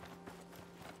areas.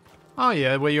 Oh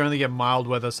yeah, where you only get mild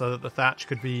weather so that the thatch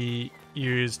could be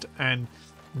used, and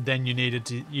then you needed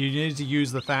to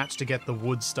use the thatch to get the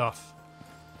wood stuff.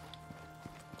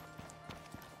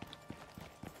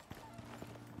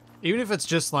 Even if it's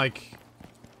just like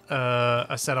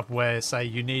a setup where, say,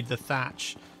 you need the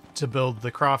thatch to build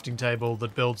the crafting table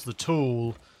that builds the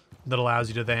tool that allows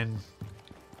you to then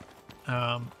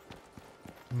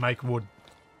make wood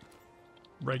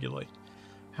regularly.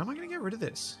 How am I going to get rid of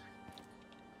this?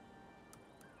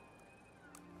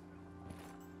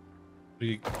 What are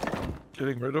you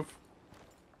getting rid of?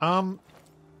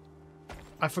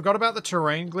 I forgot about the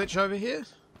terrain glitch over here.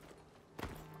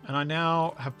 And I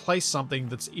now have placed something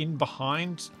that's in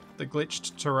behind the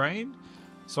glitched terrain,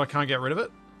 so I can't get rid of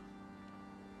it.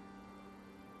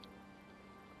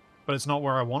 But it's not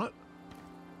where I want it.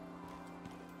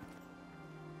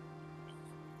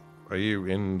 Are you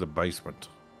in the basement?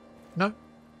 No.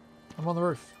 I'm on the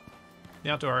roof. The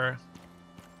outdoor area.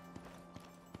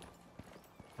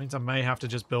 Means I may have to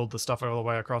just build the stuff all the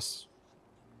way across.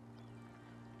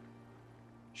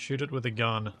 Shoot it with a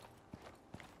gun.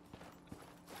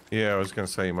 Yeah, I was going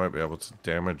to say you might be able to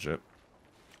damage it.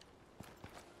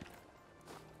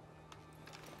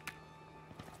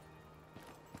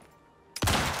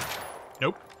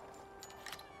 Nope.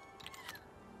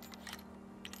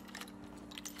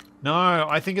 No,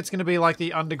 I think it's going to be like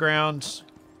the underground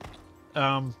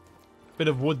bit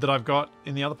of wood that I've got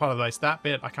in the other part of the base. That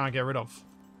bit I can't get rid of.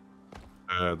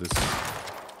 This...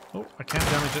 Oh, I can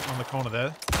damage it on the corner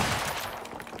there.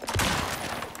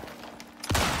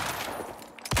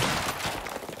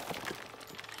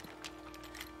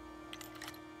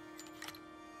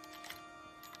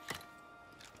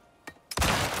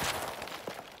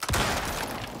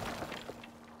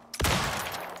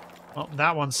 Oh,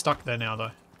 that one's stuck there now,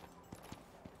 though.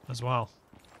 As well.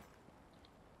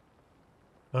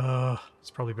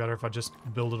 It's probably better if I just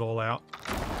build it all out.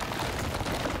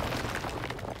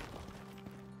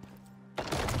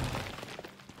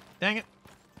 Dang it.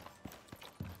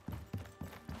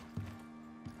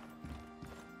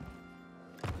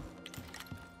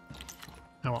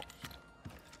 Oh well.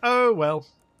 Oh well.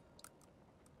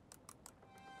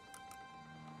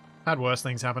 Had worse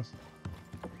things happen.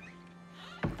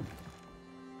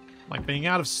 Like being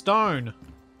out of stone.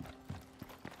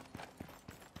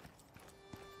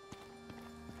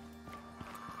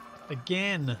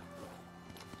 Again.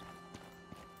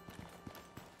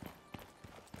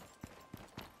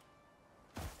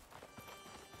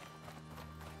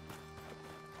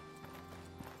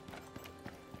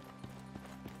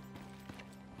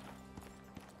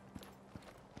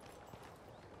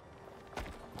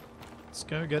 Let's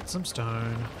go get some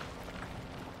stone.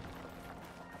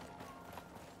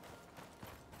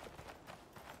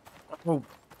 Oh.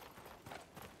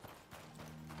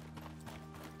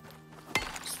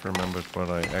 Just remembered what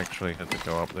I actually had to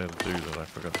go up there to do that I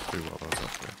forgot to do while I was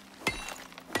up there.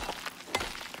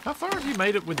 How far have you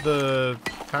made it with the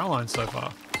power line so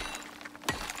far?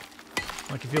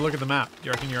 Like, if you look at the map, do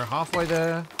you reckon you're halfway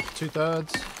there?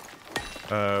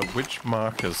 2/3? Which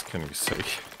markers can you see?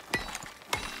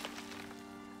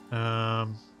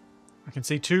 I can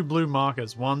see 2 blue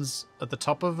markers. One's at the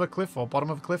top of a cliff or bottom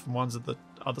of a cliff, and one's at the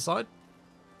other side.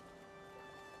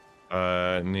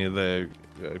 Near the...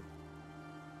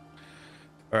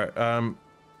 Alright,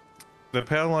 the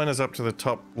power line is up to the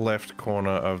top left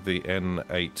corner of the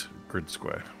N8 grid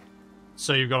square.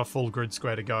 So you've got a full grid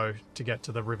square to go to get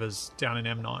to the rivers down in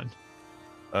M9.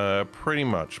 Pretty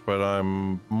much, but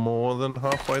I'm more than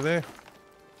halfway there.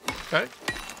 Okay.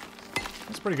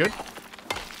 That's pretty good.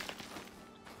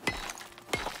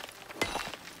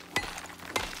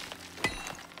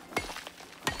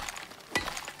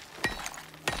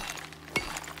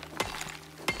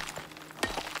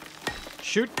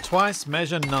 Shoot twice,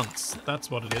 measure nonce.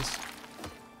 That's what it is.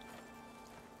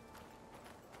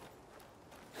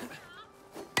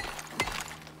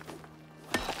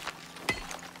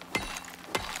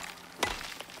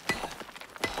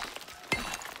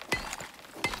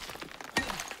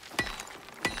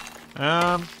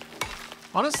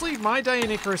 Honestly, my day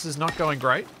in Icarus is not going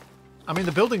great. I mean,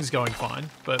 the building's going fine,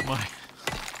 but my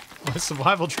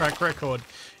survival track record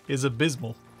is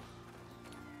abysmal.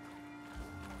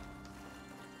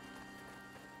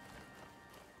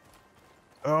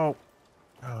 Oh,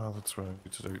 that's what I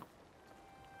need to do.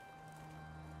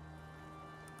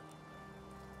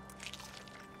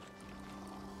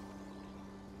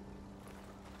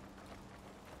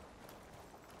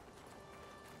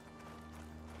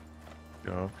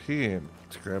 Go up here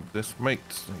to grab this mate.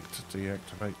 Need to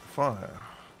deactivate the fire.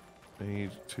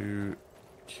 Need to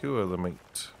cure the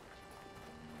meat.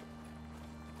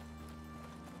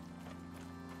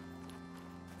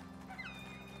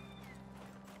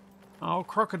 Oh,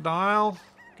 crocodile.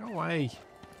 Go away.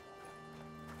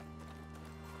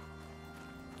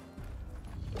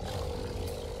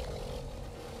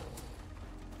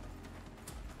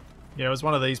 Yeah, it was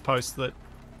one of these posts that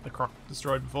the croc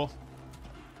destroyed before.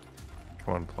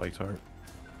 Come on, Plato.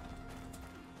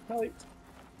 Kelly,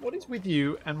 what is with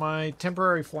you and my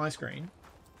temporary fly screen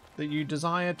that you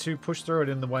desire to push through it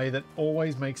in the way that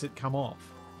always makes it come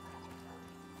off?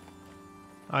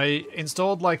 I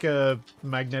installed like a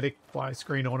magnetic fly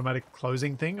screen automatic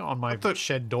closing thing on my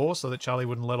shed door so that Charlie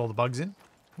wouldn't let all the bugs in.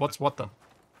 What the?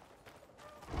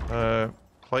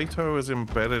 Plato is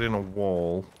embedded in a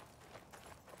wall.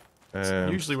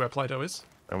 And Usually where Plato is.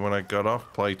 And when I got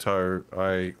off Plato,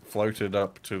 I floated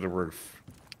up to the roof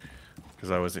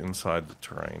because I was inside the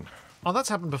terrain. Oh, that's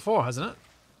happened before, hasn't it?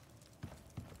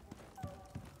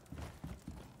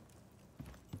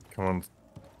 Come on.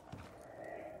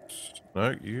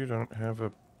 No, you don't have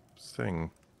a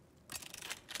thing.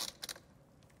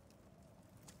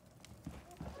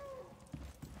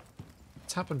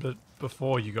 It's happened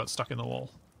before you got stuck in the wall.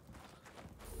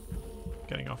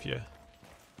 Getting off your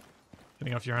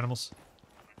animals.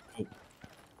 Oh.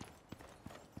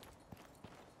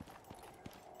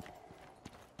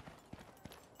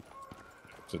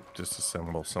 To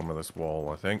disassemble some of this wall,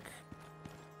 I think.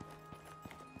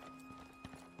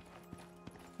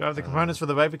 Do I have the components for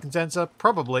the vapor condenser?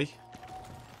 Probably.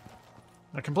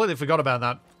 I completely forgot about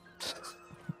that.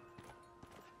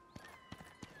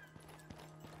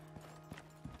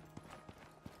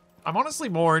 I'm honestly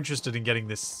more interested in getting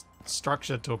this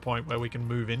structure to a point where we can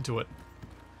move into it.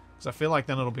 Because I feel like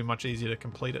then it'll be much easier to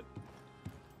complete it.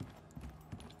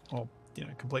 Or, you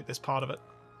know, complete this part of it.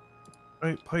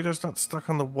 Wait, Plato's not stuck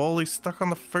on the wall, he's stuck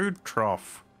on the food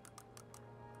trough.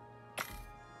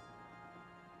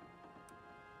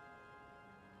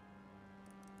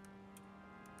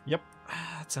 Yep,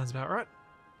 that sounds about right.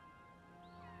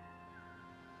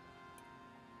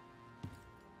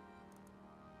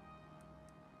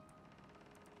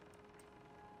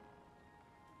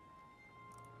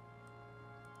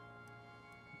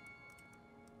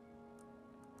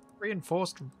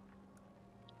 Reinforced.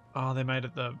 Oh, they made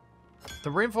it the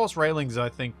reinforced railings, I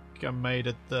think, are made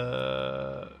at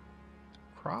the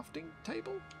crafting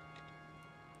table.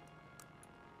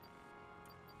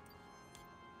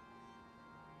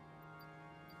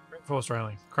 Reinforced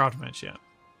railing, craft bench, yeah.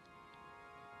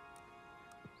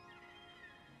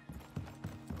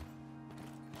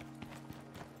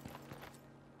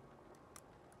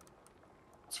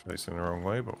 It's facing the wrong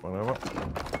way, but whatever.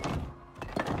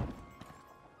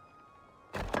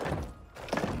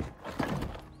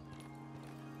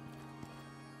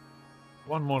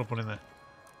 One more to put in there.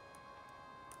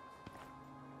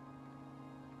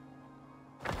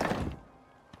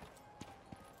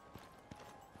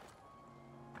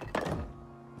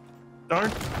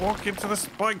 Don't walk into the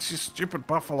spikes, you stupid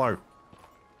buffalo.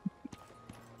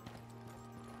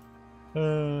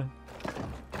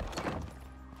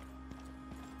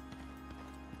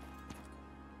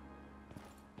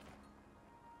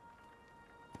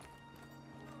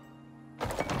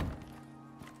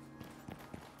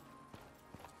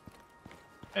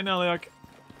 Hey, Naliok.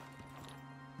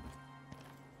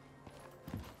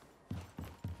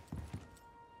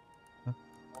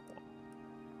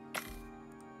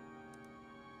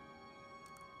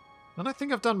 And I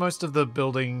think I've done most of the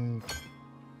building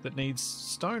that needs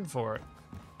stone for it.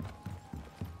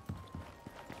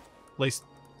 At least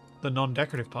the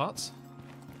non-decorative parts.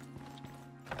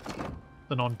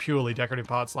 The non-purely decorative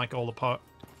parts, like all the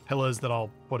pillars that I'll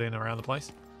put in around the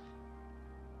place.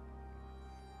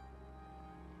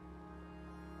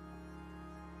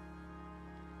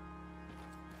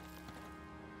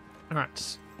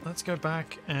 Alright, let's go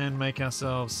back and make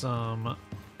ourselves some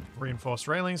reinforced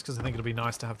railings, because I think it'll be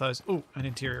nice to have those. Ooh, and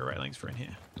interior railings for in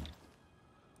here.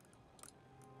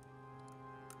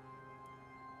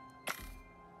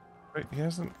 Wait, he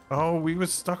hasn't... Oh, we were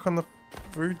stuck on the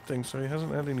food thing, so he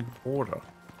hasn't had any water.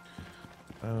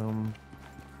 Can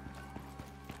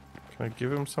I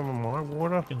give him some of my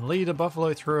water? You can lead a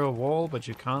buffalo through a wall, but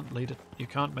you can't lead it. You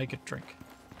can't make it drink.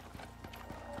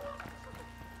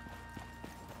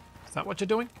 Is that what you're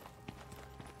doing?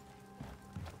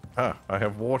 Ah, I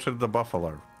have watered the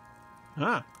buffalo.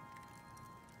 Ah.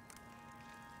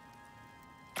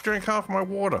 Drink half my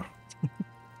water.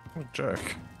 What a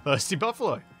jerk. Thirsty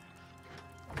buffalo.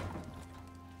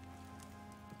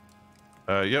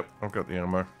 Yep, I've got the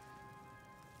ammo.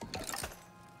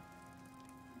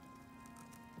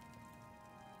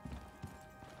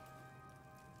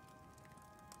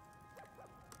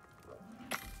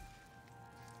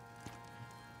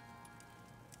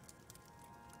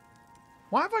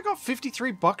 Why have I got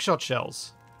 53 buckshot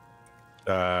shells?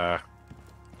 That's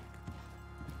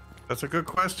a good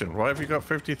question. Why have you got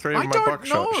 53 of I my don't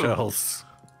buckshot know. shells?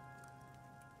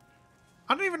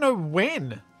 I don't even know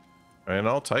when. And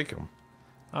I'll take them.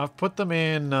 I've put them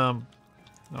in, I'll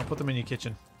put them in your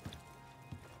kitchen.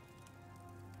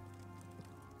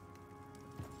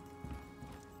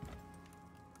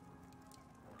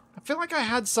 I feel like I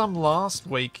had some last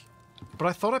week, but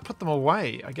I thought I put them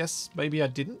away. I guess maybe I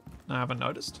didn't. I haven't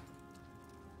noticed.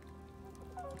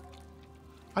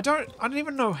 I don't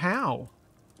even know how.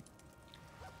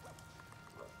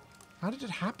 How did it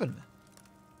happen?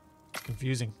 It's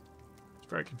confusing. It's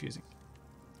very confusing.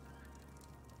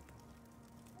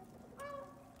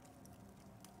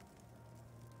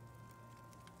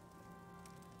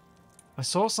 I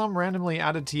saw some randomly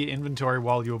added to your inventory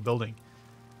while you were building.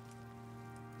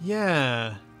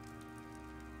 Yeah.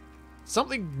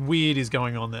 Something weird is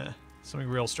going on there. Something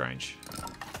real strange.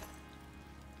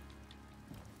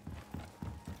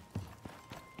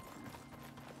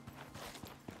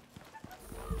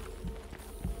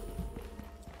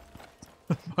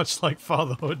 Much like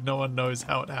fatherhood, no one knows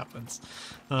how it happens.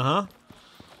 Uh-huh.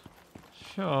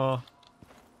 Sure.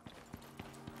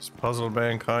 It's puzzled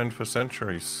mankind for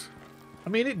centuries. I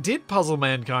mean, it did puzzle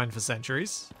mankind for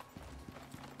centuries.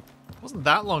 It wasn't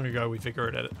that long ago we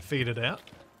figured it out.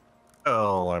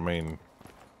 Well, I mean...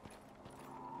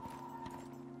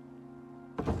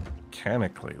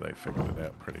 mechanically, they figured it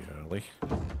out pretty early.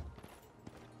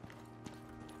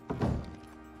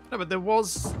 No, but there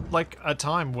was, like, a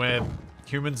time where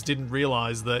humans didn't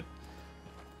realize that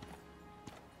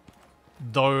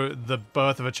though the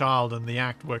birth of a child and the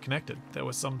act were connected. There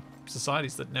were some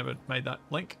societies that never made that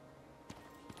link.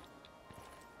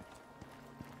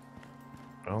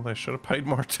 Well, they should have paid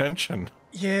more attention.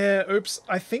 Yeah, oops.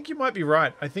 I think you might be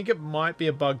right. I think it might be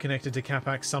a bug connected to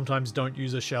Capac sometimes don't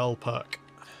use a shell perk.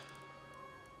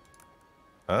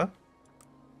 Huh?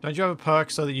 Don't you have a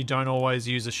perk so that you don't always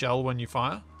use a shell when you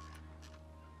fire?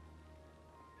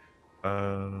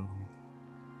 Let's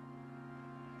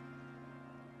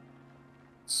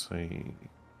see.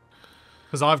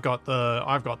 Because I've got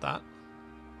that.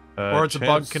 Or it's a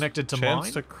bug connected to mine.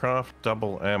 Chance to craft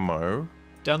double ammo.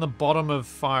 Down the bottom of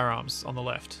firearms on the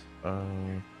left.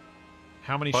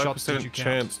 How many shots did you 5% count?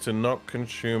 chance to not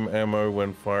consume ammo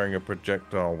when firing a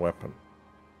projectile weapon.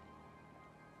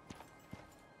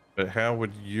 But how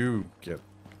would you get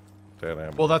that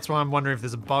ammo? Well, that's why I'm wondering if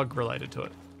there's a bug related to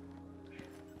it.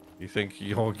 You think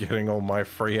you're getting all my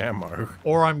free ammo?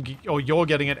 Or you're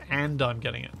getting it and I'm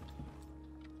getting it.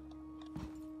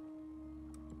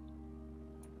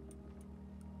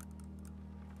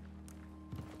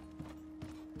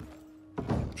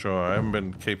 Sure, I haven't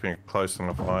been keeping a close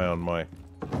enough eye on my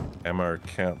ammo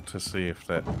count to see if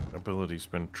that ability's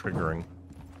been triggering.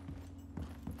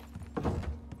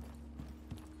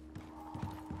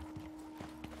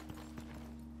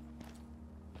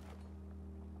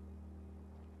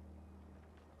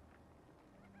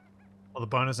 Or the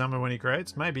bonus ammo when he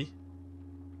creates? Maybe.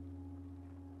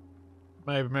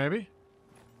 Maybe.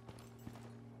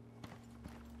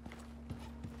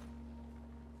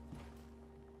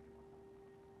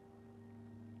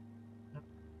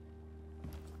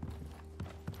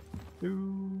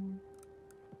 Ooh.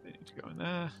 They need to go in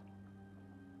there.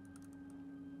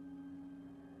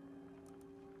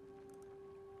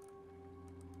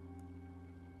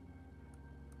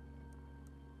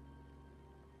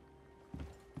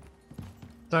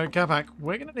 So, Capac,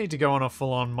 we're going to need to go on a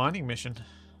full-on mining mission.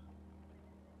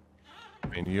 I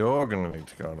mean, you're going to need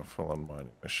to go on a full-on mining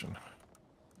mission.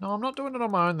 No, I'm not doing it on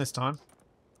my own this time.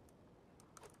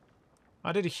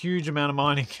 I did a huge amount of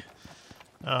mining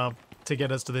to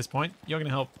get us to this point. You're going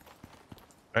to help.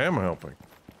 I am helping.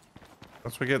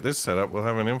 Once we get this set up, we'll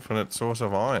have an infinite source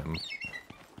of iron.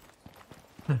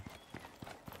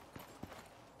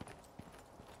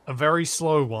 A very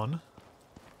slow one.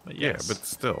 But yes. Yeah, but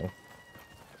still.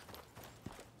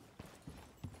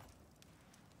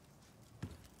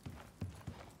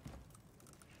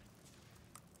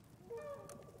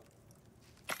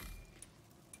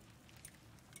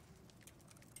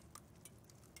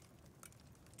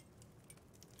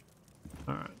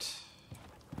 Alright.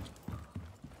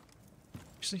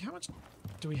 Actually, how much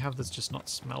do we have that's just not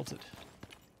smelted?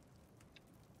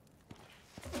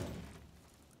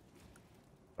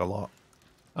 A lot.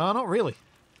 Not really.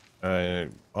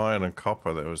 Iron and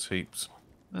copper, there was heaps.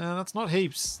 That's not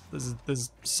heaps.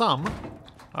 There's some.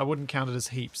 I wouldn't count it as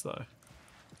heaps, though.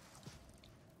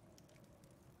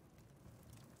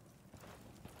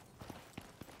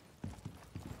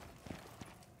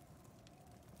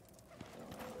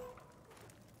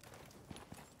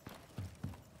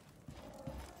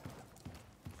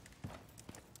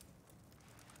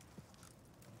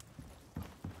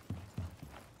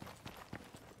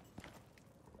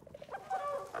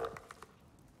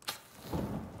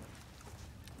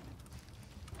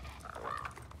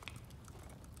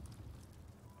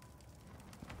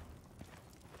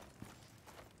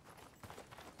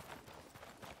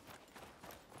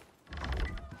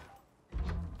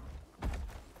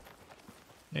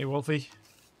 Hey, Wolfie.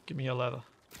 Give me your leather.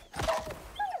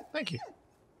 Thank you.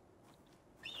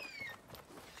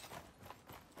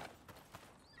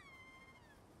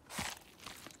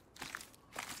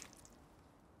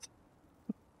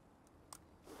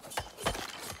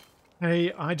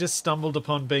 Hey, I just stumbled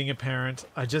upon being a parent.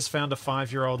 I just found a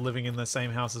 5-year-old living in the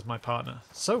same house as my partner.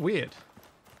 So weird.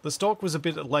 The stalk was a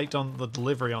bit late on the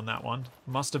delivery on that one.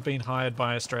 Must have been hired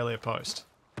by Australia Post.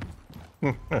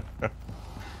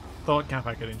 Thought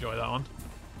Capac could enjoy that one.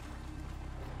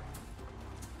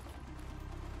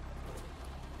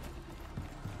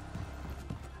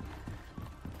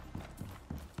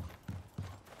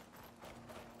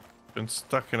 Been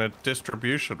stuck in a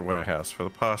distribution warehouse for the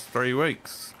past 3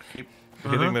 weeks. Keep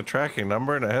hitting the tracking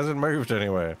number and it hasn't moved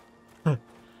anywhere.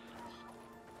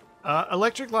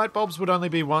 Electric light bulbs would only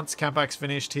be once Capac's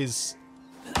finished his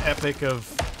epic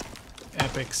of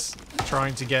epics,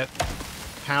 trying to get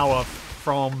power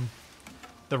from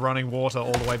the running water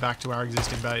all the way back to our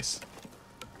existing base.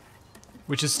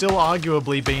 Which has still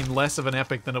arguably been less of an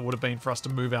epic than it would have been for us to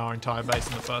move our entire base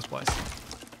in the first place.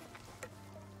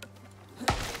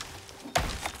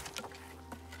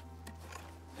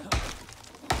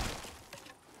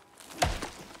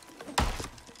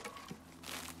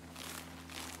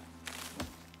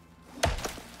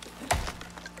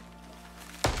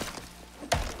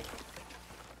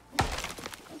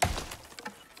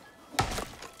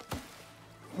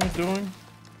 Doing?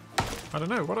 I don't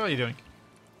know, what are you doing?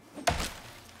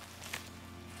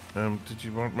 Did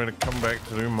you want me to come back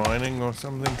to do mining or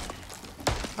something?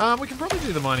 We can probably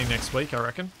do the mining next week, I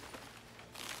reckon.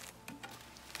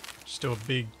 Just do a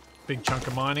big chunk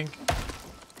of mining.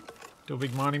 Do a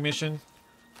big mining mission.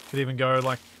 Could even go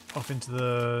like off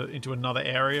into another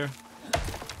area.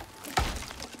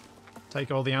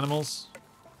 Take all the animals.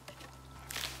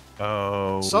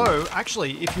 Oh. So,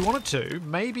 actually, if you wanted to,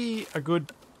 maybe a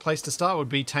good place to start would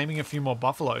be taming a few more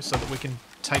buffalo so that we can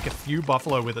take a few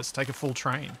buffalo with us, take a full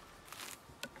train.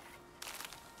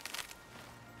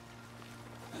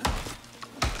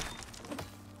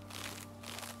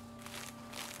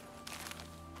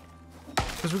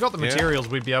 Because we've got the materials,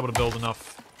 we'd be able to build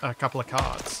a couple of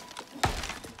carts.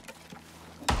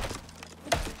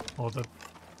 Or the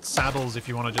saddles if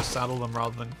you want to just saddle them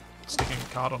rather than sticking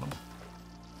a cart on them.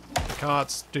 The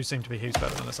carts do seem to be heaps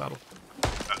better than a saddle.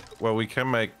 Well, we can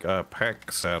make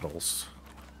pack saddles.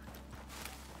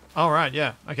 Oh, right,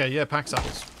 yeah. Okay, yeah, pack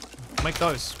saddles. Make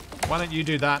those. Why don't you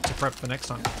do that to prep for next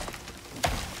time?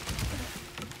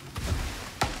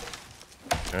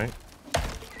 Okay.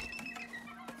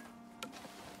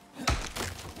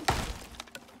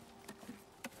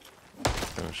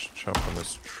 Finish chopping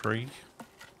this tree.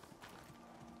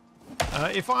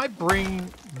 If I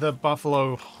bring the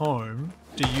buffalo home,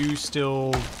 are you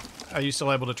still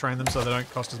able to train them so they don't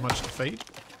cost as much to feed?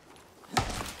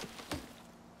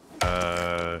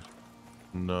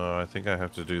 No, I think I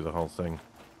have to do the whole thing.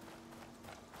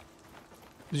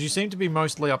 Because you seem to be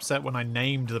mostly upset when I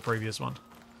named the previous one.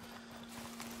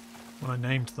 When I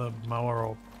named the mower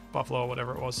or buffalo or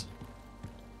whatever it was.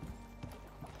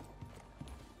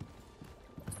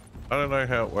 I don't know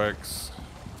how it works.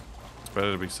 It's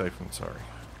better to be safe than sorry.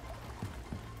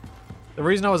 The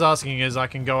reason I was asking is I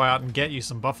can go out and get you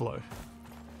some buffalo.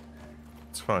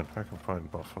 It's fine. I can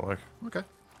find buffalo. Okay.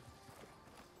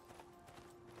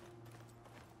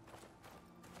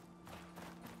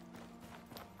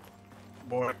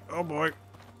 Boy, oh boy.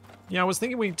 Yeah, I was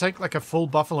thinking we'd take like a full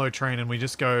buffalo train and we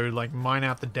just go like mine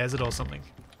out the desert or something.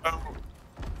 Oh.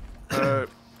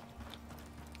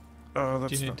 Oh,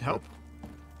 that's Do you need not help? good.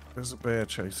 There's a bear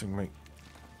chasing me.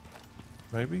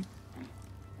 Maybe?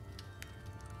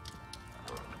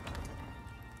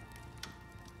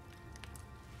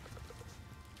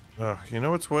 Oh, you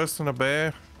know what's worse than a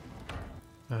bear?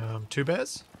 2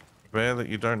 bears? A bear that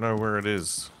you don't know where it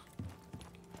is.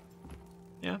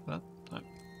 Yeah,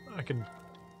 I can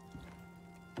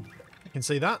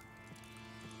see that.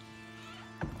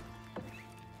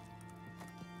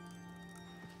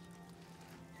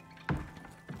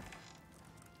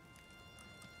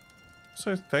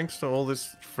 So thanks to all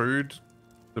this food,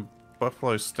 the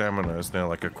buffalo stamina is now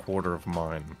like a quarter of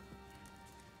mine.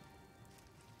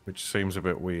 Which seems a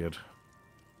bit weird.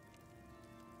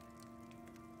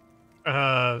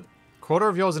 Quarter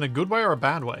of yours in a good way or a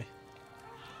bad way?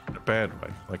 In a bad way.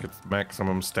 Like it's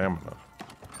maximum stamina.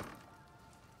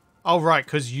 Oh, right,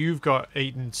 because you've got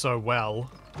eaten so well.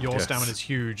 Your Yes. stamina's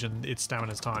huge and its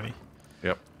stamina's tiny.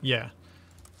 Yep. Yeah.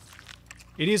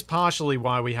 It is partially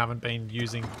why we haven't been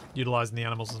utilizing the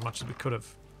animals as much as we could have.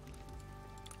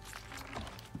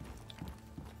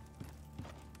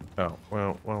 Oh,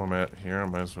 well, while I'm out here, I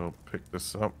might as well pick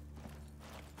this up.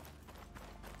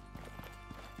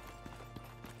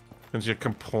 Because you're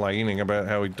complaining about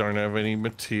how we don't have any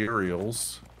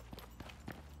materials.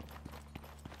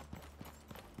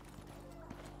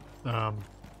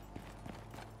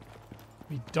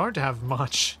 We don't have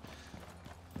much.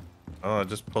 Oh, I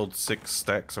just pulled 6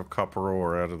 stacks of copper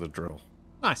ore out of the drill.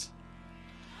 Nice.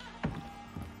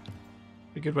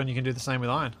 Be good when you can do the same with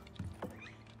iron.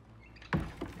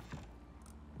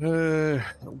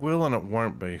 Will and it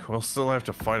won't be. We'll still have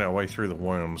to fight our way through the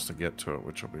worms to get to it,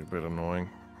 which will be a bit annoying.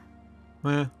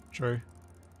 Yeah, true.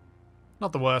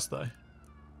 Not the worst, though.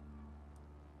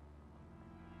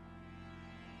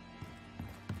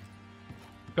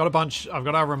 Got a bunch. I've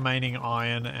got our remaining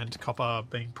iron and copper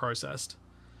being processed.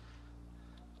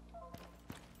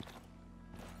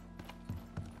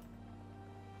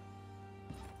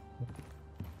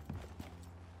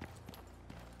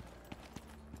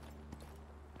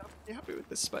 I'm happy with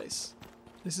this space.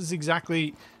 This is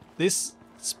exactly... This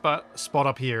spot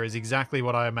up here is exactly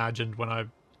what I imagined when I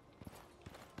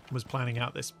was planning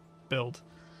out this build.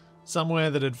 Somewhere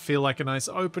that'd feel like a nice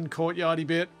open courtyardy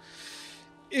bit.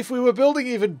 If we were building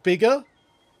even bigger,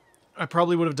 I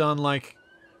probably would have done like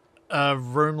a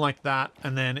room like that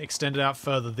and then extended out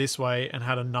further this way and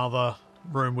had another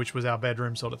room which was our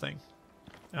bedroom sort of thing.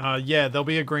 Yeah, there'll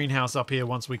be a greenhouse up here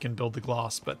once we can build the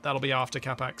glass, but that'll be after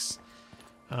Capac's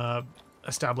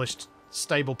established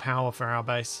stable power for our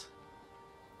base.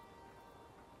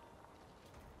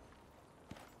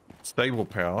 Stable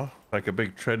power, like a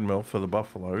big treadmill for the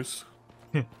buffaloes.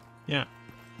 Yeah.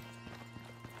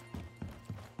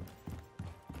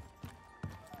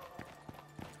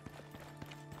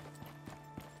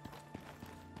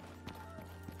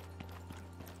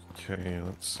 Okay,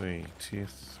 let's see. Tier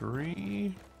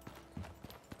 3.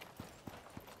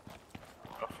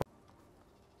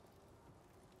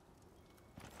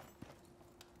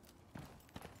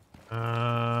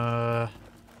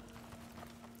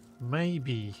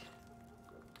 Maybe.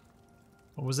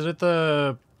 Or was it at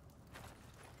the...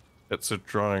 It's a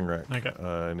drying rack. Okay.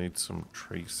 I need some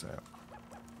tree sap.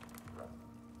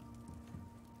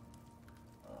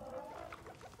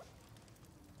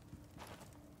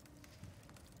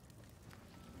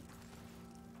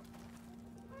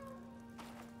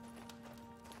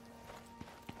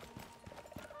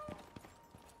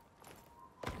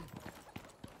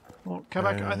 Well,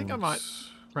 Kabak, I think I might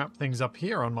wrap things up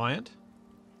here on my end.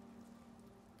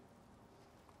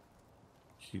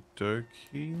 Okie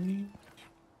dokie.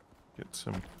 Get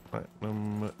some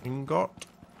platinum ingot.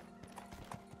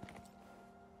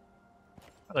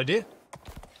 Hello, dear.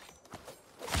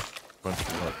 Bunch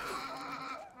of what?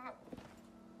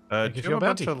 Thank Do you you for your have a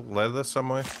bunch bounty. of leather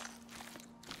somewhere?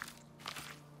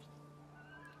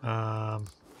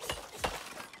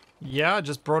 Yeah, I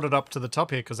just brought it up to the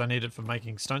top here because I need it for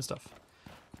making stone stuff.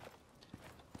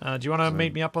 Do you want to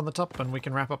meet me up on the top and we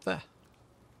can wrap up there?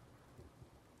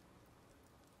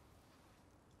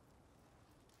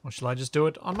 Or shall I just do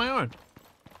it on my own?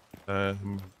 Well,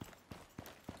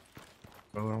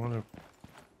 I want to...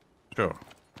 Sure.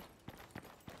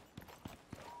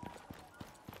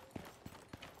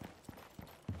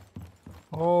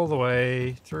 All the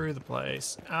way through the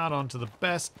place, out onto the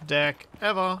best deck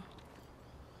ever.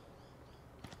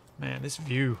 Man, this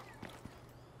view.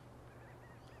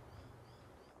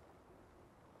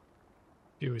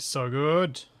 View is so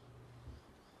good.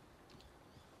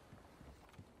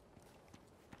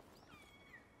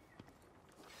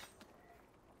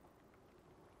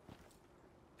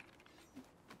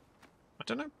 I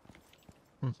don't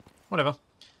know. Whatever.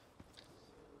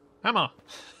 Hammer.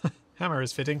 Hammer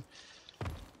is fitting.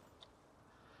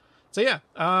 So yeah,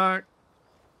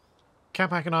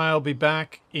 Capac and I will be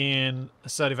back in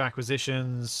Assertive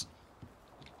Acquisitions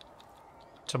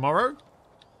tomorrow.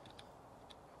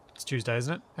 It's Tuesday,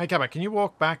 isn't it? Hey Capac, can you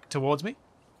walk back towards me?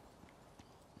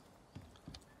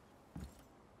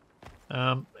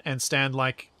 And stand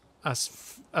like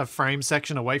a frame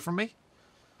section away from me?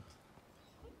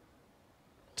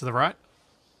 To the right?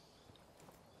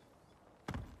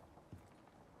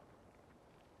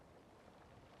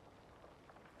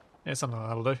 Yeah, something like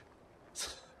that'll do.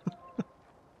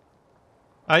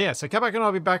 Yeah, so Capac and I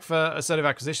will be back for Assertive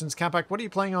Acquisitions. Capac, what are you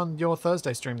playing on your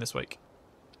Thursday stream this week?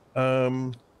 I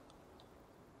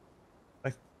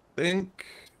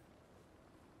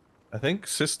think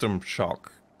System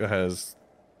Shock has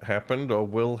happened or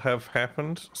will have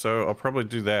happened, so I'll probably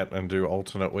do that and do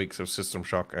alternate weeks of System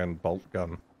Shock and Bolt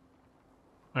Gun.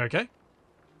 Okay.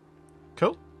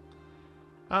 Cool.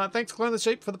 Thanks, Clone the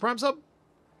Sheep, for the Prime sub.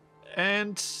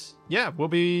 And yeah, we'll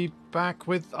be back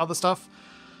with other stuff.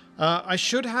 I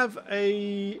should have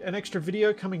an extra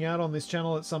video coming out on this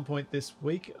channel at some point this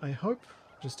week, I hope.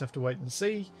 Just have to wait and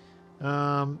see.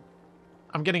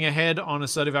 I'm getting ahead on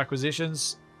assertive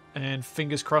acquisitions, and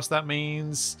fingers crossed that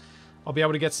means I'll be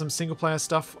able to get some single player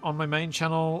stuff on my main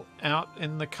channel out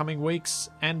in the coming weeks,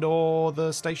 and or the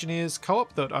Stationeers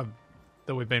co-op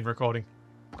that we've been recording.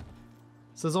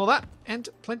 So there's all that, and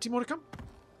plenty more to come.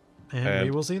 And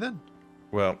we will see you then.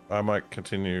 Well, I might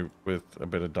continue with a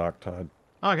bit of Darktide.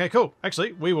 Okay, cool.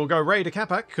 Actually, we will go raid a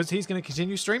Capac because he's going to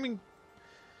continue streaming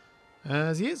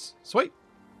as he is. Sweet.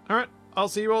 All right, I'll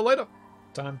see you all later.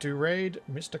 Time to raid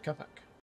Mr. Capac.